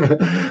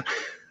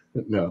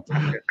 No.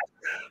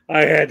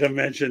 I had to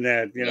mention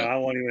that. I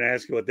won't even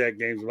ask you what that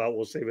game's about.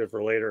 We'll save it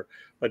for later.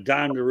 But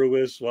Don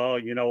DeRubis, well,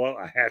 you know what?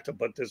 I have to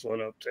put this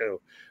one up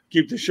too.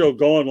 Keep the show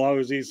going as long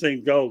as these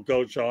things go,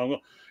 Coach. So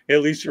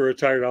at least you're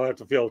retired. I don't have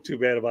to feel too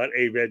bad about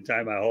a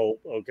bedtime, I hope.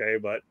 Okay,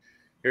 but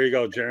here you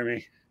go,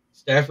 Jeremy.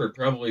 Stafford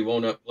probably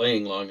won't up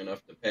playing long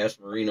enough to pass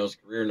Marino's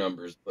career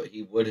numbers, but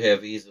he would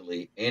have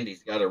easily, and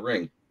he's got a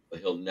ring, but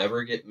he'll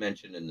never get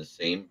mentioned in the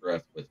same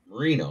breath with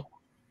Marino.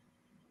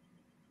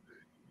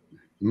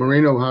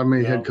 Marino, how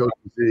many head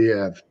coaches did he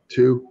have?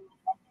 2?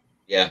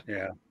 Yeah.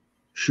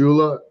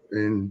 Shula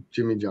and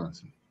Jimmy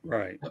Johnson.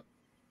 Right.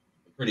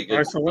 Pretty good. All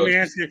right, so let me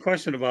ask you a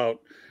question about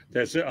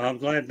this. I'm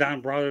glad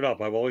Don brought it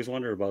up. I've always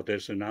wondered about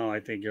this, and now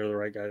I think you're the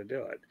right guy to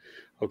do it.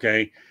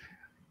 Okay.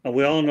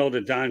 We all know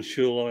that Don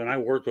Shula, and I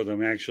worked with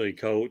him actually,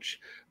 coach.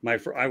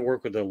 I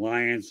worked with the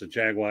Lions, the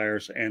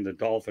Jaguars, and the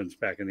Dolphins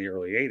back in the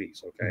early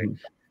 '80s. Okay, Mhm.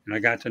 and I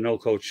got to know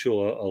Coach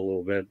Shula a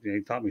little bit.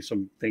 He taught me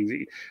some things.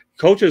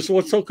 Coaches,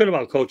 what's so good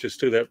about coaches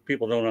too that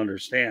people don't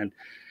understand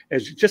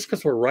is just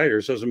because we're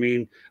writers doesn't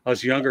mean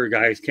us younger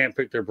guys can't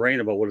pick their brain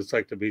about what it's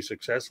like to be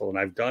successful. And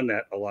I've done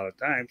that a lot of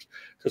times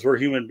because we're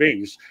human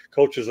beings.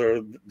 Coaches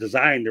are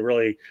designed to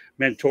really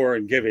mentor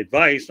and give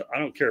advice. I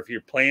don't care if you're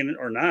playing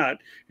or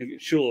not.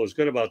 Shula was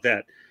good about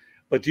that.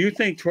 But do you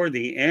think toward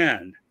the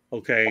end,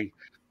 okay,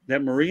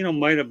 that Marino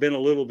might have been a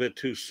little bit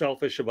too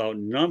selfish about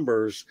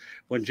numbers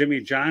when Jimmy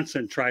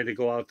Johnson tried to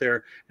go out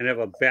there and have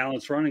a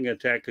balanced running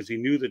attack because he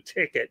knew the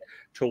ticket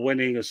to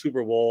winning a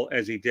Super Bowl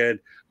as he did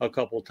a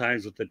couple of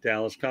times with the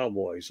Dallas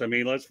Cowboys? I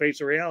mean, let's face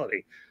the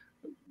reality.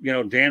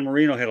 Dan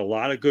Marino had a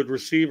lot of good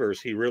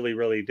receivers. He really,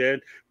 really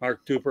did.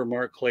 Mark Duper,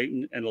 Mark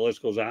Clayton, and the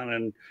list goes on,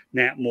 and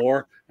Nat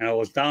Moore. And I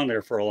was down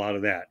there for a lot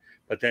of that.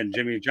 But then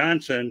Jimmy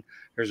Johnson,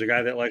 there's a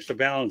guy that likes to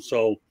balance.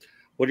 So,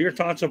 what are your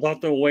thoughts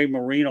about the way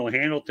Marino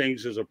handled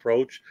things, his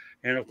approach?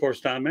 And of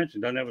course, Tom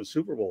mentioned doesn't have a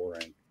Super Bowl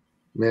ring.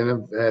 Man,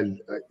 I've had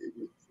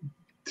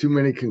too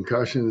many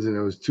concussions, and it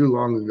was too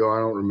long ago. I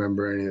don't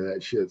remember any of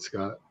that shit,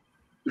 Scott.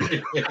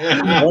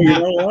 Well, you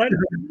know what?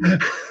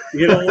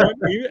 You know what?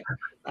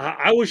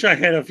 I wish I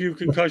had a few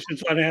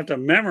concussions so I didn't have to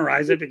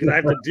memorize it because I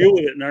have to deal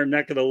with it in our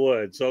neck of the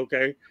woods.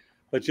 Okay.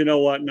 But you know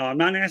what? No, I'm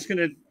not asking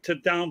it to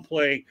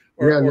downplay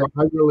No,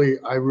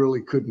 I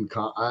really couldn't.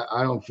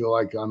 I don't feel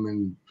like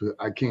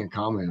I can't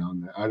comment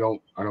on that. I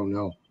don't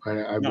know.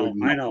 I no,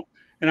 wouldn't. I know.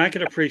 And I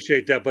can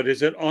appreciate that, but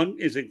is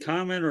it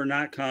common or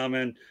not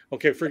common?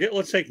 Okay,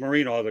 let's take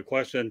Marino out of the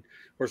question,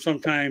 where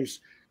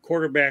sometimes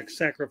quarterbacks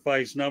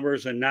sacrifice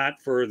numbers and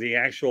not for the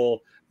actual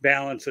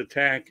balance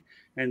attack,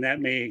 and that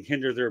may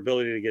hinder their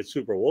ability to get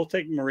Super Bowl. We'll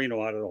take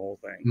Marino out of the whole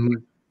thing.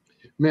 Mhm.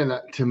 Man,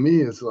 to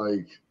me, it's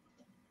like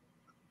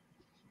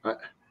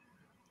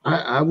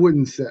I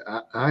wouldn't say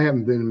I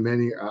haven't been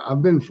many.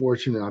 I've been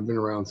fortunate. I've been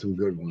around some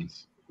good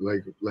ones,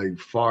 like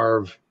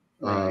Favre,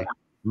 Right.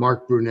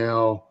 Mark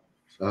Brunell,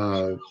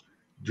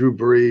 Drew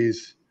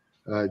Brees,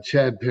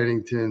 Chad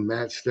Pennington,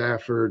 Matt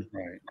Stafford.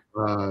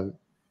 Right.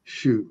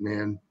 Shoot,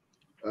 man.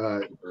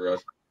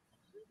 Russ.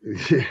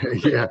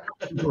 Yeah.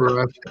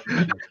 Russ.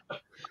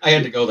 I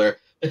had to go there.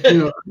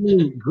 I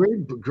mean,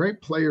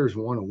 great players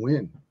want to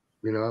win.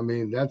 I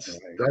mean, that's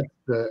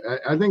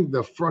I think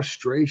the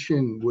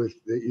frustration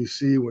that you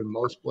see when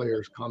most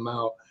players come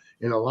out,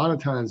 and a lot of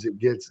times it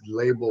gets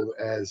labeled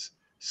as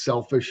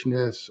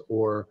selfishness,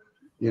 or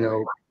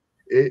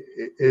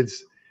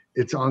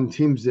it's on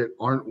teams that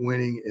aren't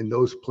winning, and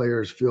those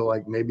players feel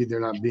like maybe they're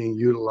not being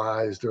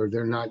utilized or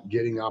they're not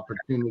getting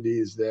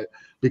opportunities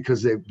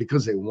because they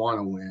want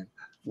to win.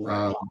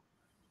 Right.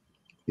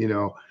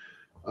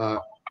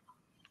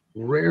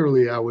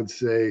 Rarely, I would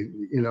say,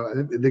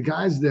 the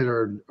guys that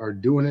are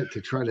doing it to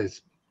try to,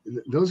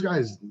 those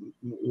guys,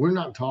 we're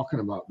not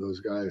talking about those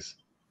guys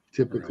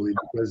typically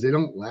because they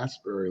don't last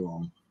very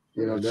long.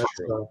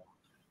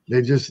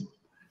 They just,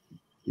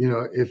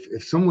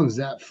 if someone's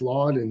that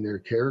flawed in their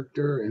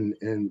character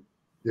and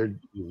they're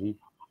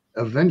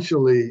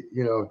eventually,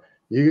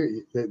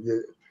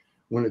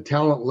 when the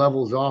talent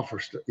levels off,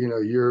 or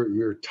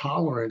your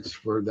tolerance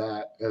for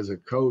that as a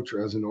coach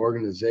or as an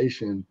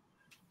organization,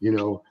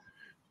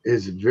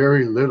 is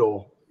very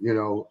little,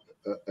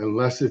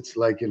 unless it's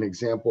like an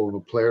example of a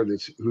player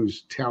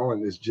whose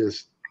talent is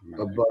just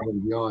above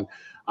and beyond.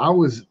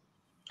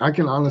 I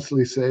can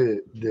honestly say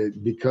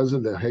that because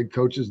of the head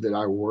coaches that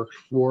I worked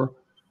for,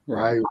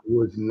 I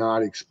was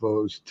not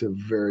exposed to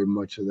very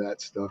much of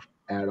that stuff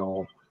at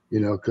all,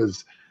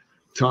 because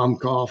Tom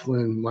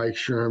Coughlin, Mike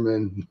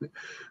Sherman,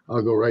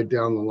 I'll go right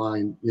down the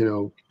line,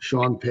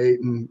 Sean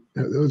Payton,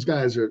 those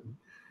guys are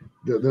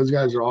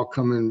all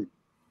coming,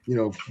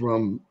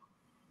 from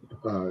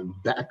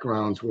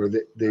backgrounds where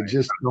they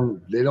just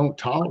don't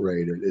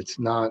tolerate it. It's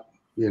not,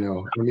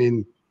 I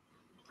mean,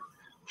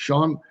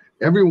 Sean,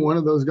 every one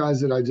of those guys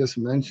that I just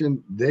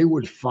mentioned, they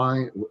would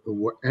find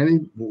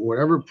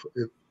whoever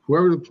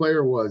the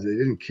player was, they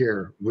didn't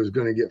care, was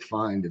going to get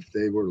fined if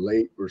they were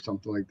late or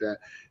something like that.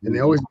 And they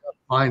always got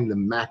fined the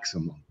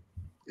maximum.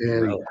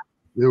 And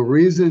the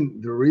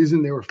reason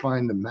they were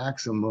fined the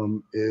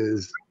maximum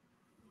is,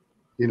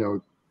 they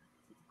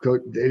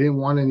didn't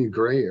want any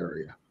gray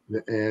area.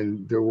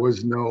 And there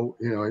was no,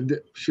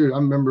 shoot, I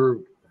remember,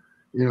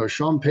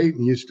 Sean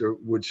Payton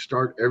would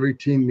start every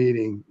team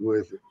meeting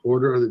with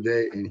order of the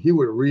day, and he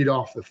would read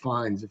off the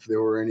fines if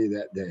there were any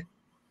that day.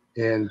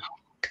 And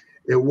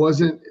it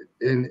wasn't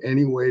in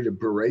any way to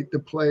berate the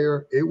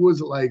player. It was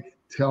like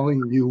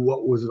telling you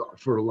what was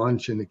for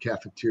lunch in the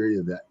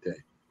cafeteria that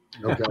day.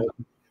 Okay.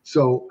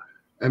 So,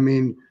 I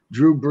mean,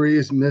 Drew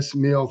Brees, missed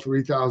meal,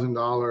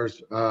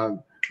 $3,000.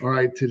 All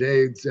right,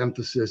 today's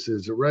emphasis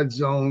is a red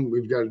zone.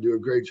 We've got to do a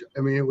great job.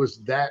 I mean, it was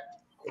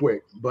that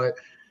quick. But,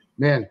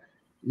 man,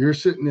 you're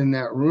sitting in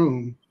that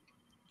room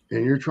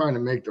and you're trying to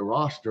make the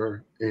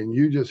roster, and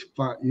you just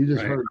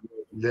heard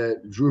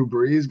that Drew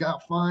Brees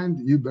got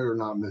fined. You better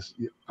not miss.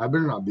 I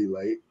better not be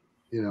late,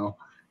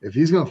 if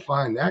he's going to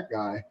find that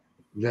guy,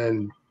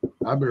 then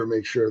I better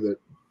make sure that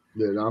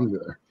I'm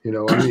there. You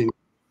know, I mean,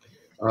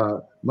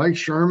 Mike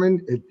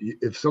Sherman,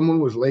 if someone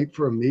was late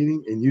for a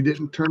meeting and you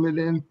didn't turn it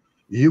in,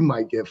 you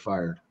might get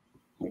fired.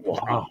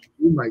 Wow.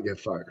 You might get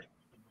fired.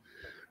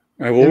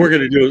 All right, what we're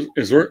going to do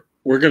is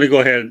we're going to go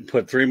ahead and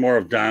put 3 more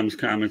of Dom's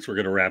comments. We're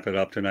going to wrap it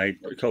up tonight.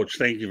 Coach,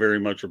 thank you very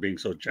much for being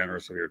so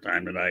generous of your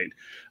time tonight.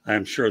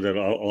 I'm sure that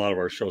a lot of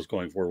our shows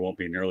going forward won't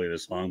be nearly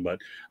this long, but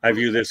I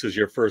view this as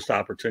your first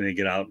opportunity to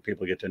get out and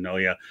people get to know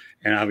you.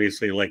 And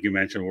obviously, like you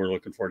mentioned, we're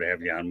looking forward to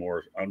have you on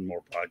more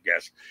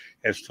podcasts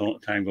as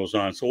time goes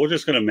on. So we're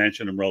just going to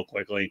mention them real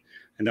quickly,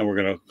 and then we're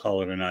going to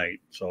call it a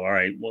night. So, all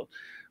right,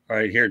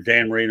 here,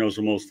 Dan Marino's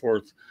the most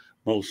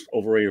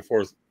overrated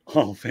fourth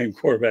Hall of Fame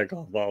quarterback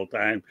of all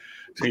time.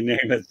 To name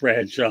it,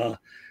 Bradshaw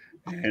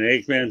and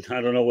Aikman.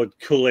 I don't know what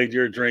Kool-Aid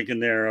you're drinking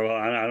there.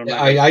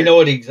 I know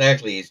what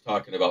exactly he's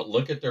talking about.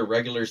 Look at their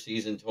regular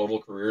season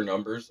total career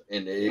numbers.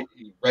 And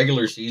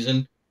regular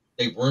season,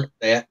 they weren't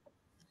that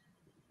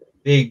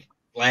big,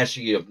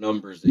 flashy of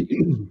numbers that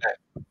you expect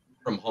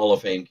from Hall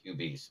of Fame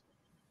QBs.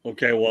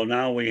 Okay, well,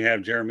 now we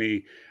have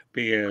Jeremy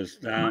B. as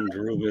Dom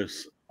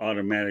Derubis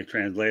automatic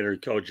translator.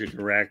 Coach, you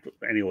can react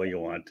any way you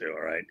want to,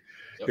 all right?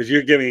 Because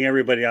you're giving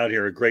everybody out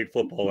here a great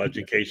football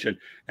education,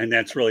 and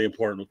that's really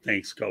important.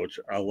 Thanks, Coach.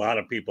 A lot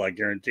of people, I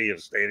guarantee,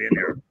 have stayed in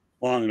here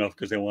long enough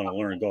because they want to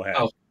learn. Go ahead.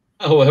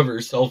 However,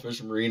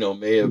 selfish Marino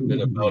may have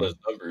been about his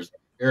numbers.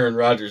 Aaron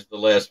Rodgers the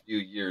last few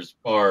years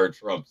far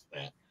trumps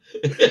that.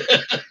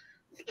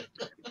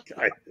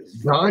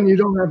 Don, you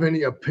don't have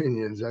any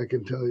opinions. I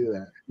can tell you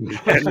that. No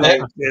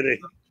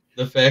kidding.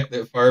 The fact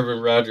that Favre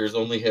and Rodgers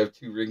only have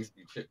 2 rings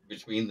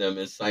between them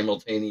is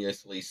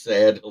simultaneously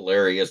sad,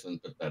 hilarious,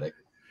 and pathetic.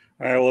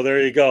 All right, well,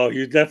 there you go.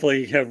 You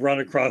definitely have run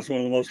across one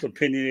of the most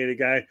opinionated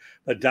guys.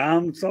 But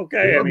Dom, it's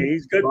okay. I mean,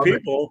 he's good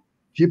people.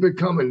 Keep it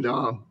coming,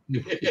 Dom.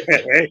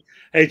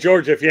 Hey,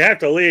 George, if you have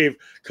to leave,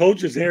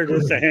 Coach is here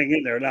just to hang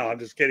in there. No, I'm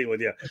just kidding with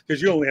you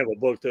because you only have a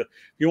book to. If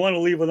you want to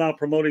leave without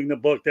promoting the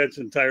book, that's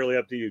entirely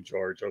up to you,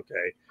 George.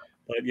 Okay.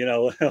 But, you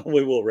know,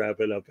 we will wrap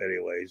it up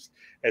anyways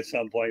at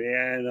some point.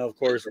 And, of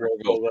course,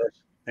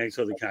 thanks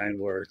for the kind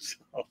words.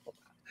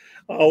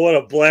 Oh, what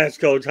a blast,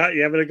 Coach.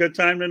 You having a good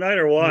time tonight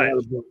or what?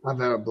 I've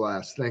had a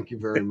blast. Thank you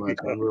very much.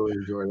 I really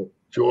enjoyed it.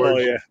 George. Oh,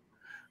 yeah.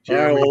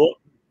 Jeremy, all right, well,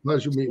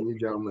 pleasure meeting you,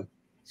 gentlemen.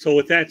 So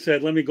with that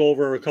said, let me go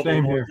over a couple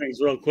more things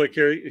real quick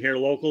here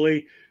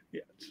locally.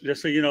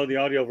 Just so you know, the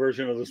audio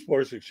version of the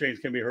Sports Exchange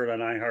can be heard on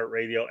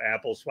iHeartRadio,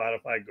 Apple,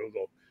 Spotify,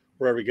 Google,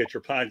 wherever you get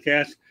your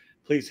podcasts.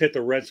 Please hit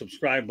the red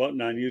subscribe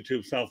button on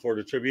YouTube, South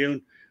Florida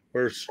Tribune.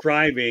 We're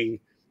striving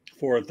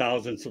for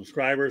 1,000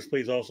 subscribers.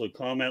 Please also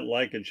comment,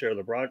 like, and share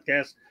the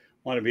broadcast.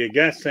 Want to be a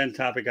guest? Send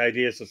topic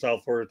ideas to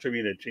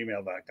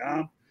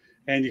southfloridatribune@gmail.com.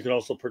 And you can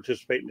also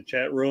participate in the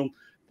chat room.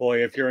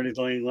 Boy, if you're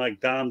anything like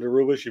Dom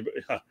DeRubis, you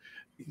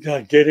got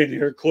to get in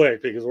here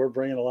quick because we're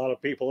bringing a lot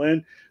of people in.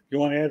 If you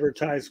want to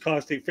advertise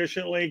cost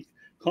efficiently,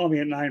 call me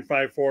at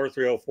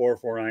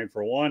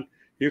 954-304-4941.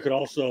 You can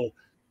also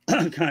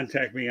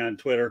contact me on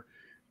Twitter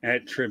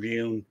at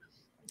Tribune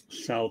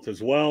South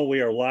as well.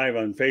 We are live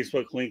on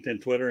Facebook, LinkedIn,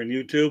 Twitter, and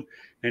YouTube.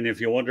 And if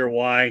you wonder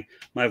why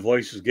my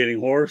voice is getting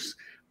hoarse,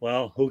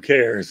 well, who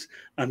cares?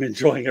 I'm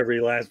enjoying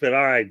every last bit.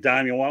 All right,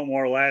 Don, you want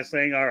more last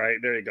thing? All right,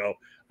 there you go.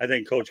 I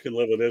think Coach can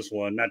live with this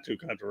one. Not too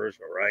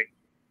controversial, right?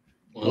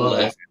 One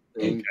last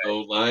thing,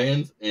 go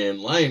Lions. And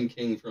Lion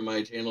King from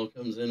my channel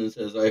comes in and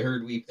says, I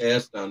heard we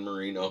passed on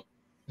Marino.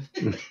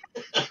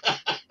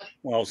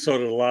 Well, so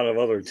did a lot of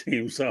other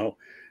teams. So,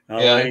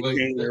 Lion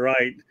King, you're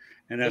right.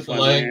 And that's why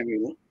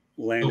Miami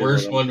landed. The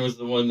worst one was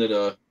the one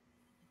that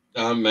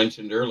Dom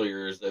mentioned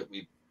earlier, is that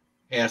we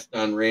passed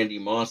on Randy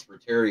Moss for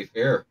Terry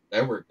Fair.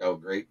 That worked out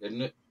great,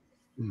 didn't it?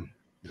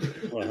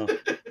 Well,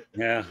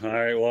 yeah. All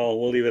right. Well,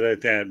 we'll leave it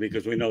at that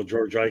because we know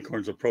George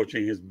Eichhorn's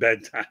approaching his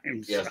bedtime.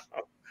 Yes.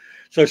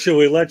 So should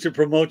we let you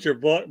promote your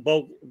book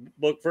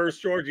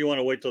first, George? Or you want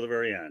to wait till the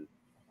very end?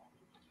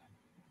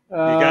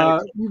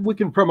 We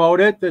can promote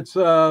it. It's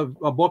a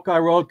book I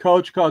wrote,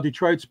 Coach, called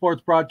Detroit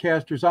Sports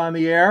Broadcasters on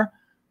the Air.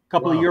 A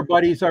couple of your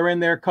buddies are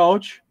in there,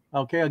 Coach.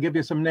 Okay, I'll give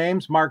you some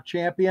names: Mark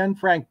Champion,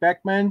 Frank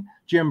Beckman,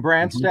 Jim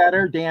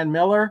Brandstatter, Dan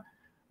Miller.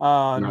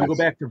 Nice. I go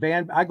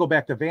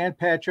back to Van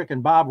Patrick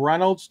and Bob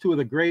Reynolds, 2 of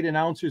the great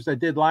announcers that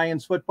did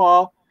Lions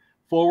football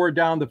forward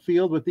down the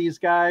field with these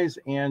guys.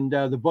 And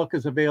the book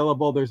is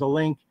available. There's a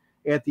link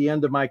at the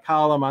end of my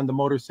column on the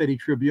Motor City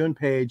Tribune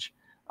page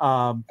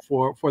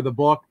for the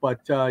book.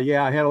 But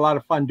yeah, I had a lot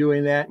of fun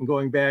doing that and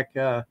going back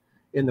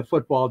in the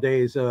football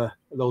days,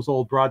 those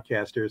old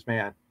broadcasters,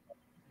 man.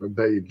 I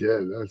bet you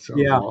did. That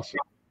sounds awesome.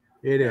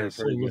 It is.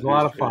 It was a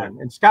lot of fun.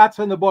 And Scott's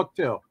in the book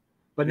too,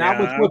 but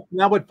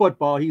not with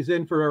football. He's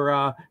in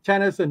for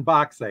tennis and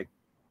boxing.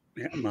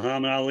 Yeah,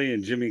 Muhammad Ali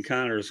and Jimmy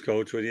Connors,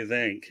 Coach. What do you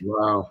think?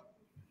 Wow.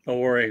 Don't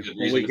worry.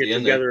 When we get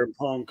together in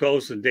Palm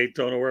Coast and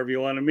Daytona, wherever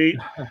you want to meet,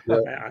 I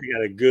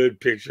got a good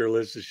picture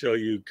list to show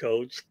you,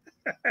 Coach.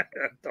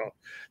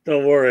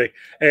 don't worry.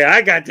 Hey,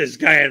 I got this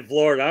guy in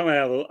Florida. I'm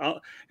gonna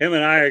him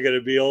and I are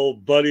gonna be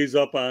old buddies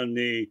up on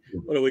the,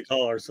 what do we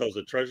call ourselves?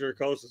 The Treasure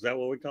Coast? Is that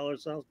what we call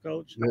ourselves,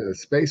 Coach? The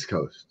Space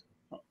Coast.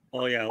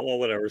 Oh yeah, well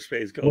whatever,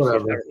 Space Coast,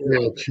 Whatever.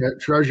 Yeah,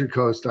 Treasure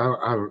Coast.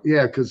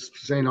 Yeah, because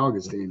St.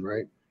 Augustine,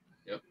 right?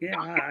 Yep. Yeah,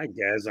 I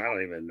guess I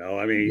don't even know.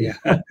 I mean,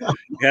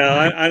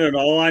 yeah, I don't know.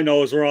 All I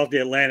know is we're off the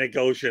Atlantic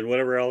Ocean.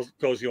 Whatever else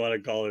coast you want to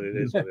call it, it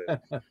is what it is.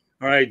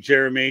 All right,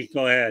 Jeremy,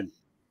 go ahead.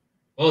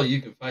 Well,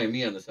 you can find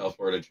me on the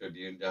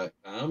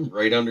SouthFloridaTribune.com,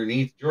 right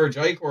underneath George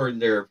Eichhorn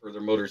there for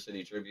the Motor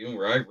City Tribune,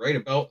 where I write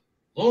about,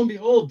 lo and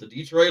behold, the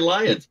Detroit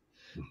Lions.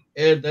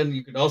 And then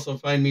you can also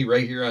find me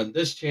right here on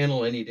this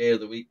channel any day of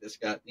the week that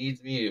Scott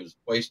needs me. It was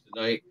twice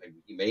tonight.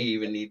 He may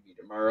even need me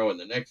tomorrow and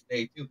the next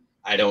day too.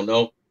 I don't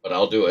know, but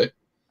I'll do it.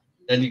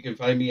 Then you can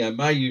find me on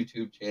my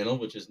YouTube channel,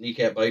 which is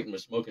Kneecap Biting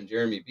with Smoking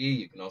Jeremy B.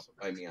 You can also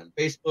find me on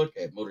Facebook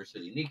at Motor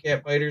City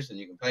Kneecap Biters, and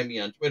you can find me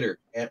on Twitter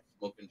at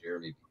Smoking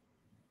Jeremy B.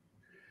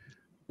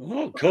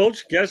 Well,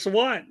 Coach, guess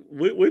what?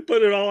 We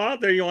put it all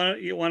out there. You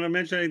want to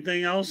mention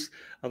anything else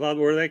about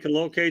where they can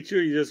locate you?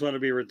 You just want to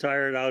be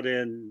retired out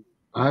in?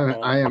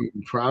 I am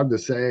proud to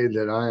say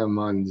that I am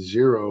on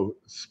 0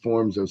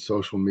 forms of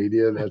social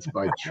media. That's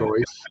by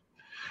choice.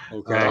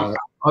 Okay.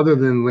 Other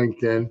than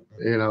LinkedIn,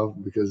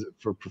 because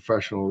for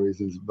professional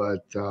reasons.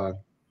 But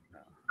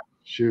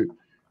shoot,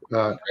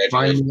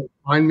 find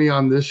me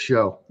on this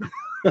show.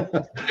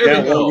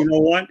 Yeah, well, you know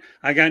what?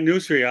 I got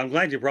news for you. I'm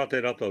glad you brought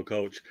that up, though,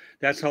 Coach.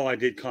 That's how I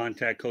did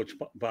contact Coach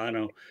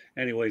Bono,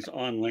 anyways,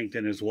 on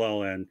LinkedIn as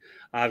well. And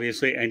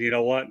obviously, and you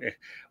know what?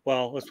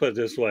 Well, let's put it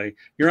this way.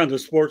 You're on the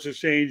Sports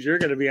Exchange. You're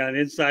going to be on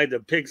Inside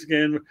the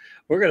Pigskin.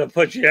 We're going to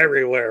put you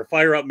everywhere.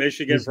 Fire up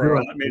Michigan for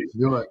a hot minute.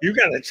 You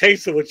got a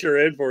taste of what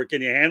you're in for.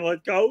 Can you handle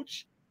it,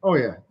 Coach? Oh,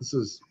 yeah. It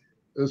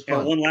was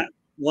fun. And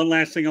one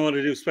last thing I want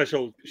to do,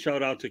 special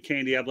shout out to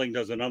Candy Ebling,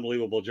 does an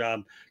unbelievable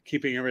job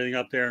keeping everything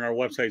up there. And our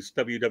website's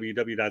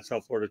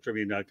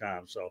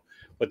www.southfloridatribune.com. So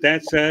with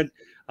that said,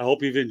 I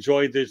hope you've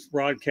enjoyed this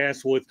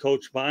broadcast with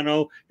Coach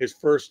Bono, his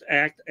first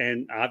act.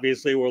 And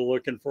obviously we're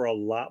looking for a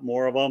lot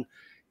more of them.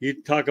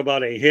 You talk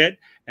about a hit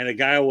and a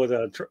guy with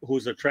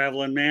who's a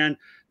traveling man.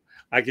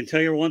 I can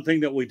tell you one thing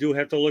that we do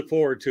have to look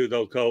forward to,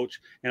 though, Coach,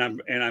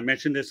 and I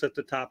mentioned this at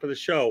the top of the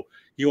show.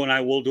 You and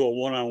I will do a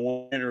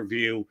one-on-one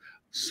interview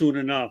soon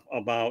enough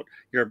about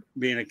your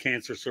being a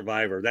cancer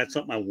survivor. That's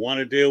something I want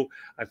to do.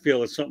 I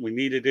feel it's something we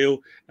need to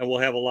do, and we'll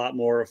have a lot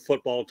more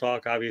football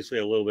talk, obviously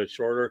a little bit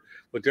shorter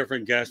with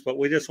different guests, but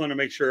we just want to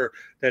make sure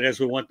that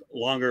as we went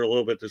longer a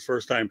little bit this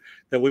first time,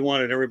 that we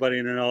wanted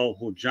everybody to know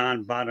who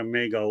John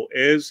Bonamego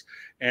is,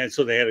 and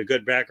so they had a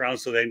good background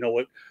so they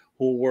know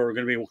who we're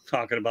going to be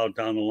talking about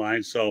down the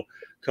line. So,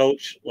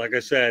 Coach, like I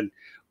said,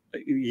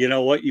 you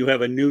know what? You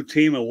have a new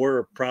team, and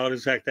we're proud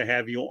as heck to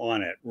have you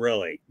on it.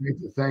 Really.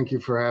 Thank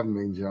you for having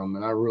me,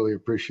 gentlemen. I really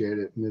appreciate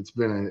it, and it's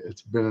been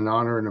an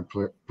honor and a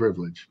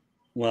privilege.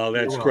 Well,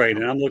 that's great,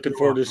 and I'm looking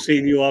forward to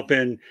seeing you up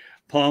in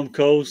Palm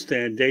Coast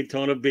and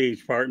Daytona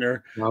Beach,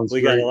 partner. We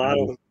got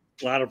a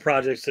lot of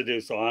projects to do.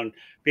 So, on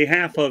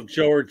behalf of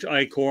George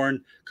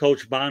Eichhorn,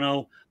 Coach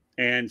Bono,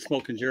 and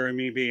Smoking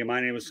Jeremy B, and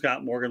my name is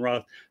Scott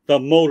Morganroth, the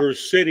Motor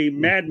City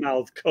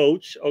Madmouth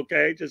Coach.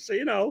 Okay, just so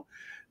you know.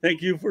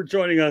 Thank you for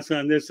joining us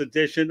on this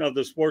edition of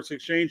the Sports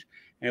Exchange,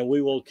 and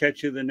we will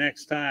catch you the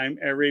next time,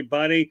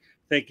 everybody.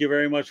 Thank you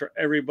very much for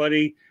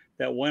everybody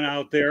that went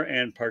out there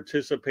and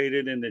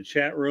participated in the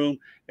chat room.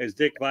 As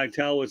Dick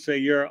Vitale would say,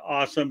 you're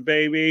awesome,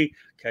 baby.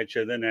 Catch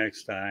you the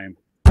next time.